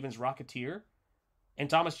Dave Stevens' Rocketeer, and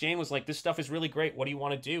Thomas Jane was like, this stuff is really great. What do you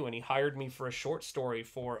want to do? And he hired me for a short story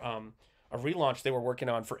for a relaunch they were working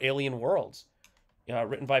on for Alien Worlds,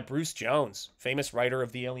 written by Bruce Jones, famous writer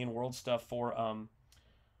of the Alien World stuff for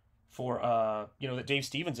you know, that Dave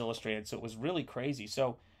Stevens illustrated. So it was really crazy.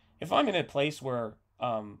 So if I'm in a place where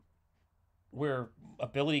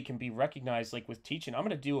ability can be recognized, like with teaching, I'm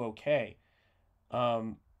gonna do okay.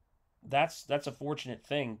 That's a fortunate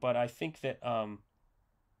thing, but I think that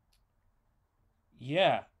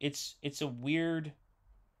yeah, it's a weird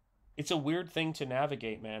thing to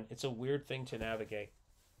navigate, man. It's a weird thing to navigate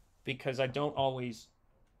because I don't always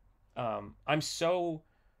I'm so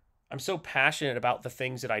passionate about the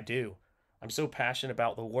things that I do. I'm so passionate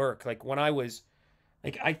about the work. Like when I was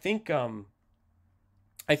like I think one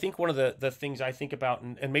of the things I think about,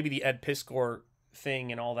 and maybe the Ed Piskor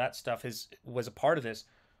thing and all that stuff was a part of this.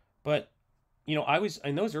 But you know, I was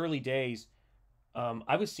in those early days,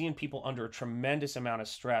 I was seeing people under a tremendous amount of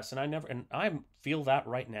stress, and I feel that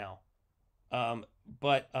right now.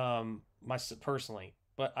 But personally,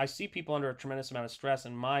 but I see people under a tremendous amount of stress,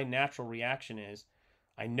 and my natural reaction is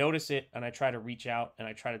I notice it and I try to reach out and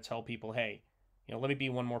I try to tell people, hey, you know, let me be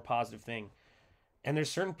one more positive thing. And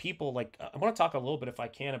there's certain people, like I want to talk a little bit, if I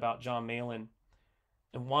can, about John Malin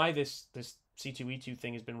and why this C2E2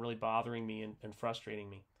 thing has been really bothering me and frustrating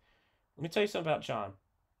me. Let me tell you something about John.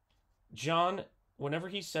 John, whenever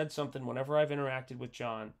he said something, whenever I've interacted with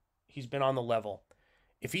John, he's been on the level.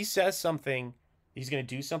 If he says something, he's going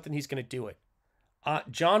to do something, he's going to do it.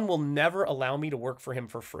 John will never allow me to work for him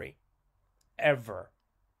for free. Ever.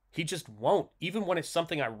 He just won't. Even when it's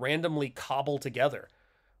something I randomly cobble together.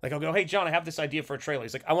 Like I'll go, hey, John, I have this idea for a trailer.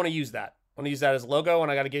 He's like, I want to use that. I want to use that as a logo,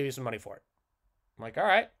 and I got to give you some money for it. I'm like, all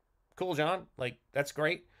right, cool, John. Like, that's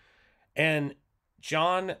great. And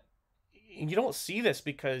John, you don't see this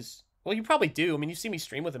because, well, you probably do. I mean, you've seen me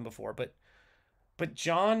stream with him before, but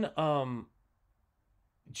John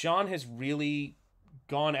has really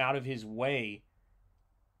gone out of his way,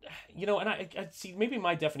 and I see maybe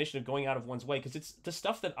my definition of going out of one's way, because it's the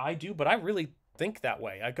stuff that I do, but I really think that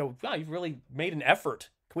way. I go, wow, you've really made an effort.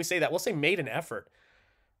 Can we say that? We'll say made an effort.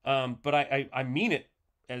 But I mean it,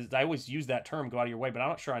 as I always use that term, go out of your way, but I'm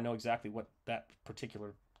not sure I know exactly what that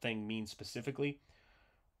particular thing means specifically.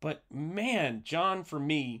 But man, John, for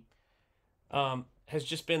me, has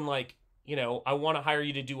just been like, I want to hire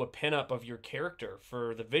you to do a pinup of your character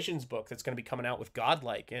for the Visions book that's going to be coming out with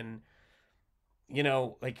Godlike. And,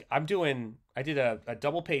 like I did a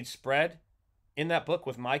double page spread in that book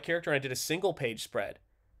with my character, and I did a single page spread.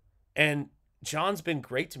 And John's been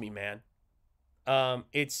great to me, man.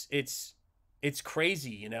 It's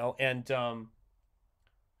crazy, and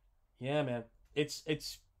yeah, man,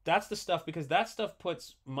 that's the stuff, because that stuff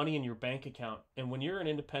puts money in your bank account. And when you're an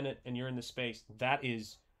independent and you're in the space, that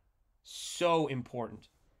is so important.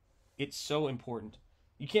 It's so important.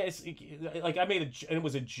 You can't, like, and it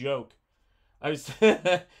was a joke. I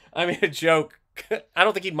made a joke. I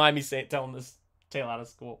don't think he'd mind me telling this tale out of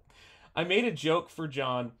school. I made a joke with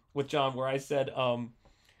John where I said, John,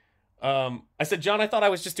 I thought I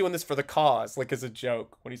was just doing this for the cause, like as a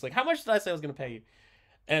joke. When he's like, how much did I say I was going to pay you?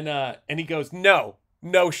 And he goes, no,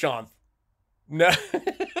 Shanth. No.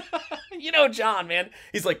 John, man.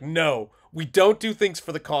 He's like, no, we don't do things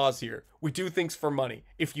for the cause here. We do things for money.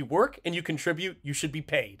 If you work and you contribute, you should be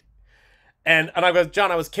paid. And I go,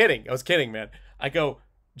 John, I was kidding, man. I go,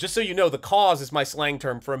 just so you know, the cause is my slang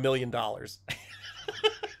term for $1 million.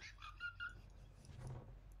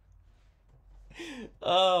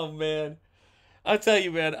 Oh, man. I'll tell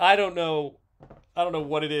you, man, I don't know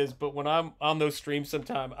what it is, but when I'm on those streams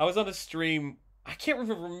sometime, I was on a stream, I can't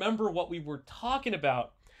even remember what we were talking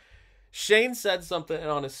about. Shane said something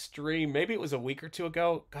on a stream, maybe it was a week or two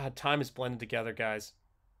ago. God, time is blended together, guys.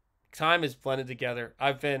 Time is blended together.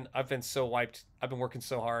 I've been so wiped. I've been working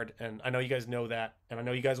so hard, and I know you guys know that, and I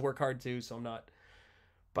know you guys work hard too, so I'm not.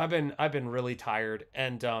 But I've been really tired,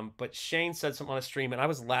 and but Shane said something on a stream, and I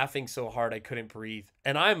was laughing so hard I couldn't breathe.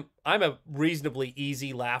 And I'm a reasonably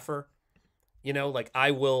easy laugher, like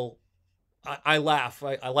I laugh.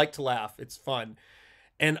 I like to laugh. It's fun,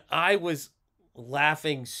 and I was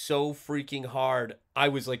laughing so freaking hard. I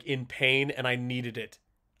was like in pain, and I needed it.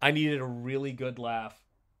 I needed a really good laugh.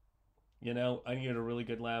 I needed a really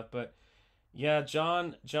good laugh, but. Yeah,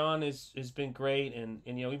 John has been great, and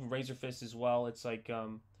even Razorfist as well. It's like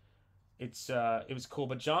it was cool,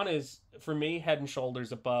 but John is, for me, head and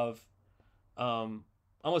shoulders above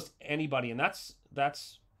almost anybody, and that's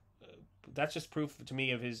just proof to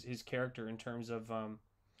me of his character in terms of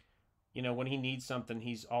when he needs something,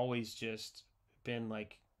 he's always just been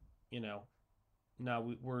like, no,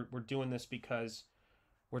 we're doing this because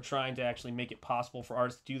we're trying to actually make it possible for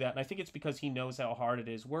artists to do that, and I think it's because he knows how hard it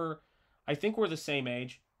is. I think we're the same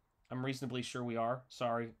age. I'm reasonably sure we are.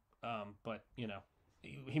 Sorry. But,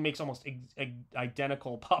 he makes almost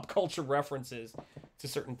identical pop culture references to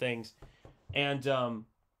certain things. And,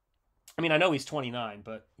 I mean, I know he's 29,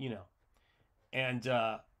 but, And,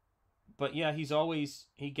 but yeah,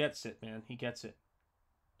 he gets it, man. He gets it.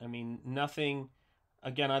 I mean, nothing.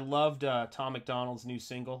 Again, I loved Tom McDonald's new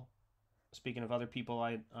single. Speaking of other people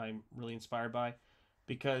I'm really inspired by.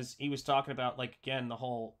 Because he was talking about, like, again,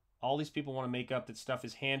 all these people want to make up that stuff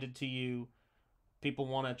is handed to you. People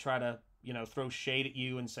want to try to, throw shade at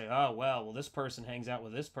you and say, oh, well, this person hangs out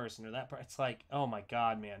with this person or that person. It's like, oh my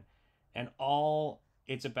God, man. And all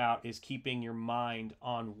it's about is keeping your mind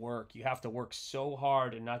on work. You have to work so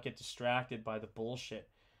hard and not get distracted by the bullshit.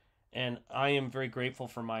 And I am very grateful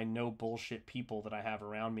for my no bullshit people that I have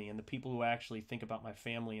around me, and the people who actually think about my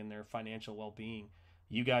family and their financial well-being.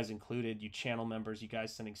 You guys included, you channel members, you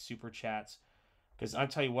guys sending super chats. Because I'll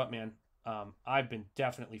tell you what, man, I've been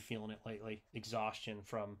definitely feeling it lately. Exhaustion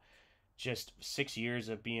from just 6 years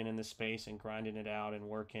of being in this space and grinding it out and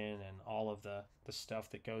working and all of the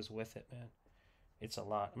stuff that goes with it, man. It's a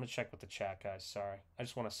lot. I'm going to check with the chat, guys. Sorry. I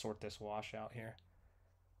just want to sort this wash out here.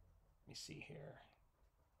 Let me see here.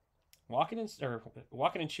 Walking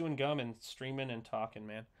and chewing gum and streaming and talking,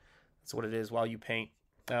 man. That's what it is while you paint.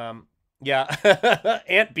 Yeah.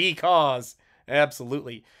 Aunt B cause.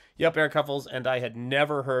 Absolutely. Yep, Eric Huffles, and I had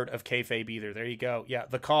never heard of kayfabe either. There you go. Yeah,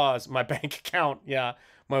 the cause, my bank account. Yeah,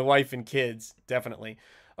 my wife and kids, definitely.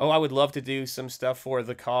 Oh, I would love to do some stuff for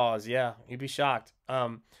the cause. Yeah, you'd be shocked.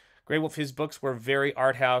 Grey Wolf, his books were very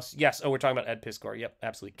art house. Yes. Oh, we're talking about Ed Piskor. Yep,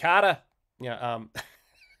 absolutely. Kata. Yeah.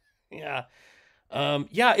 Yeah.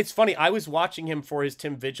 Yeah, it's funny. I was watching him for his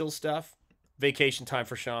Tim Vigil stuff. Vacation time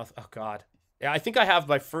for Shanth. Oh God. Yeah, I think I have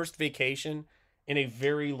my first vacation in a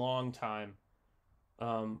very long time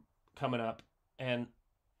coming up, and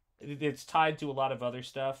it's tied to a lot of other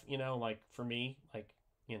stuff. You know, like for me, like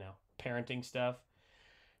parenting stuff,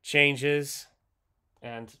 changes,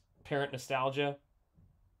 and parent nostalgia.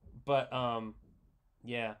 But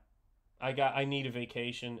yeah, I need a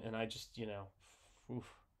vacation, and I just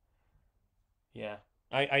oof, yeah.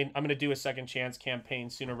 I'm gonna do a second chance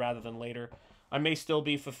campaign sooner rather than later. I may still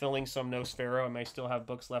be fulfilling some Nosfero. I may still have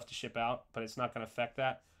books left to ship out, but it's not gonna affect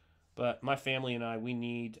that. But my family and I, we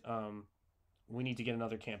need to get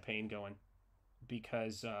another campaign going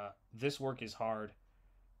because this work is hard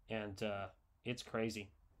and it's crazy.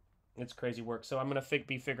 It's crazy work. So I'm gonna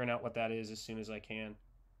be figuring out what that is as soon as I can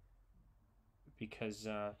because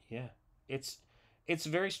yeah, it's it's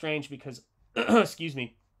very strange because excuse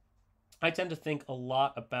me, I tend to think a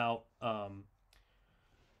lot about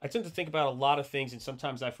I tend to think about a lot of things, and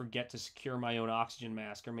sometimes I forget to secure my own oxygen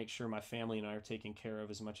mask or make sure my family and I are taken care of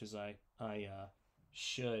as much as I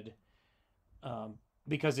should, um,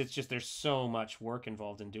 because it's just there's so much work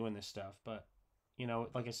involved in doing this stuff. But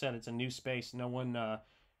like I said, it's a new space. No one,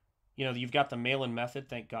 you've got the mail-in method.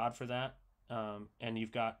 Thank God for that. And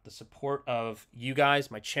you've got the support of you guys,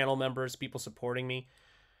 my channel members, people supporting me.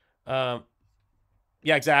 Um,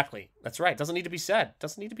 yeah, exactly. That's right. Doesn't need to be said.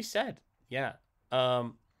 Doesn't need to be said. Yeah.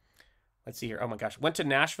 Um, let's see here. Oh my gosh. Went to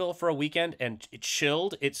Nashville for a weekend and it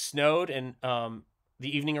chilled. It snowed and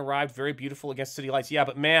the evening arrived very beautiful against city lights. Yeah,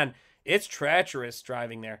 but man, it's treacherous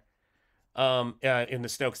driving there in the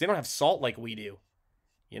snow because they don't have salt like we do.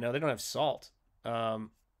 They don't have salt.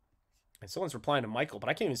 Um, and someone's replying to Michael, but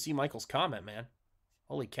I can't even see Michael's comment, man.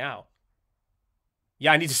 Holy cow.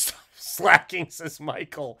 Yeah, I need to stop slacking, says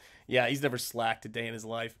Michael. Yeah, he's never slacked a day in his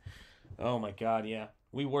life. Oh my god, yeah.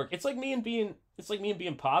 We work. It's like me and being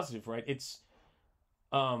positive, right? It's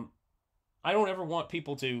um I don't ever want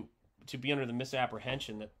people to be under the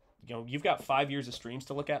misapprehension that you've got 5 years of streams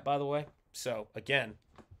to look at, by the way. So again,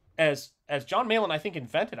 as John Malin I think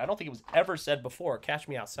invented, I don't think it was ever said before, catch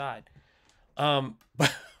me outside.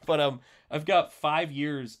 But I've got 5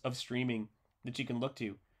 years of streaming that you can look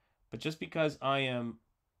to. But just because I am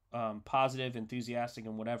positive, enthusiastic,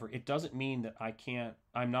 and whatever, it doesn't mean that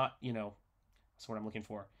I'm not, that's what I'm looking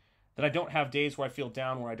for. That I don't have days where I feel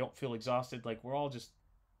down, where I don't feel exhausted. Like we're all just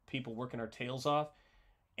people working our tails off.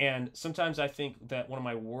 And sometimes I think that one of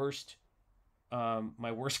my worst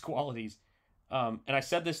qualities, and I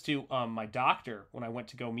said this to my doctor when I went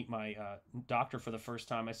to go meet my doctor for the first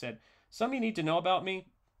time. I said, something you need to know about me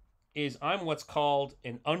is I'm what's called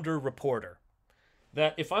an underreporter.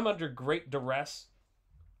 That if I'm under great duress,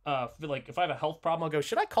 like if I have a health problem, I'll go,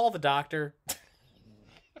 should I call the doctor?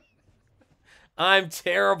 I'm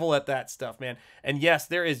terrible at that stuff, man. And yes,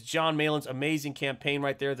 there is John Malin's amazing campaign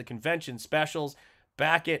right there. The convention specials.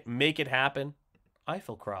 Back it, make it happen.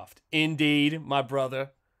 Eiffelcroft. Indeed, my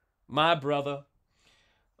brother. My brother.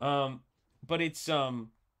 But it's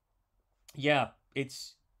yeah,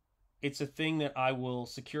 it's a thing that I will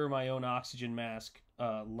secure my own oxygen mask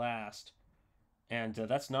last. And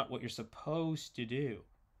that's not what you're supposed to do.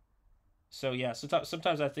 So yeah,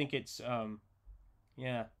 sometimes I think it's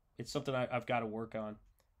yeah, it's something I've got to work on,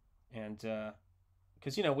 and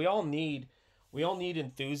because we all need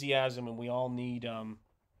enthusiasm, and we all need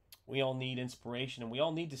inspiration, and we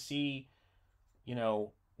all need to see,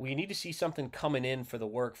 we need to see something coming in for the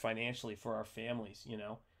work financially for our families,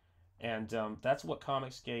 and that's what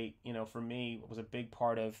Comicsgate, for me was a big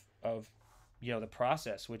part of the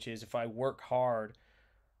process, which is if I work hard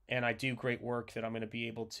and I do great work, that I'm going to be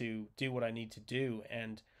able to do what I need to do.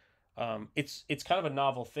 And it's kind of a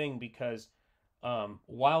novel thing because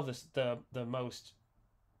while the most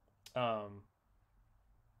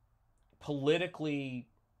politically,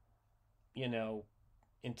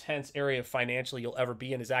 intense area financially you'll ever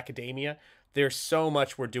be in is academia, there's so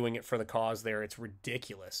much we're doing it for the cause there. It's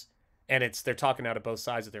ridiculous. And they're talking out of both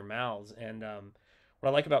sides of their mouths. And what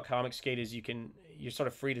I like about Comicsgate is you're sort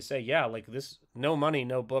of free to say, yeah, like this, no money,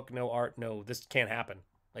 no book, no art, no, this can't happen.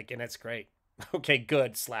 Like, and that's great. Okay,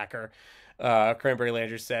 good, slacker. Cranberry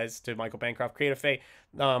Lander says to Michael Bancroft, Creative Faye,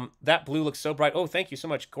 that blue looks so bright. Oh, thank you so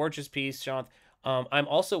much. Gorgeous piece, Shanth. I'm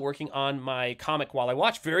also working on my comic while I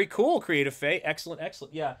watch. Very cool, Creative Faye. Excellent,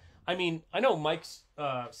 excellent. Yeah, I mean, I know Mike's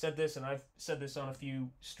said this, and I've said this on a few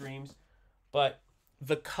streams, but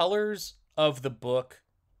the colors of the book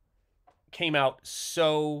came out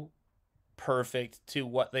so perfect to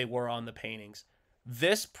what they were on the paintings.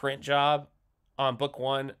 This print job on book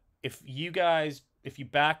one, if you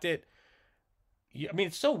backed it, I mean,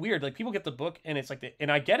 it's so weird. Like, people get the book, and it's like,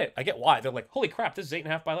 and I get it. I get why. They're like, holy crap, this is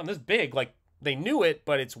 8.5 by 11. This is big. Like, they knew it,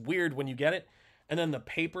 but it's weird when you get it. And then the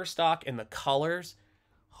paper stock and the colors.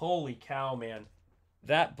 Holy cow, man.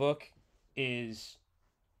 That book is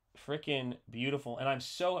freaking beautiful. And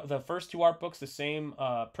the first two art books, the same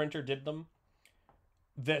printer did them.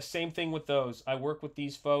 The same thing with those. I work with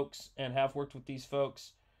these folks and have worked with these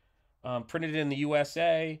folks. Printed in the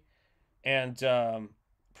U.S.A. and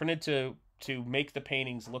printed to make the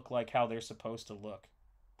paintings look like how they're supposed to look.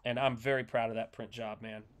 And I'm very proud of that print job,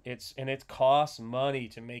 man. It costs money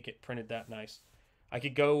to make it printed that nice. I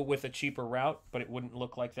could go with a cheaper route, but it wouldn't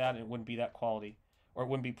look like that, and it wouldn't be that quality, or it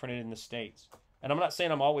wouldn't be printed in the States. And I'm not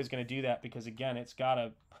saying I'm always going to do that, because again,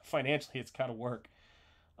 financially, it's got to work.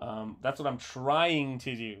 That's what I'm trying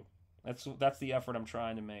to do. That's the effort I'm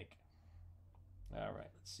trying to make. All right,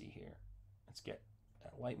 let's see here. Let's get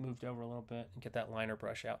that light moved over a little bit and get that liner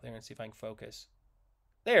brush out there and see if I can focus.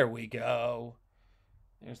 There we go.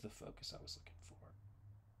 There's the focus I was looking for.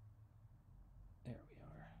 There we are.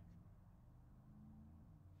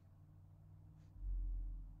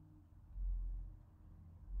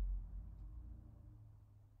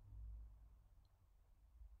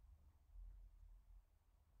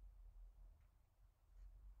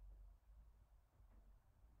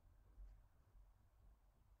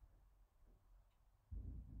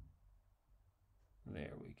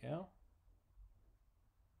 There we go.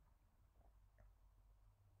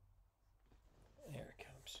 There it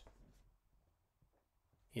comes.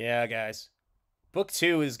 Yeah, guys. I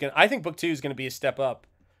think book 2 is gonna be a step up.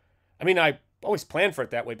 I mean, I always plan for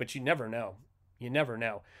it that way, but you never know. You never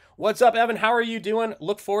know. What's up, Evan? How are you doing?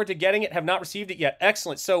 Look forward to getting it. Have not received it yet.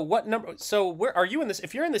 Excellent. So what number? So where are you in this?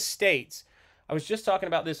 If you're in the States, I was just talking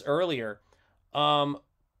about this earlier.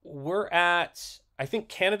 We're at, I think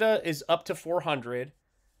Canada is up to 400.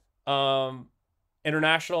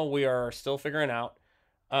 International, we are still figuring out.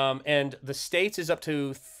 And the States is up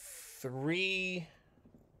to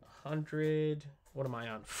 300. What am I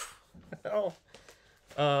on? Oh,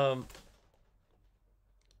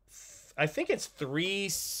 I think it's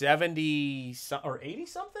 370 or 80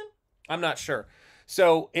 something. I'm not sure.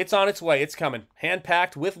 So it's on its way. It's coming. Hand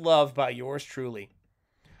packed with love by yours truly.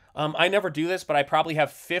 I never do this, but I probably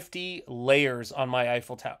have 50 layers on my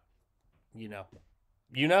Eiffel Tower. You know.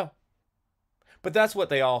 But that's what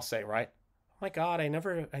they all say, right? Oh my God, I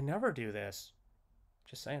never do this.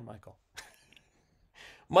 Just saying, Michael.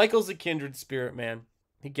 Michael's a kindred spirit, man.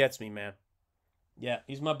 He gets me, man. Yeah,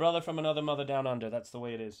 he's my brother from another mother down under. That's the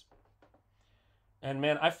way it is. And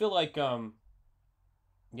man, I feel like,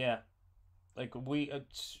 yeah, like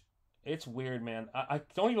it's weird, man. I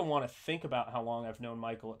don't even want to think about how long I've known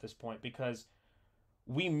Michael at this point, because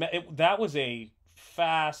we met. That was a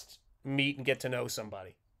fast meet and get to know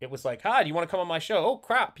somebody. It was like, hi, do you want to come on my show? Oh,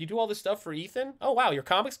 crap. You do all this stuff for Ethan? Oh, wow. Your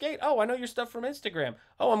Comics Gate? Oh, I know your stuff from Instagram.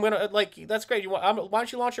 Oh, I'm going to, like, that's great. Why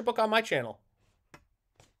don't you launch your book on my channel?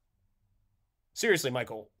 Seriously,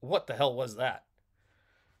 Michael, what the hell was that?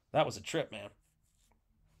 That was a trip, man.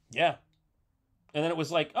 Yeah. And then it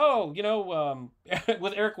was like, oh,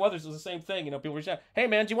 with Eric Weathers, it was the same thing. People were saying, hey,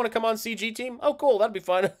 man, do you want to come on CG Team? Oh, cool. That'd be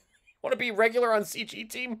fun. Want to be regular on CG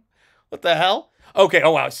Team? What the hell? Okay.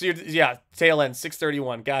 Oh, wow. So yeah, tail end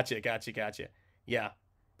 631. Gotcha. Yeah.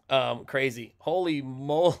 Crazy. Holy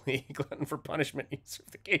moly. Glutton for punishment. You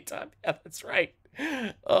serve the gate time. Yeah, that's right.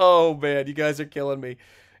 Oh, man. You guys are killing me.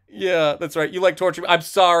 Yeah, that's right. You like torture. I'm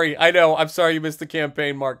sorry. I know. I'm sorry you missed the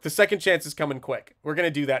campaign, Mark. The second chance is coming quick. We're going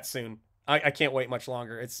to do that soon. I can't wait much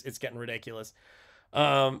longer. It's getting ridiculous.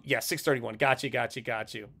 Yeah, 631.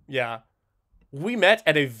 Got you. Yeah. We met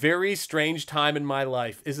at a very strange time in my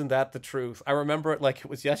life. Isn't that the truth? I remember it like it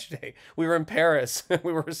was yesterday. We were in Paris.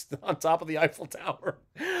 We were on top of the Eiffel Tower.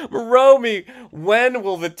 Romy, when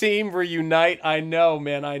will the team reunite? I know,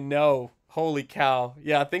 man. I know. Holy cow.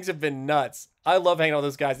 Yeah, things have been nuts. I love hanging out with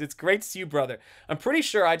those guys. It's great to see you, brother. I'm pretty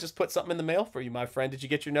sure I just put something in the mail for you, my friend. Did you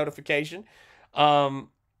get your notification?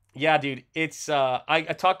 Yeah, dude. It's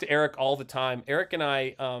I talk to Eric all the time. Eric and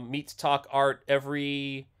I meet to talk art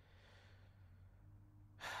every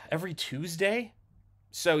Tuesday.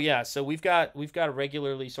 So yeah, so we've got a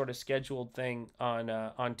regularly sort of scheduled thing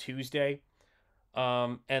on Tuesday.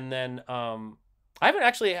 And then I haven't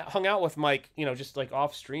actually hung out with Mike, just like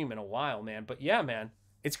off stream in a while, man. But yeah, man,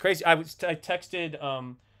 it's crazy. I texted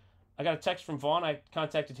I got a text from Vaughn. I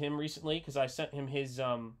contacted him recently because I sent him his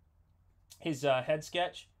head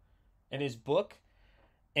sketch and his book.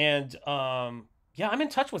 And yeah, I'm in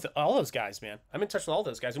touch with all those guys, man. I'm in touch with all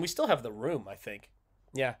those guys, and we still have the room, I think.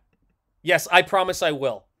 Yeah. Yes, I promise I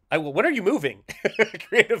will. When are you moving?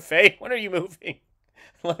 Creative Faye, when are you moving?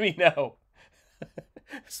 Let me know.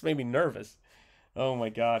 This made me nervous. Oh my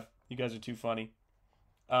god, you guys are too funny.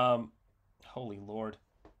 Holy Lord.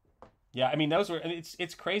 Yeah, I mean those were. And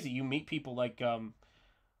it's crazy. You meet people like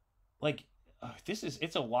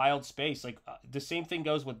it's a wild space. Like the same thing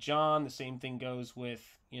goes with John. The same thing goes with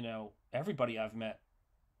everybody I've met.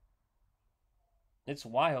 It's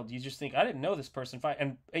wild. You just think I didn't know this person. Fine.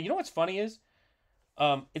 And you know what's funny is,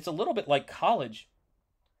 it's a little bit like college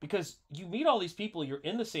because you meet all these people, you're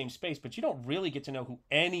in the same space, but you don't really get to know who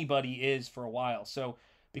anybody is for a while. So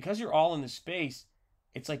because you're all in the space,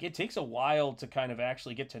 it's like it takes a while to kind of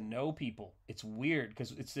actually get to know people. It's weird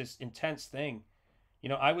because it's this intense thing.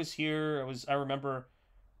 I was here. I remember,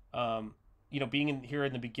 being in here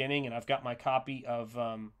in the beginning, and I've got my copy of,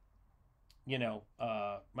 my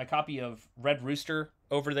copy of Red Rooster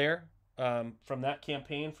over there, from that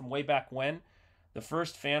campaign from way back when. The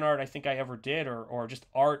first fan art I think I ever did, or just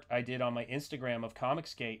art I did on my Instagram of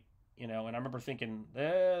Comicsgate, and I remember thinking,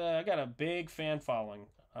 I got a big fan following.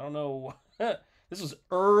 I don't know. This was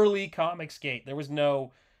early Comicsgate. There was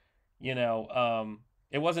no, it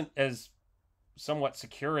wasn't as somewhat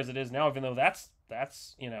secure as it is now, even though that's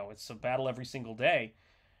it's a battle every single day.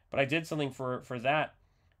 But I did something for that.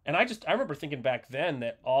 And I remember thinking back then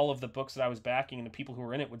that all of the books that I was backing and the people who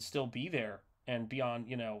were in it would still be there and be on,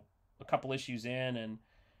 a couple issues in and,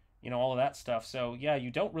 all of that stuff. So yeah, you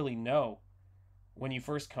don't really know when you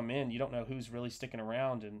first come in. You don't know who's really sticking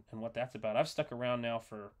around and what that's about. I've stuck around now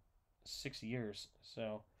for 6 years.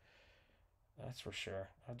 So that's for sure.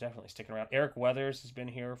 I'm definitely sticking around. Eric Weathers has been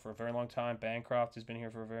here for a very long time. Bancroft has been here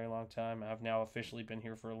for a very long time. I've now officially been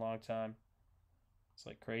here for a long time. It's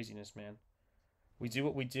like craziness, man. We do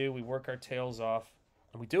what we do. We work our tails off.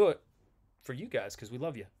 And we do it for you guys because we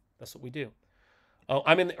love you. That's what we do. Oh,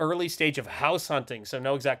 I'm in the early stage of house hunting, so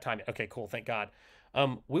no exact time. Okay, cool. Thank God.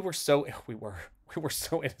 We were so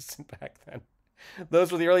innocent back then.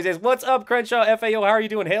 Those were the early days. What's up, Crenshaw FAO? How are you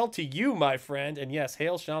doing? Hail to you, my friend. And yes,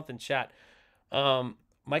 hail Shanth in chat.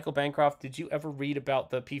 Michael Bancroft, did you ever read about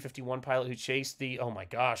the P-51 pilot who chased the, oh my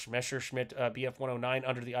gosh, Messerschmitt Bf-109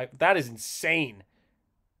 under the eye? That is insane.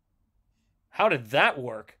 How did that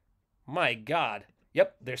work? My God.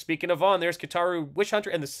 Yep, they're speaking of Vaughn. There's Kataru Wish Hunter,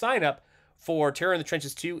 and the sign up for Terror in the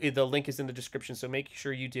Trenches 2, the link is in the description, so make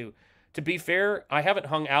sure you do. To be fair, I haven't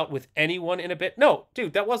hung out with anyone in a bit. No,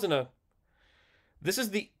 dude, that wasn't a... This is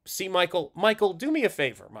the... See, Michael, do me a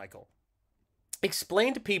favor, Michael.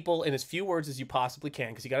 Explain to people in as few words as you possibly can,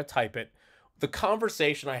 because you got to type it, the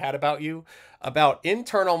conversation I had about you, about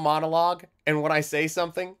internal monologue, and when I say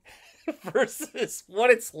something, versus what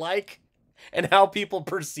it's like, and how people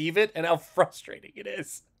perceive it, and how frustrating it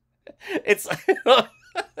is. It's...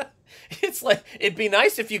 It's like, it'd be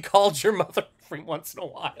nice if you called your mother every once in a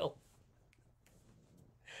while.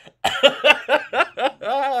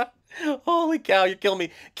 Holy cow, you're killing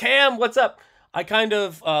me. Cam, what's up? I kind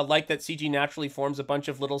of like that CG naturally forms a bunch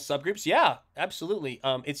of little subgroups. Yeah, absolutely.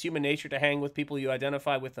 It's human nature to hang with people you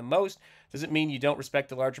identify with the most. Does it mean you don't respect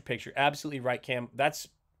the larger picture? Absolutely right, Cam. That's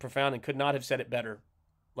profound and could not have said it better.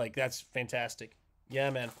 Like, that's fantastic. Yeah,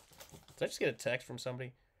 man. Did I just get a text from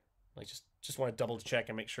somebody? Like, just want to double check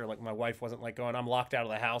and make sure, like, my wife wasn't, like, going, I'm locked out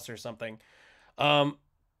of the house or something.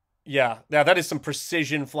 Yeah, that is some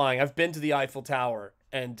precision flying. I've been to the Eiffel Tower,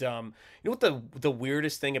 and you know what the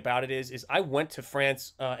weirdest thing about it is I went to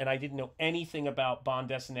France, and I didn't know anything about bande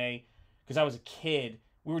dessinée because I was a kid.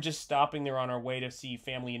 We were just stopping there on our way to see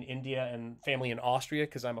family in India and family in Austria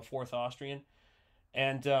because I'm a fourth Austrian.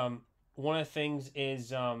 And one of the things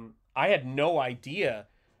is I had no idea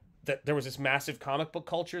that there was this massive comic book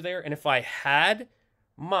culture there. And if I had,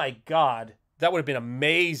 my God, that would have been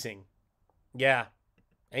amazing. Yeah.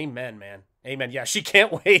 Amen, man. Amen. Yeah, she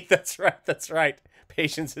can't wait. That's right. That's right.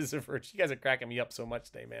 Patience is a virtue. You guys are cracking me up so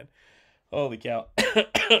much today, man. Holy cow.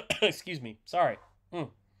 Excuse me. Sorry.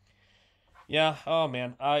 Yeah. Oh,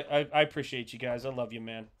 man. I appreciate you guys. I love you,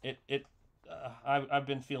 man. I've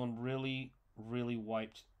been feeling really, really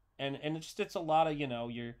wiped. And it's a lot of,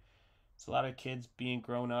 it's a lot of kids being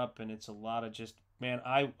grown up, and it's a lot of just, man,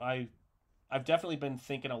 I've definitely been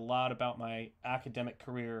thinking a lot about my academic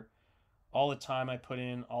career, all the time I put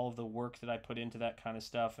in, all of the work that I put into that kind of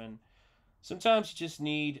stuff. And sometimes you just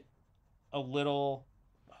need a little,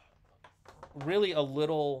 really a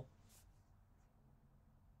little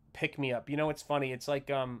pick me up. It's funny. It's like,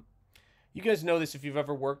 you guys know this if you've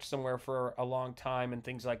ever worked somewhere for a long time and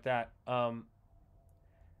things like that.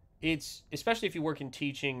 It's, especially if you work in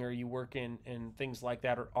teaching or you work in things like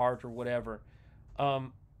that, or art or whatever,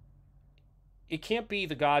 it can't be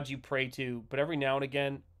the gods you pray to, but every now and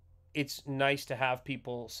again, it's nice to have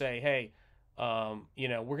people say, hey, You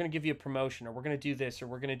know, we're going to give you a promotion, or we're going to do this, or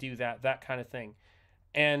we're going to do that, that kind of thing.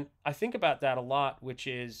 And I think about that a lot, which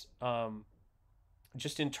is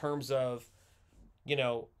just in terms of, you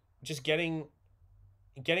know, just getting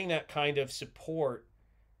that kind of support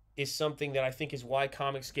is something that I think is why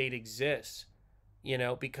Comicsgate exists, you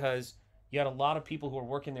know, because you had a lot of people who are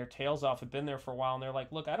working their tails off, have been there for a while, and they're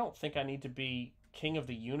like, look, I don't think I need to be king of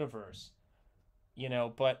the universe, you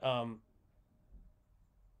know, but,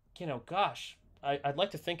 you know, gosh, I'd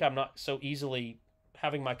like to think I'm not so easily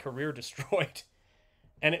having my career destroyed.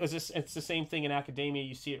 And it's the same thing in academia.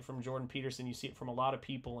 You see it from Jordan Peterson, you see it from a lot of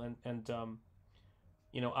people. And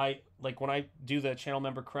you know, I like when I do the channel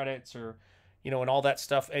member credits, or, you know, and all that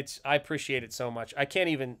stuff, I appreciate it so much. I can't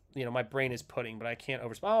even, you know, my brain is pudding, but I can't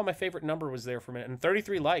oh, my favorite number was there for a minute, and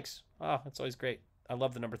 33 likes. Oh, that's always great. I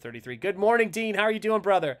love the number 33. Good morning, Dean. How are you doing,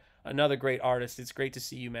 brother? Another great artist. It's great to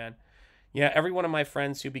see you, man. Yeah, every one of my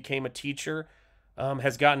friends who became a teacher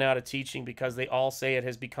has gotten out of teaching because they all say it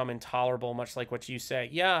has become intolerable, much like what you say.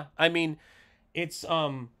 Yeah, I mean, it's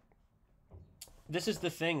this is the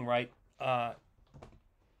thing, right?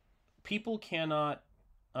 People cannot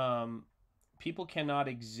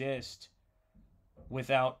exist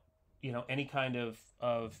without, you know, any kind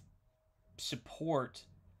of support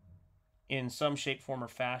in some shape, form, or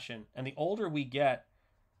fashion. And the older we get,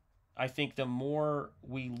 I think the more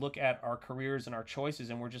we look at our careers and our choices,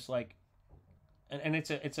 and we're just like, and it's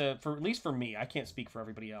a for at least for me, I can't speak for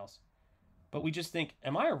everybody else, but we just think,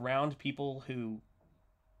 am I around people who,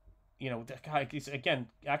 you know, again,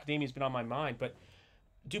 academia has been on my mind, but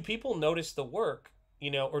do people notice the work,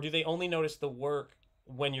 you know, or do they only notice the work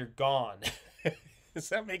when you're gone? Does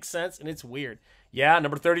that make sense? And it's weird. Yeah,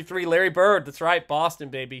 number 33, Larry Bird. That's right, Boston,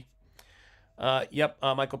 baby. Yep,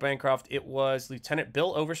 Michael Bancroft. It was Lieutenant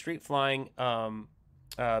Bill Overstreet flying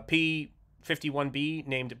P-51B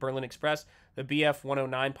named Berlin Express. The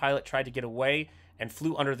BF-109 pilot tried to get away and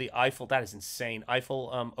flew under the Eiffel. That is insane.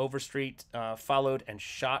 Eiffel Overstreet followed and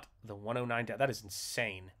shot the 109 down. That is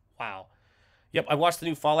insane. Wow. Yep, I watched the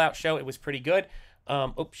new Fallout show. It was pretty good.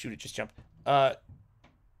 Oh, shoot, it just jumped.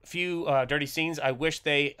 Few dirty scenes I wish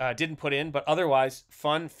they didn't put in, but otherwise,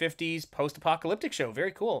 fun 50s post-apocalyptic show.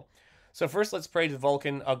 Very cool. So first, let's pray to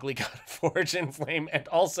Vulcan, ugly god of forge and flame, and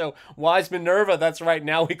also wise Minerva. That's right.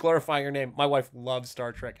 Now we glorify your name. My wife loves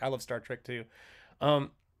Star Trek. I love Star Trek too.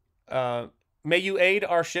 May you aid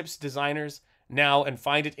our ship's designers now and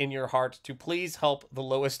find it in your heart to please help the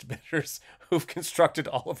lowest bidders who've constructed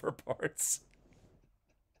all of her parts.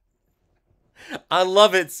 I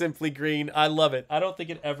love it, Simply Green. I love it. I don't think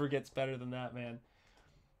it ever gets better than that, man.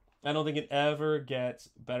 I don't think it ever gets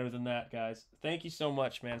better than that, guys. Thank you so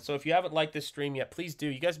much, man. So if you haven't liked this stream yet, please do.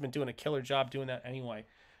 You guys have been doing a killer job doing that anyway.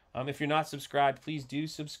 If you're not subscribed, please do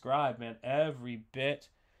subscribe, man. Every bit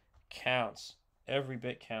counts. Every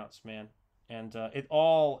bit counts, man. And it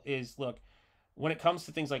all is, look, when it comes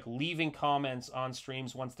to things like leaving comments on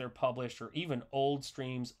streams once they're published, or even old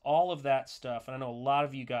streams, all of that stuff, and I know a lot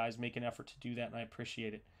of you guys make an effort to do that, and I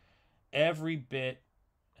appreciate it. Every bit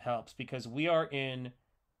helps, because we are in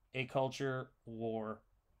a culture war,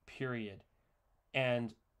 period.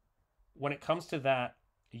 And when it comes to that,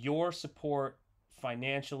 your support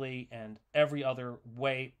financially and every other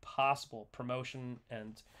way possible, promotion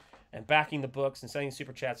and backing the books and sending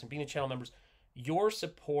super chats and being a channel members, your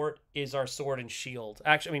support is our sword and shield.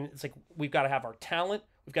 Actually, I mean, it's like, we've got to have our talent,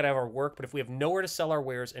 we've got to have our work, but if we have nowhere to sell our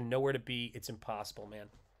wares and nowhere to be, it's impossible, man.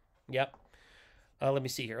 Yep. Let me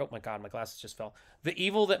see here. Oh my God, my glasses just fell. The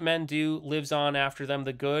evil that men do lives on after them.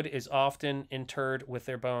 The good is often interred with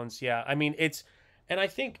their bones. Yeah, I mean, it's, and I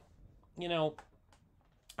think, you know,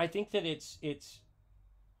 I think that it's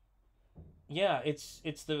yeah, it's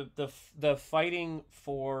the fighting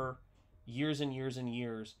for years and years and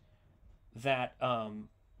years that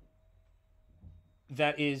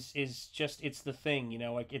that is just, it's the thing, you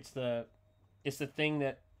know, like it's the thing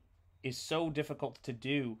that is so difficult to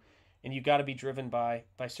do. And you've got to be driven by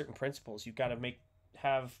certain principles. You've got to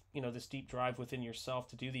have, you know, this deep drive within yourself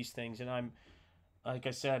to do these things. And I'm, like I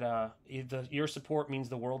said, your support means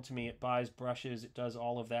the world to me. It buys brushes. It does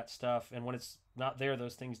all of that stuff. And when it's not there,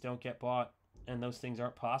 those things don't get bought, and those things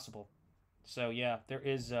aren't possible. So yeah, there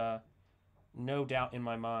is no doubt in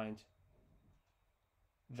my mind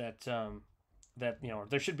that that, you know,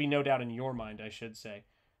 there should be no doubt in your mind, I should say,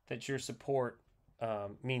 that your support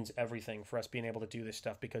means everything for us being able to do this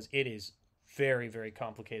stuff, because it is very, very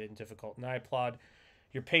complicated and difficult. And I applaud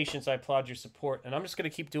your patience. I applaud your support. And I'm just going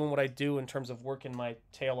to keep doing what I do in terms of working my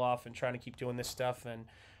tail off and trying to keep doing this stuff. And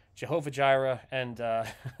Jehovah Jireh and,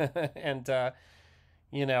 and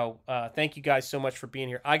Thank you guys so much for being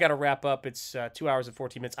here. I got to wrap up. It's 2 hours and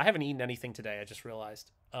 14 minutes. I haven't eaten anything today. I just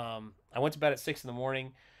realized. I went to bed at 6 in the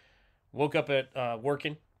morning. Woke up at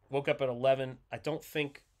working. Woke up at 11. I don't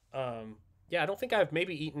think. I don't think I've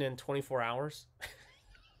maybe eaten in 24 hours.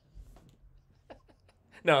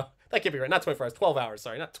 No, that can't be right. Not 24 hours. 12 hours.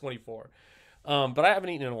 Sorry, not 24. But I haven't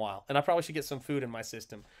eaten in a while, and I probably should get some food in my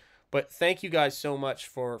system. But thank you guys so much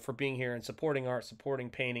for being here and supporting art, supporting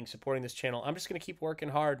painting, supporting this channel. I'm just going to keep working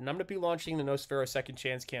hard, and I'm going to be launching the Nosfero Second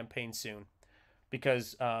Chance campaign soon,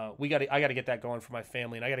 because I got to get that going for my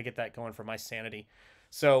family, and I got to get that going for my sanity.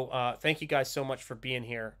 So thank you guys so much for being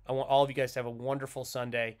here. I want all of you guys to have a wonderful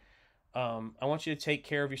Sunday. I want you to take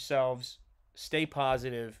care of yourselves, stay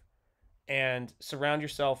positive, and surround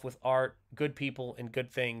yourself with art, good people, and good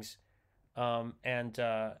things.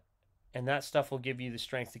 And that stuff will give you the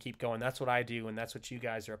strength to keep going. That's what I do, and that's what you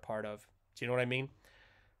guys are a part of. Do you know what I mean?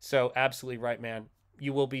 So absolutely right, man.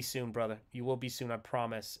 You will be soon, brother. You will be soon, I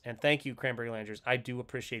promise. And thank you, Cranberry Landers. I do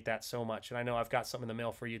appreciate that so much. And I know I've got something in the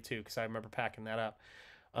mail for you, too, because I remember packing that up.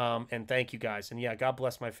 And thank you, guys. And, yeah, God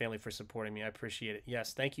bless my family for supporting me. I appreciate it.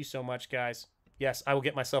 Yes, thank you so much, guys. Yes, I will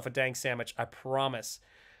get myself a dang sandwich. I promise.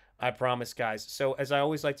 I promise, guys. So, as I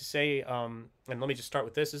always like to say, and let me just start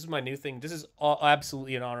with this. This is my new thing. This is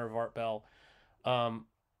absolutely in honor of Art Bell.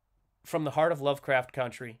 From the heart of Lovecraft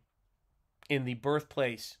Country, in the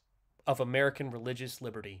birthplace of American religious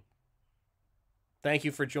liberty. Thank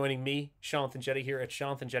you for joining me, Shanth Enjeti, here at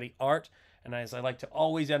Shanth Enjeti Art. And as I like to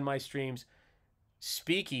always end my streams,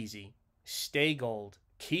 speak easy, stay gold,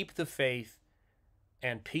 keep the faith,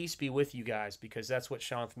 and peace be with you guys, because that's what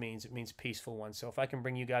Shanth means. It means peaceful one. So if I can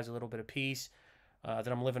bring you guys a little bit of peace, then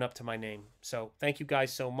I'm living up to my name. So thank you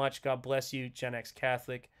guys so much. God bless you, Gen X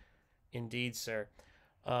Catholic. Indeed, sir.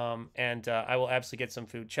 And I will absolutely get some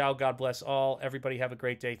food. Ciao. God bless all. Everybody have a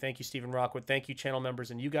great day. Thank you, Stephen Rockwood. Thank you, channel members.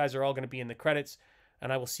 And you guys are all going to be in the credits.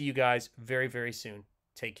 And I will see you guys very, very soon.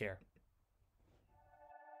 Take care.